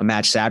have a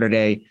match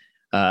Saturday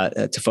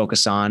to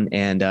focus on,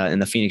 and in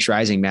the Phoenix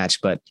Rising match,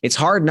 but it's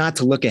hard not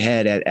to look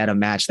ahead at a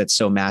match that's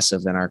so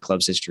massive in our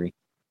club's history.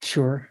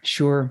 Sure.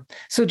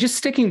 So just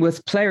sticking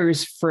with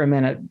players for a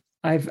minute,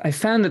 I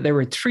found that there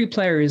were 3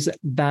 players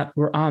that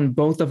were on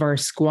both of our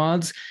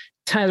squads: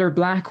 Tyler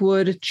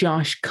Blackwood,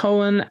 Josh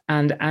Cohen,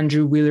 and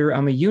Andrew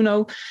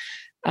Wheeler-Amayuno.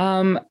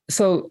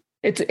 So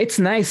it's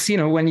nice,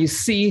 when you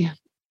see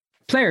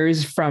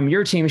players from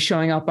your team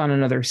showing up on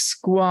another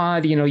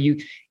squad.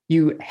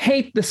 You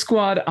hate the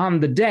squad on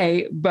the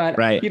day, but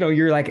right.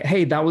 You're like,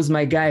 hey, that was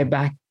my guy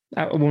back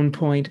at one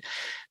point.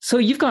 So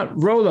you've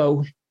got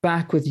Rolo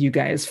back with you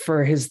guys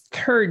for his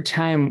 3rd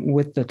time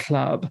with the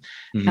club,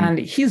 and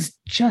he's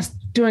just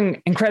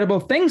doing incredible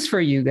things for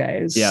you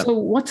guys. Yeah. So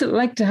what's it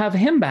like to have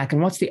him back,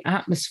 and what's the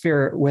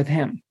atmosphere with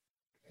him?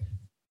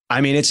 I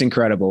mean, it's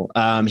incredible.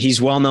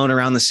 He's well known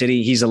around the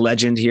city. He's a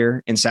legend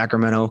here in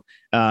Sacramento.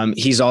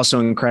 He's also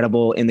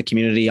incredible in the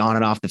community on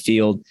and off the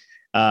field.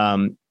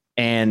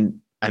 And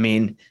I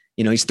mean,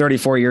 he's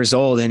 34 years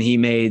old, and he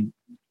made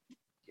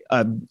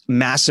a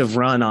massive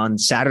run on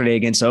Saturday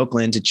against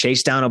Oakland to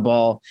chase down a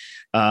ball,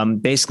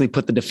 basically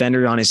put the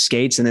defender on his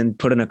skates and then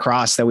put in a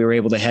cross that we were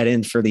able to head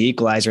in for the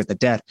equalizer at the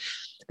death.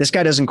 This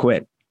guy doesn't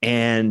quit.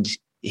 And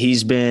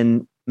he's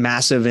been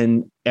massive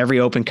in every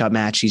Open Cup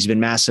match. He's been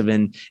massive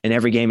in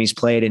every game he's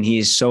played. And he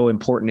is so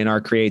important in our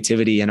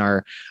creativity and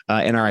our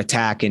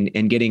attack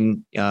and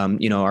getting,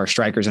 our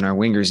strikers and our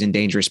wingers in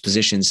dangerous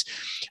positions.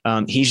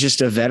 He's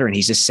just a veteran.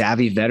 He's a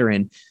savvy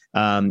veteran.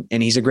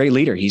 And he's a great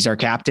leader. He's our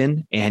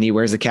captain, and he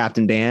wears the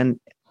captain band.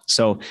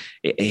 So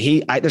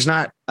there's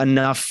not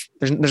enough.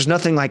 There's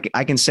nothing like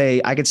I could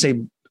say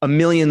a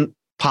million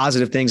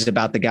positive things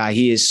about the guy.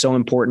 He is so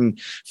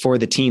important for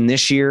the team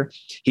this year.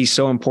 He's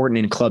so important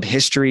in club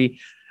history.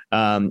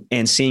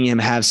 And seeing him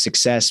have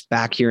success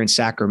back here in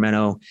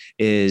Sacramento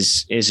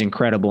is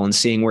incredible. And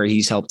seeing where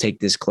he's helped take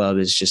this club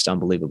is just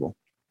unbelievable.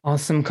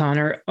 Awesome,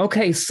 Connor.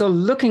 Okay, so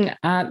looking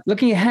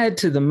ahead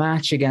to the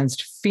match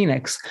against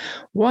Phoenix,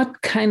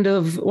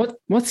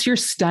 what's your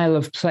style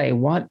of play?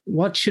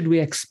 What should we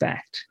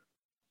expect?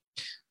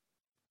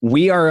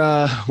 We're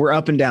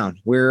up and down.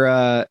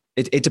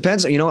 It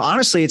depends.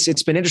 Honestly,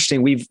 it's been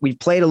interesting. We've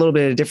played a little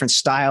bit of a different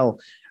style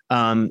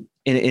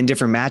in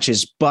different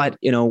matches, but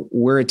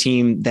we're a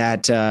team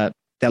that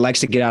likes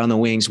to get out on the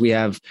wings.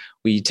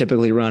 We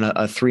typically run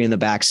a 3 in the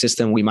back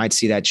system. We might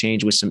see that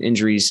change with some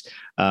injuries.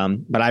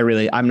 But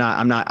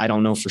I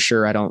don't know for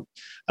sure. I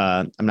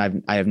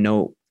have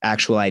no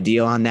actual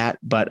idea on that,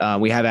 but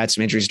we have had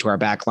some injuries to our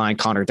back line.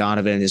 Connor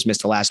Donovan has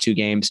missed the last 2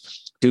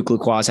 games. Duke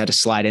Lacroix had to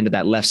slide into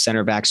that left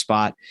center back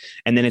spot.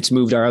 And then it's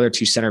moved our other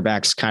 2 center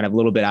backs kind of a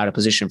little bit out of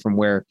position from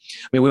where,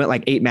 we went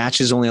like 8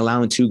 matches, only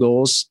allowing 2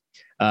 goals.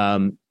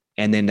 And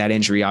then that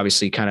injury,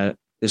 obviously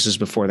this was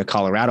before the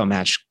Colorado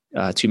match,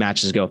 2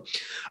 matches ago.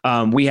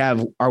 We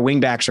have our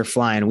wing backs are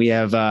flying. We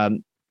have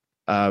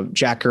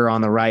Jacker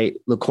on the right,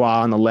 Lacroix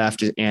on the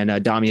left,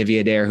 and Damia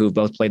Villader, who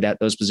both played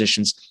those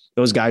positions.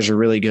 Those guys are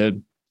really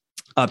good.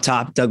 Up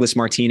top, Douglas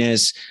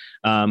Martinez,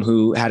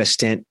 who had a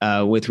stint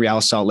with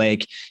Real Salt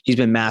Lake. He's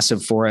been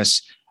massive for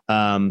us.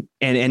 And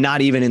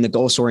not even in the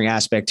goal scoring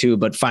aspect too,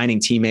 but finding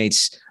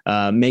teammates,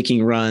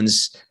 making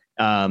runs.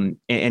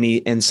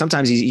 And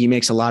sometimes he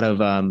makes a lot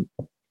of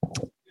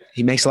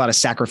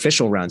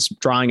sacrificial runs,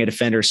 drawing a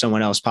defender,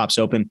 someone else pops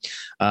open.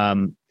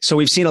 So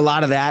we've seen a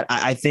lot of that.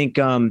 I think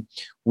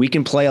we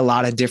can play a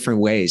lot of different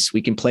ways.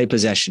 We can play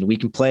possession. We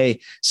can play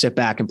sit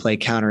back and play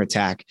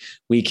counterattack.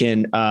 We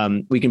can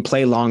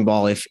play long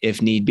ball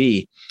if need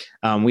be.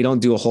 We don't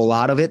do a whole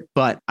lot of it,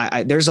 but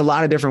there's a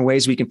lot of different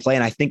ways we can play.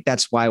 And I think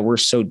that's why we're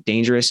so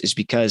dangerous, is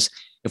because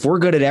if we're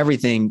good at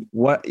everything,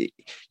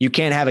 you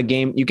can have a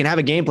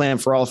game plan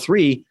for all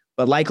 3,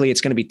 but likely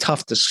it's going to be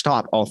tough to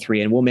stop all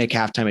 3, and we'll make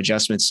halftime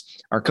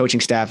adjustments. Our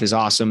coaching staff is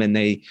awesome, and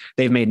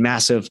they've made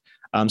massive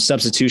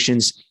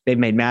substitutions. They've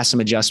made massive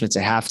adjustments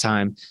at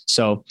halftime.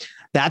 So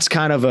that's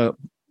kind of a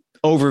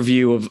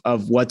overview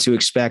of what to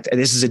expect.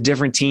 This is a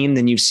different team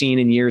than you've seen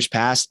in years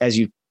past, as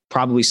you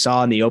probably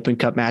saw in the Open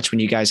Cup match when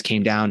you guys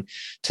came down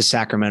to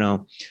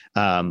Sacramento.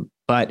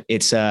 But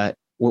it's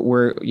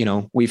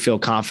we feel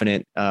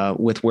confident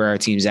with where our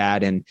team's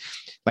at. And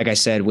like I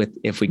said,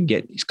 if we can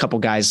get a couple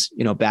guys,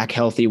 back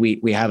healthy,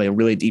 we have a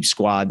really deep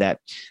squad that,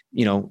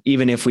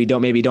 even if we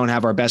don't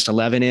have our best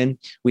 11 in,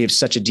 we have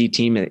such a deep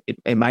team.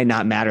 It might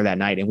not matter that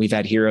night. And we've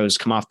had heroes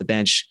come off the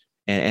bench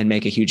and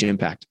make a huge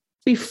impact.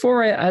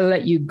 Before I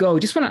let you go,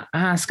 just want to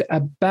ask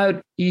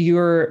about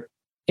your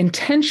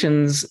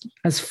intentions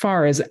as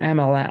far as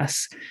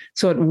MLS.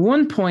 So at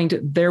one point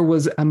there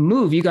was a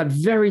move, you got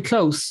very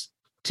close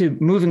to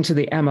moving to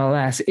the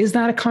MLS. Is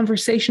that a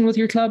conversation with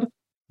your club?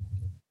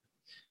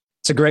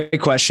 It's a great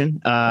question.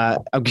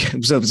 So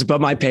it's above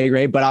my pay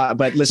grade,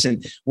 but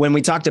listen, when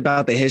we talked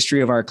about the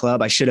history of our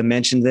club, I should have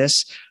mentioned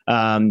this.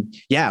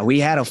 We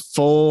had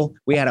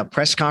a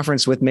press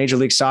conference with Major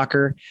League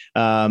Soccer.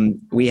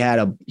 We had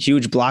a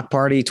huge block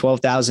party,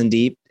 12,000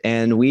 deep,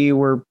 and we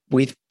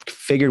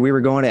figured we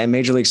were going to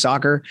Major League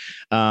Soccer.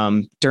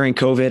 During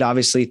COVID,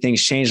 obviously things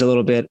changed a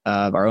little bit.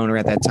 Our owner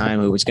at that time,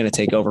 who was going to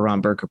take over,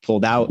 Ron Burker,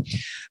 pulled out.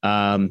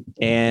 And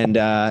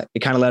it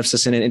kind of left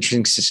us in an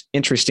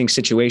interesting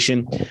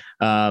situation.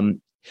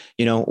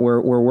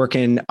 We're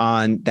working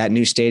on that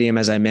new stadium,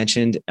 as I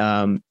mentioned.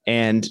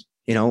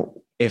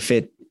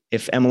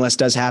 If MLS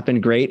does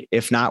happen, great.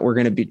 If not, we're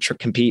going to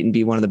compete and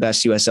be one of the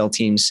best USL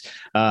teams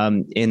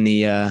in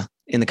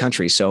the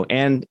country. So,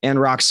 and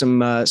rock some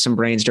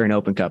brains during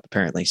Open Cup,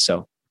 apparently.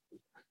 So.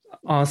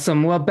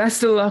 Awesome. Well,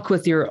 best of luck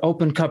with your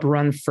Open Cup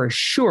run for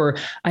sure.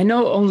 I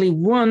know only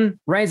one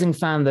Rising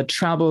fan that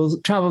travels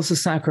to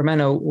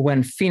Sacramento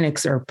when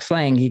Phoenix are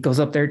playing. He goes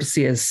up there to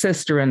see his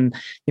sister and,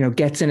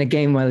 gets in a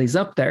game while he's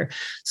up there.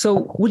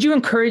 So would you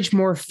encourage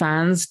more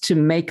fans to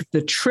make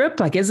the trip?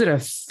 Like, is it a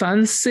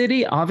fun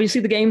city? Obviously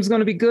the game's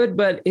going to be good,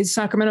 but is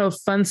Sacramento a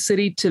fun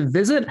city to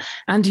visit?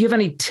 And do you have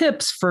any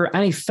tips for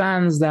any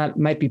fans that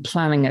might be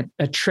planning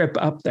a trip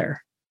up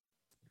there?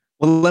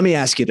 Well, let me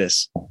ask you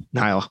this,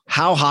 Niall.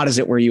 How hot is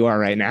it where you are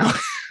right now?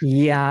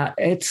 Yeah,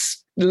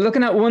 it's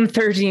looking at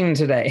 113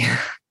 today.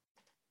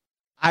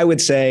 I would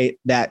say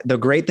that the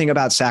great thing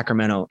about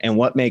Sacramento and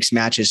what makes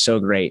matches so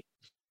great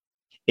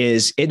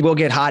is it will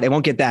get hot. It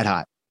won't get that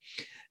hot.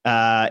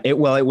 It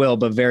will,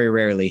 but very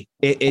rarely.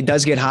 It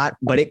does get hot,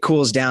 but it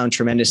cools down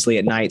tremendously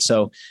at night.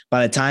 So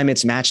by the time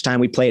it's match time,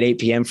 we play at 8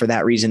 p.m. for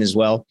that reason as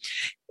well.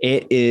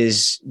 It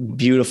is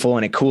beautiful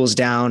and it cools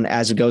down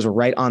as it goes. We're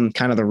right on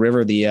kind of the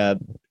river, the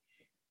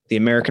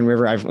American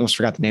River. I almost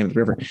forgot the name of the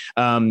river.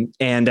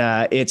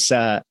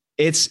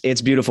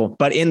 It's beautiful.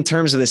 But in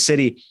terms of the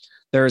city,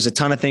 there's a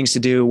ton of things to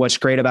do. What's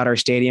great about our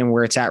stadium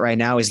where it's at right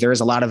now is there is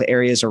a lot of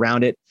areas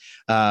around it.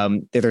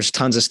 There's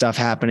tons of stuff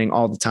happening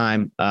all the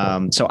time.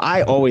 So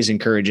I always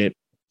encourage it.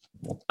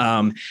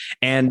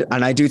 And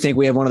I do think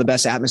we have one of the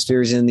best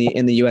atmospheres in the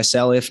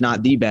USL, if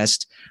not the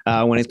best,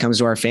 when it comes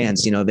to our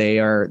fans.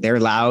 They're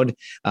loud.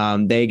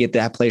 They get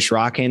that place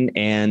rocking.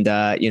 And,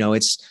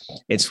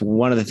 it's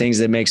one of the things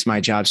that makes my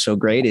job so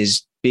great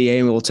is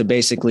being able to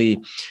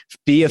basically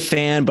be a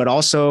fan, but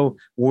also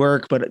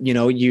work. But,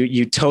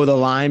 you toe the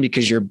line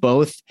because you're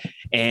both.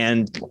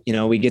 And,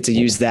 we get to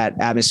use that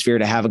atmosphere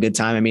to have a good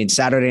time. I mean,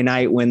 Saturday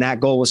night when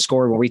that goal was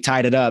scored, when we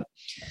tied it up,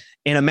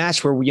 in a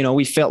match where,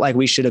 we felt like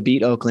we should have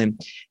beat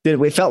Oakland,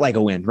 it felt like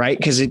a win, right?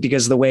 Because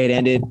of the way it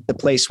ended, the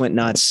place went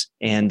nuts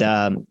and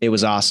it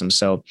was awesome.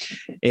 So,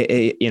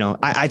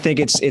 I think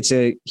it's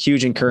a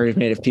huge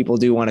encouragement if people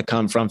do want to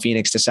come from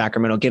Phoenix to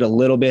Sacramento, get a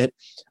little bit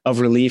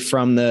of relief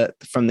from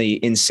the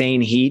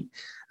insane heat.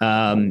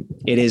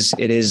 It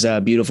is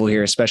beautiful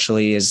here,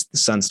 especially as the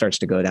sun starts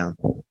to go down.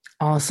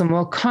 Awesome.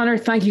 Well, Connor,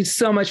 thank you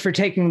so much for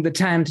taking the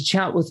time to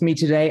chat with me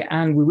today.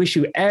 And we wish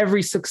you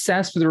every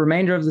success for the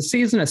remainder of the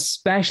season,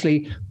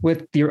 especially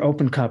with your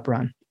Open Cup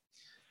run.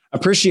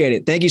 Appreciate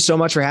it. Thank you so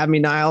much for having me,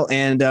 Niall.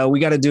 And we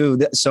got to do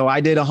so.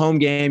 I did a home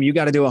game. You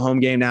got to do a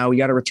home game now. We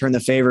got to return the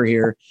favor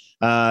here.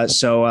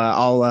 So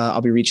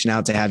I'll be reaching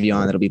out to have you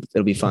on.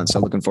 It'll be fun. So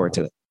looking forward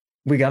to it.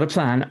 We got a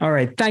plan. All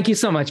right. Thank you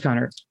so much,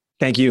 Connor.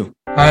 Thank you.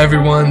 Hi,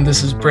 everyone.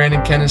 This is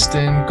Brandon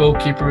Keniston,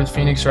 goalkeeper with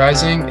Phoenix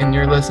Rising, and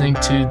you're listening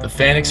to The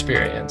Fan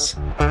Experience.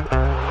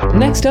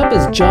 Next up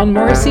is John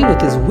Morrissey with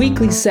his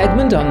weekly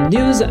segment on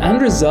news and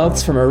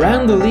results from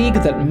around the league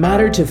that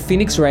matter to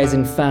Phoenix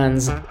Rising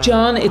fans.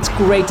 John, it's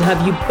great to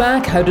have you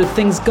back. How did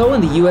things go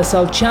in the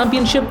USL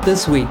Championship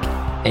this week?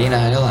 Hey,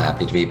 Nigel.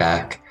 Happy to be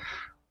back.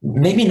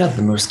 Maybe not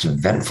the most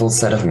eventful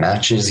set of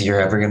matches you're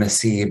ever going to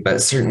see,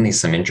 but certainly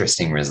some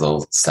interesting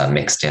results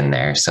mixed in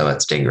there. So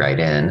let's dig right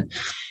in.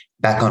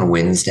 Back on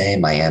Wednesday,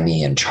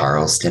 Miami and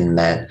Charleston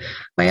met.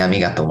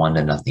 Miami got the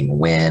 1-0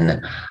 win.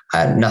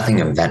 Nothing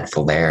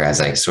eventful there, as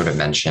I sort of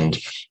mentioned,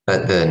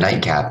 but the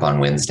nightcap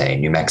on Wednesday,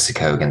 New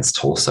Mexico against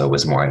Tulsa,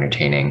 was more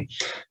entertaining.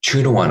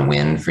 2-1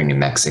 win for New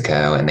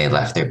Mexico, and they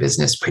left their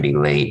business pretty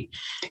late.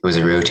 It was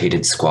a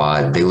rotated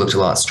squad. They looked a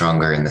lot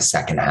stronger in the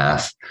second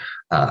half.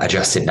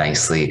 Adjusted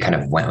nicely, kind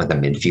of went with a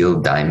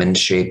midfield diamond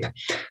shape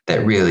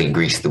that really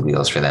greased the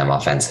wheels for them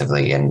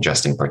offensively. And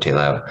Justin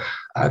Portillo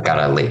got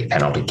a late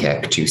penalty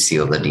kick to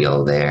seal the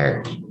deal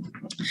there.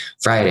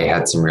 Friday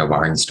had some real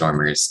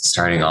barnstormers,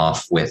 starting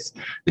off with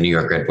the New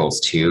York Red Bulls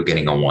 2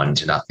 getting a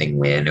 1-0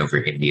 win over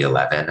Indy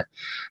 11.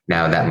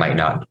 Now that might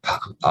not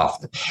pop off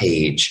the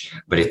page,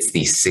 but it's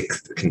the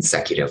 6th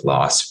consecutive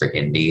loss for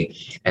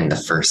Indy and the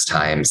first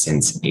time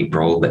since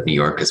April that New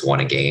York has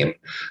won a game.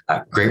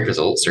 Great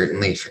result,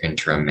 certainly, for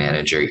interim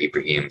manager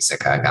Ibrahim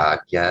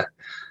Sakagagya.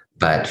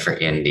 But for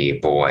Indy,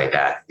 boy,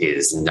 that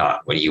is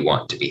not what you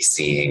want to be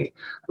seeing.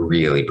 A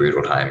really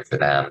brutal time for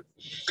them.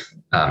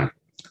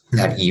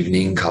 That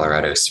evening,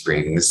 Colorado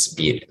Springs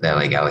beat the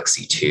LA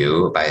Galaxy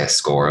 2 by a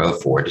score of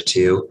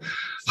 4-2.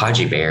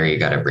 Haji Berry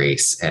got a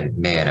brace, and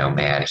man, oh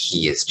man,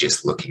 he is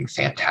just looking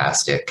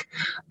fantastic.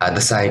 The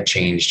side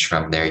changed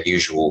from their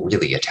usual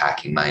really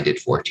attacking-minded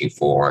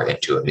 4-2-4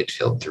 into a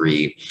midfield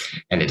 3,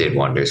 and it did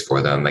wonders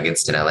for them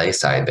against an LA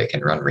side that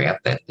can run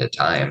rampant at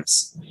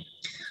times.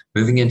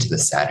 Moving into the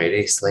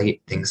Saturday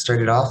slate, things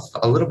started off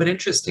a little bit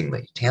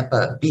interestingly.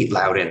 Tampa beat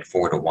Loudoun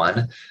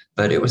 4-1,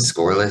 but it was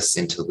scoreless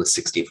until the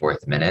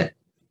 64th minute.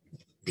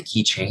 The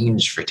key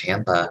change for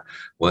Tampa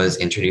was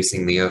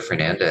introducing Leo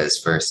Fernandez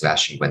for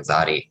Sebastian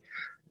Guenzati.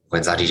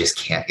 Guenzati just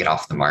can't get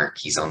off the mark.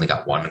 He's only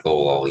got one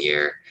goal all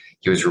year.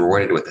 He was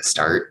rewarded with a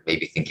start,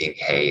 maybe thinking,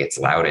 hey, it's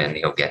Loudoun,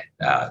 he'll get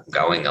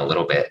going a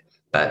little bit,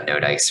 but no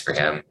dice for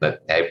him.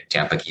 But hey,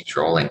 Tampa keeps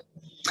rolling.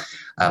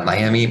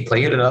 Miami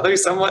played another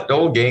somewhat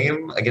dull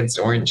game against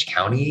Orange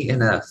County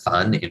in a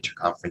fun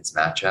interconference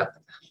matchup.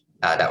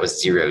 That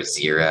was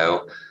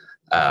 0-0.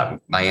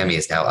 Miami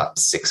is now up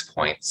 6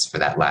 points for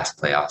that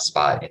last playoff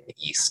spot in the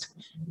East.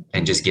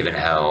 And just given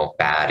how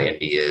bad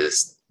Indy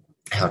is,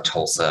 how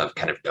Tulsa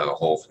kind of dug a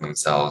hole for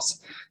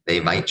themselves, they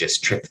might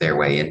just trip their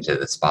way into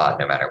the spot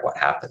no matter what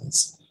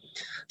happens.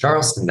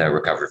 Charleston, though,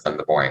 recovered from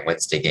the boring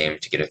Wednesday game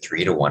to get a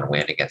 3-1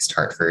 win against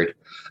Hartford.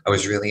 I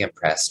was really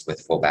impressed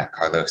with fullback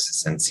Carlos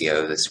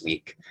Asensio this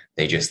week.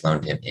 They just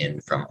loaned him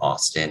in from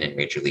Austin in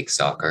Major League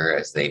Soccer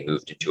as they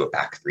moved into a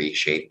back three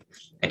shape,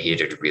 and he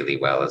did really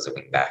well as a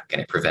wingback,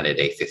 and it prevented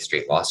a fifth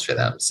straight loss for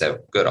them, so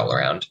good all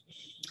around.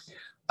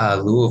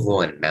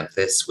 Louisville and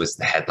Memphis was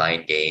the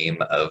headline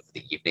game of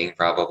the evening,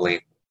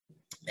 probably,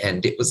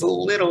 and it was a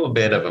little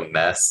bit of a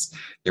mess.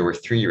 There were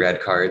 3 red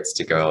cards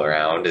to go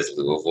around as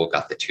Louisville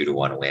got the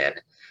 2-1 win.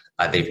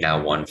 They've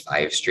now won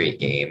 5 straight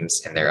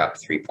games, and they're up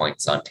 3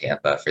 points on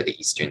Tampa for the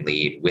Eastern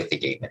lead with a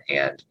game in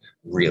hand.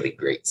 Really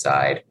great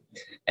side.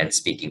 And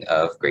speaking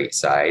of great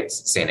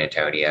sides, San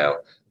Antonio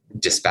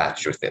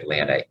dispatched with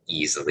Atlanta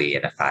easily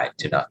in a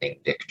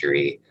 5-0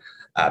 victory.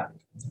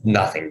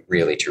 Nothing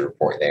really to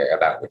report there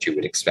about what you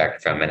would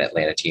expect from an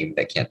Atlanta team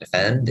that can't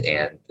defend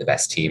and the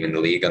best team in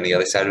the league on the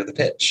other side of the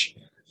pitch.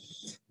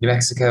 New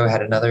Mexico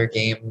had another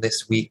game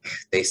this week.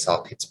 They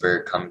saw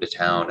Pittsburgh come to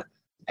town.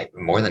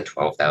 More than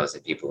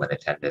 12,000 people in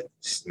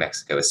attendance.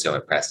 Mexico is so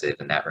impressive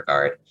in that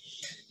regard.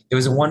 It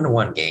was a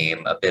 1-1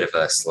 game, a bit of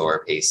a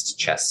slower paced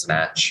chess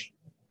match.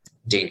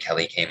 Dane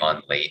Kelly came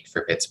on late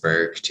for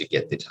Pittsburgh to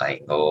get the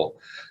tying goal.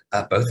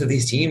 Both of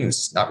these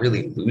teams not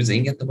really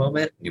losing at the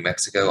moment. New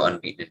Mexico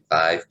unbeaten in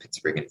 5,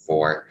 Pittsburgh in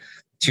 4.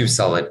 2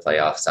 solid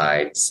playoff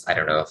sides. I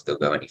don't know if they'll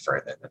go any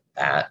further than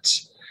that.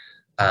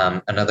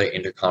 Another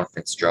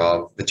interconference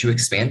draw. The 2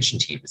 expansion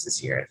teams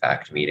this year, in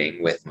fact,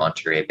 meeting with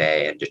Monterey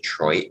Bay and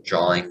Detroit,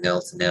 drawing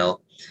 0-0.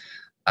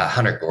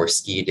 Hunter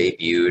Gorski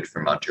debuted for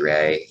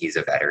Monterey. He's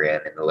a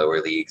veteran in the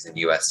lower leagues in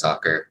U.S.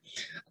 soccer.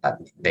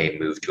 They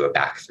moved to a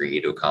back 3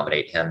 to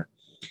accommodate him.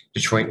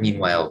 Detroit,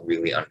 meanwhile,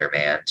 really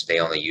undermanned. They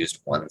only used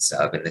 1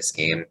 sub in this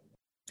game,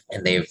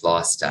 and they've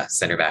lost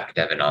center back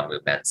Devin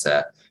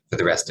Onwu-Mensah for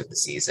the rest of the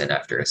season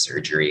after a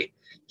surgery.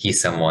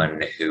 He's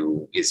someone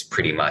who is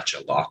pretty much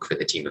a lock for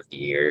the team of the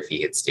year if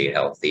he had stayed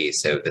healthy,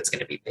 so that's going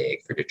to be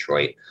big for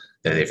Detroit.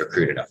 Though they've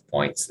accrued enough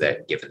points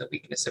that, given the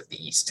weakness of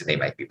the East, they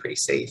might be pretty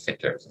safe in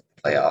terms of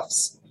the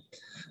playoffs.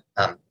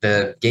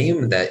 The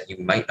game that you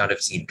might not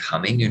have seen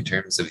coming in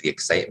terms of the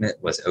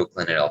excitement was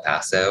Oakland and El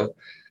Paso.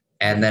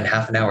 And then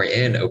half an hour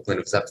in,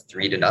 Oakland was up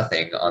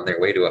 3-0 on their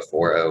way to a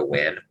 4-0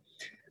 win.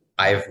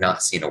 I've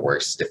not seen a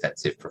worse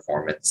defensive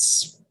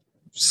performance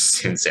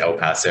since El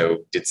Paso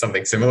did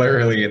something similar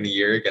early in the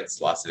year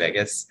against Las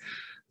Vegas.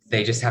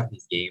 They just have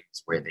these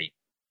games where they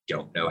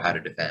don't know how to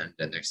defend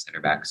and their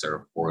center backs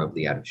are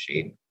horribly out of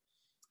shape.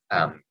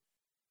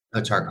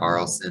 Otar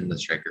Carlson, the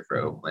striker for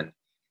Oakland,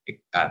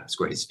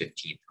 scored his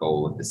 15th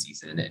goal of the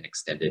season and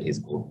extended his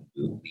Golden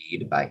Boot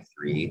lead by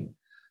 3.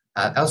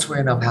 Elsewhere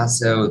in El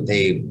Paso,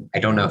 I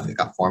don't know if it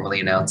got formally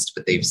announced,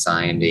 but they've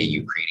signed a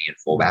Ukrainian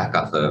fullback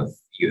off of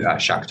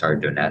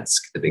Shakhtar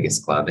Donetsk, the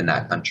biggest club in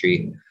that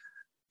country.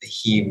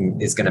 He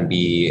is going to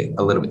be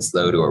a little bit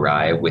slow to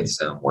arrive with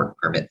some work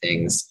permit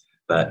things,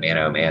 but man,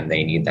 oh man,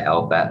 they need the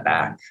help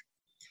back.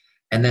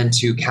 And then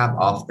to cap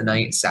off the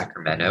night,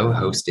 Sacramento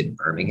hosted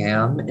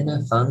Birmingham in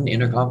a fun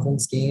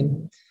interconference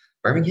game.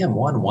 Birmingham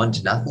won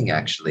 1-0,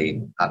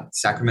 actually.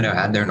 Sacramento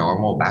had their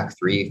normal back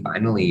 3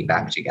 finally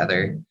back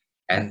together,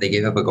 and they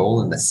gave up a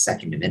goal in the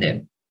 2nd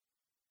minute.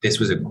 This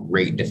was a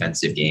great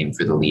defensive game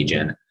for the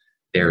Legion.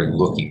 They're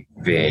looking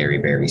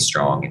very, very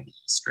strong in the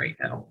East right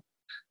now.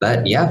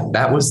 But yeah,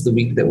 that was the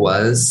week that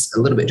was. A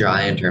little bit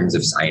dry in terms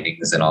of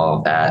signings and all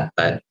of that,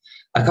 but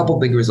a couple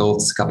big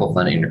results, a couple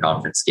fun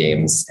interconference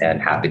games, and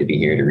happy to be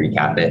here to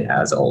recap it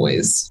as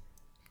always.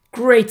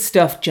 Great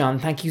stuff, John.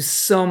 Thank you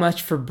so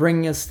much for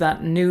bringing us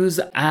that news.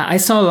 I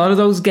saw a lot of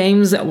those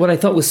games. What I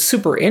thought was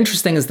super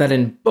interesting is that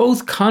in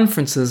both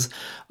conferences,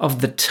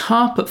 of the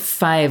top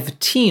 5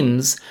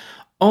 teams,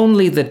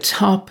 only the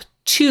top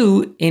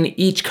 2 in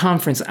each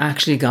conference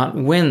actually got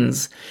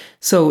wins.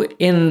 So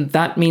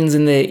that means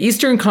in the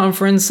Eastern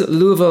Conference,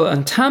 Louisville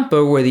and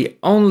Tampa were the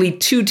only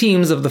 2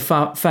 teams of the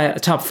top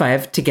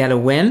 5 to get a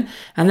win.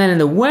 And then in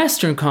the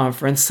Western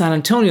Conference, San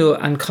Antonio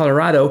and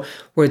Colorado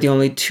were We're the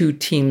only two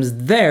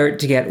teams there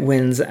to get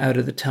wins out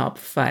of the top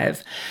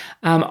 5.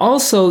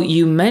 Also,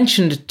 you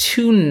mentioned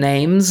two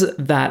names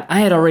that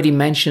I had already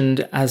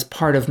mentioned as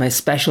part of my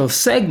special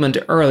segment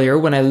earlier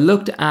when I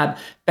looked at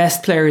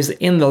best players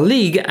in the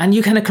league, and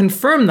you kind of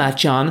confirmed that,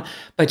 John,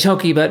 by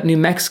talking about New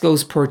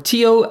Mexico's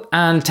Portillo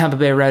and Tampa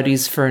Bay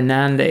Rowdy's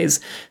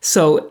Fernandez.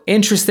 So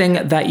interesting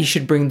that you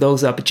should bring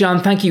those up.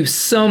 John, thank you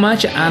so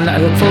much, and I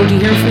look forward to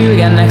hearing from you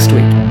again next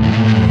week.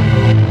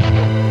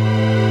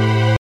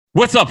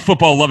 What's up,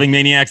 football-loving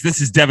maniacs?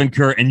 This is Devin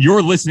Kerr, and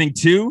you're listening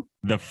to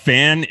The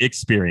Fan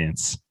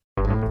Experience.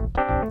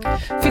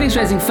 Phoenix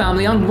Rising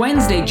family, on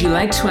Wednesday,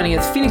 July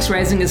 20th, Phoenix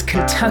Rising is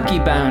Kentucky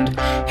bound,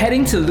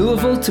 heading to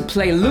Louisville to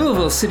play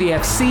Louisville City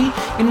FC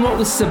in what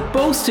was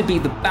supposed to be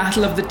the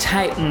Battle of the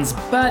Titans,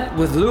 but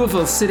with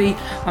Louisville City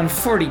on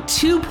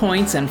 42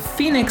 points and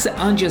Phoenix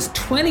on just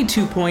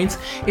 22 points,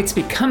 it's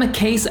become a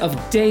case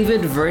of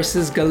David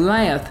versus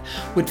Goliath,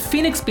 with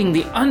Phoenix being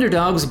the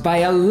underdogs by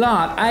a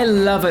lot. I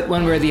love it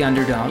when we're the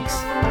underdogs.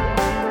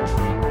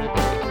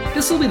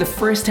 This will be the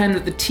first time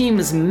that the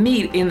teams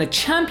meet in the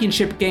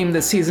championship game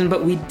this season,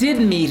 but we did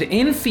meet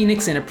in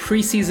Phoenix in a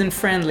preseason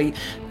friendly.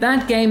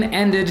 That game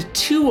ended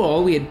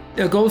 2-2. We had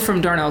a goal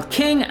from Darnell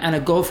King and a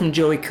goal from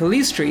Joey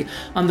Calistri.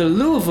 On the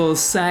Louisville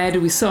side,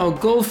 we saw a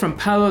goal from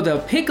Paolo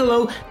Del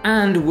Piccolo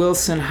and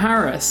Wilson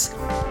Harris.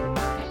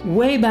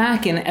 Way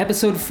back in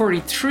episode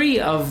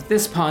 43 of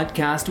this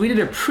podcast, we did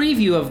a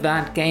preview of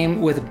that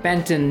game with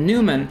Benton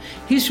Newman.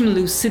 He's from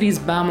Lou City's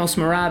Vamos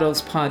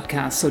Morados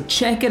podcast, so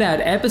check it out.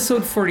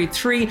 Episode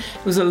 43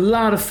 was a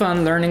lot of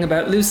fun learning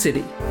about Lou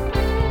City.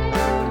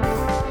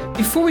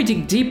 Before we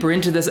dig deeper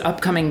into this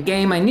upcoming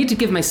game, I need to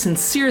give my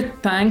sincere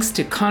thanks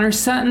to Connor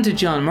Sutton, to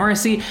John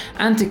Morrissey,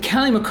 and to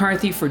Kelly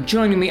McCarthy for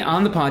joining me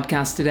on the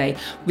podcast today.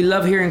 We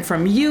love hearing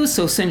from you,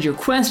 so send your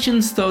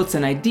questions, thoughts,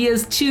 and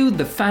ideas to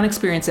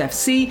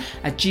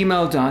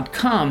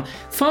thefanexperiencefc@gmail.com.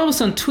 Follow us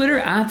on Twitter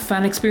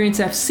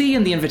 @fanexperiencefc,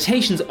 and the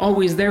invitation's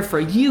always there for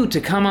you to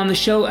come on the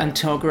show and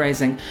talk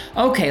Rising.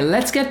 Okay,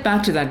 let's get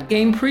back to that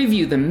game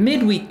preview, the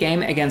midweek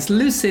game against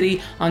Lou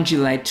City on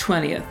July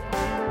 20th.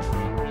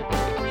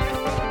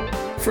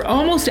 For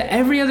almost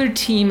every other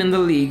team in the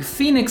league,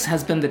 Phoenix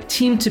has been the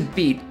team to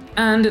beat,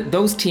 and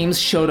those teams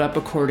showed up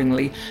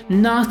accordingly.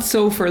 Not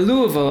so for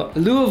Louisville.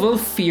 Louisville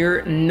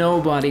fear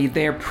nobody.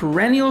 They're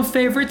perennial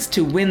favorites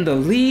to win the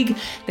league.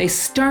 They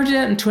started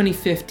out in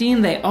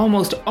 2015. They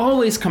almost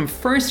always come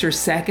first or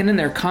second in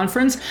their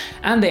conference,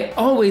 and they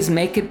always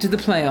make it to the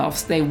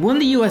playoffs. They won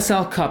the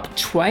USL Cup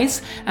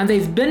twice, and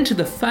they've been to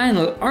the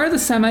final or the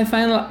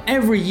semifinal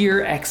every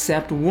year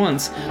except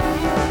once.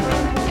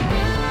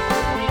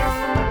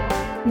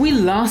 We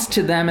lost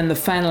to them in the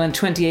final in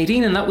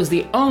 2018, and that was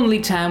the only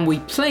time we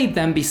played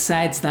them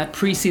besides that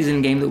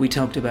preseason game that we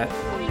talked about.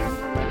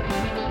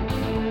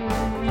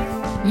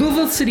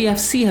 Louisville City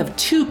FC have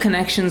two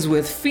connections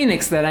with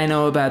Phoenix that I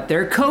know about.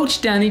 Their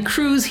coach, Danny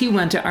Cruz, he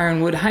went to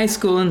Ironwood High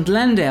School in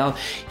Glendale.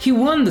 He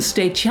won the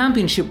state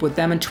championship with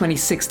them in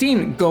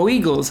 2016. Go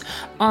Eagles.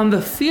 On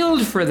the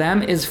field for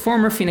them is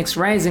former Phoenix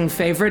Rising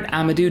favorite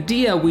Amadou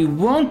Dia. We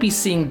won't be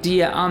seeing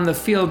Dia on the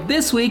field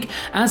this week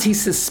as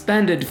he's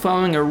suspended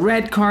following a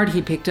red card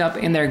he picked up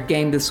in their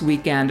game this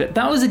weekend.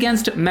 That was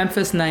against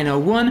Memphis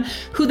 901,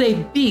 who they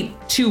beat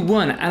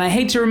 2-1. And I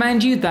hate to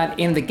remind you that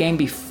in the game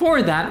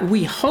before that,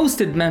 we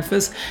hosted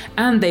Memphis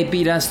and they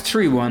beat us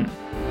 3-1.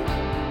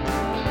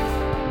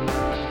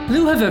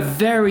 Lou have a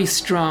very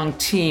strong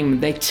team.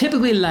 They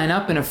typically line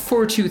up in a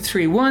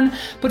 4-2-3-1,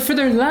 but for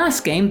their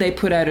last game they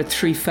put out a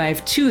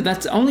 3-5-2.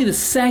 That's only the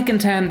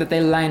second time that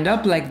they lined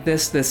up like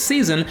this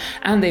season,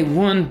 and they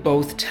won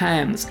both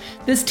times.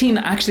 This team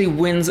actually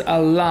wins a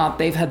lot.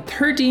 They've had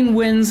 13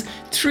 wins,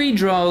 3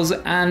 draws,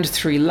 and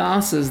 3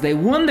 losses. They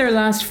won their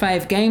last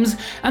 5 games,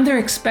 and they're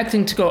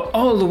expecting to go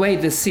all the way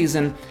this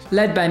season,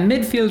 led by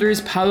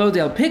midfielders Paolo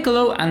Del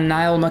Piccolo and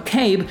Niall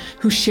McCabe,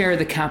 who share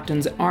the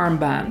captain's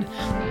armband.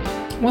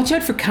 Watch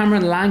out for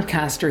Cameron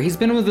Lancaster. He's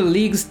been one of the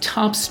league's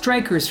top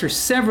strikers for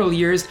several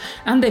years,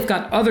 and they've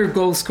got other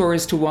goal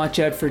scorers to watch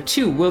out for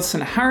too.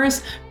 Wilson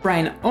Harris,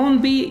 Brian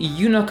Ownby,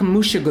 Yunus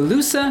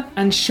Mushagalusa,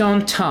 and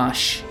Sean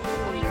Tosh.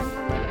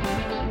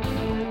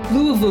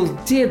 Louisville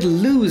did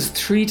lose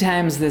 3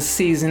 times this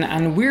season,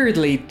 and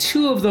weirdly,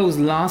 2 of those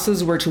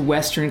losses were to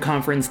Western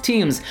Conference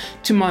teams,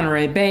 to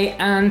Monterey Bay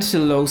and to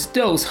Los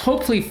Dos.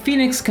 Hopefully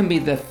Phoenix can be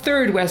the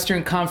 3rd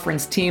Western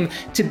Conference team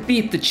to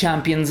beat the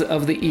champions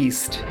of the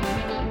East.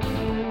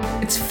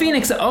 It's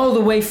Phoenix all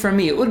the way for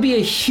me. It would be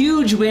a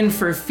huge win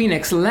for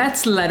Phoenix.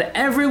 Let's let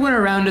everyone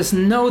around us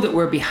know that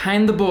we're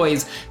behind the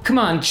boys. Come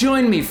on,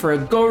 join me for a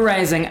Go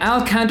Rising.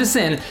 I'll count us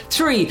in.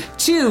 3,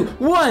 2,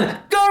 1,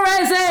 Go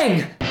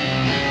Rising!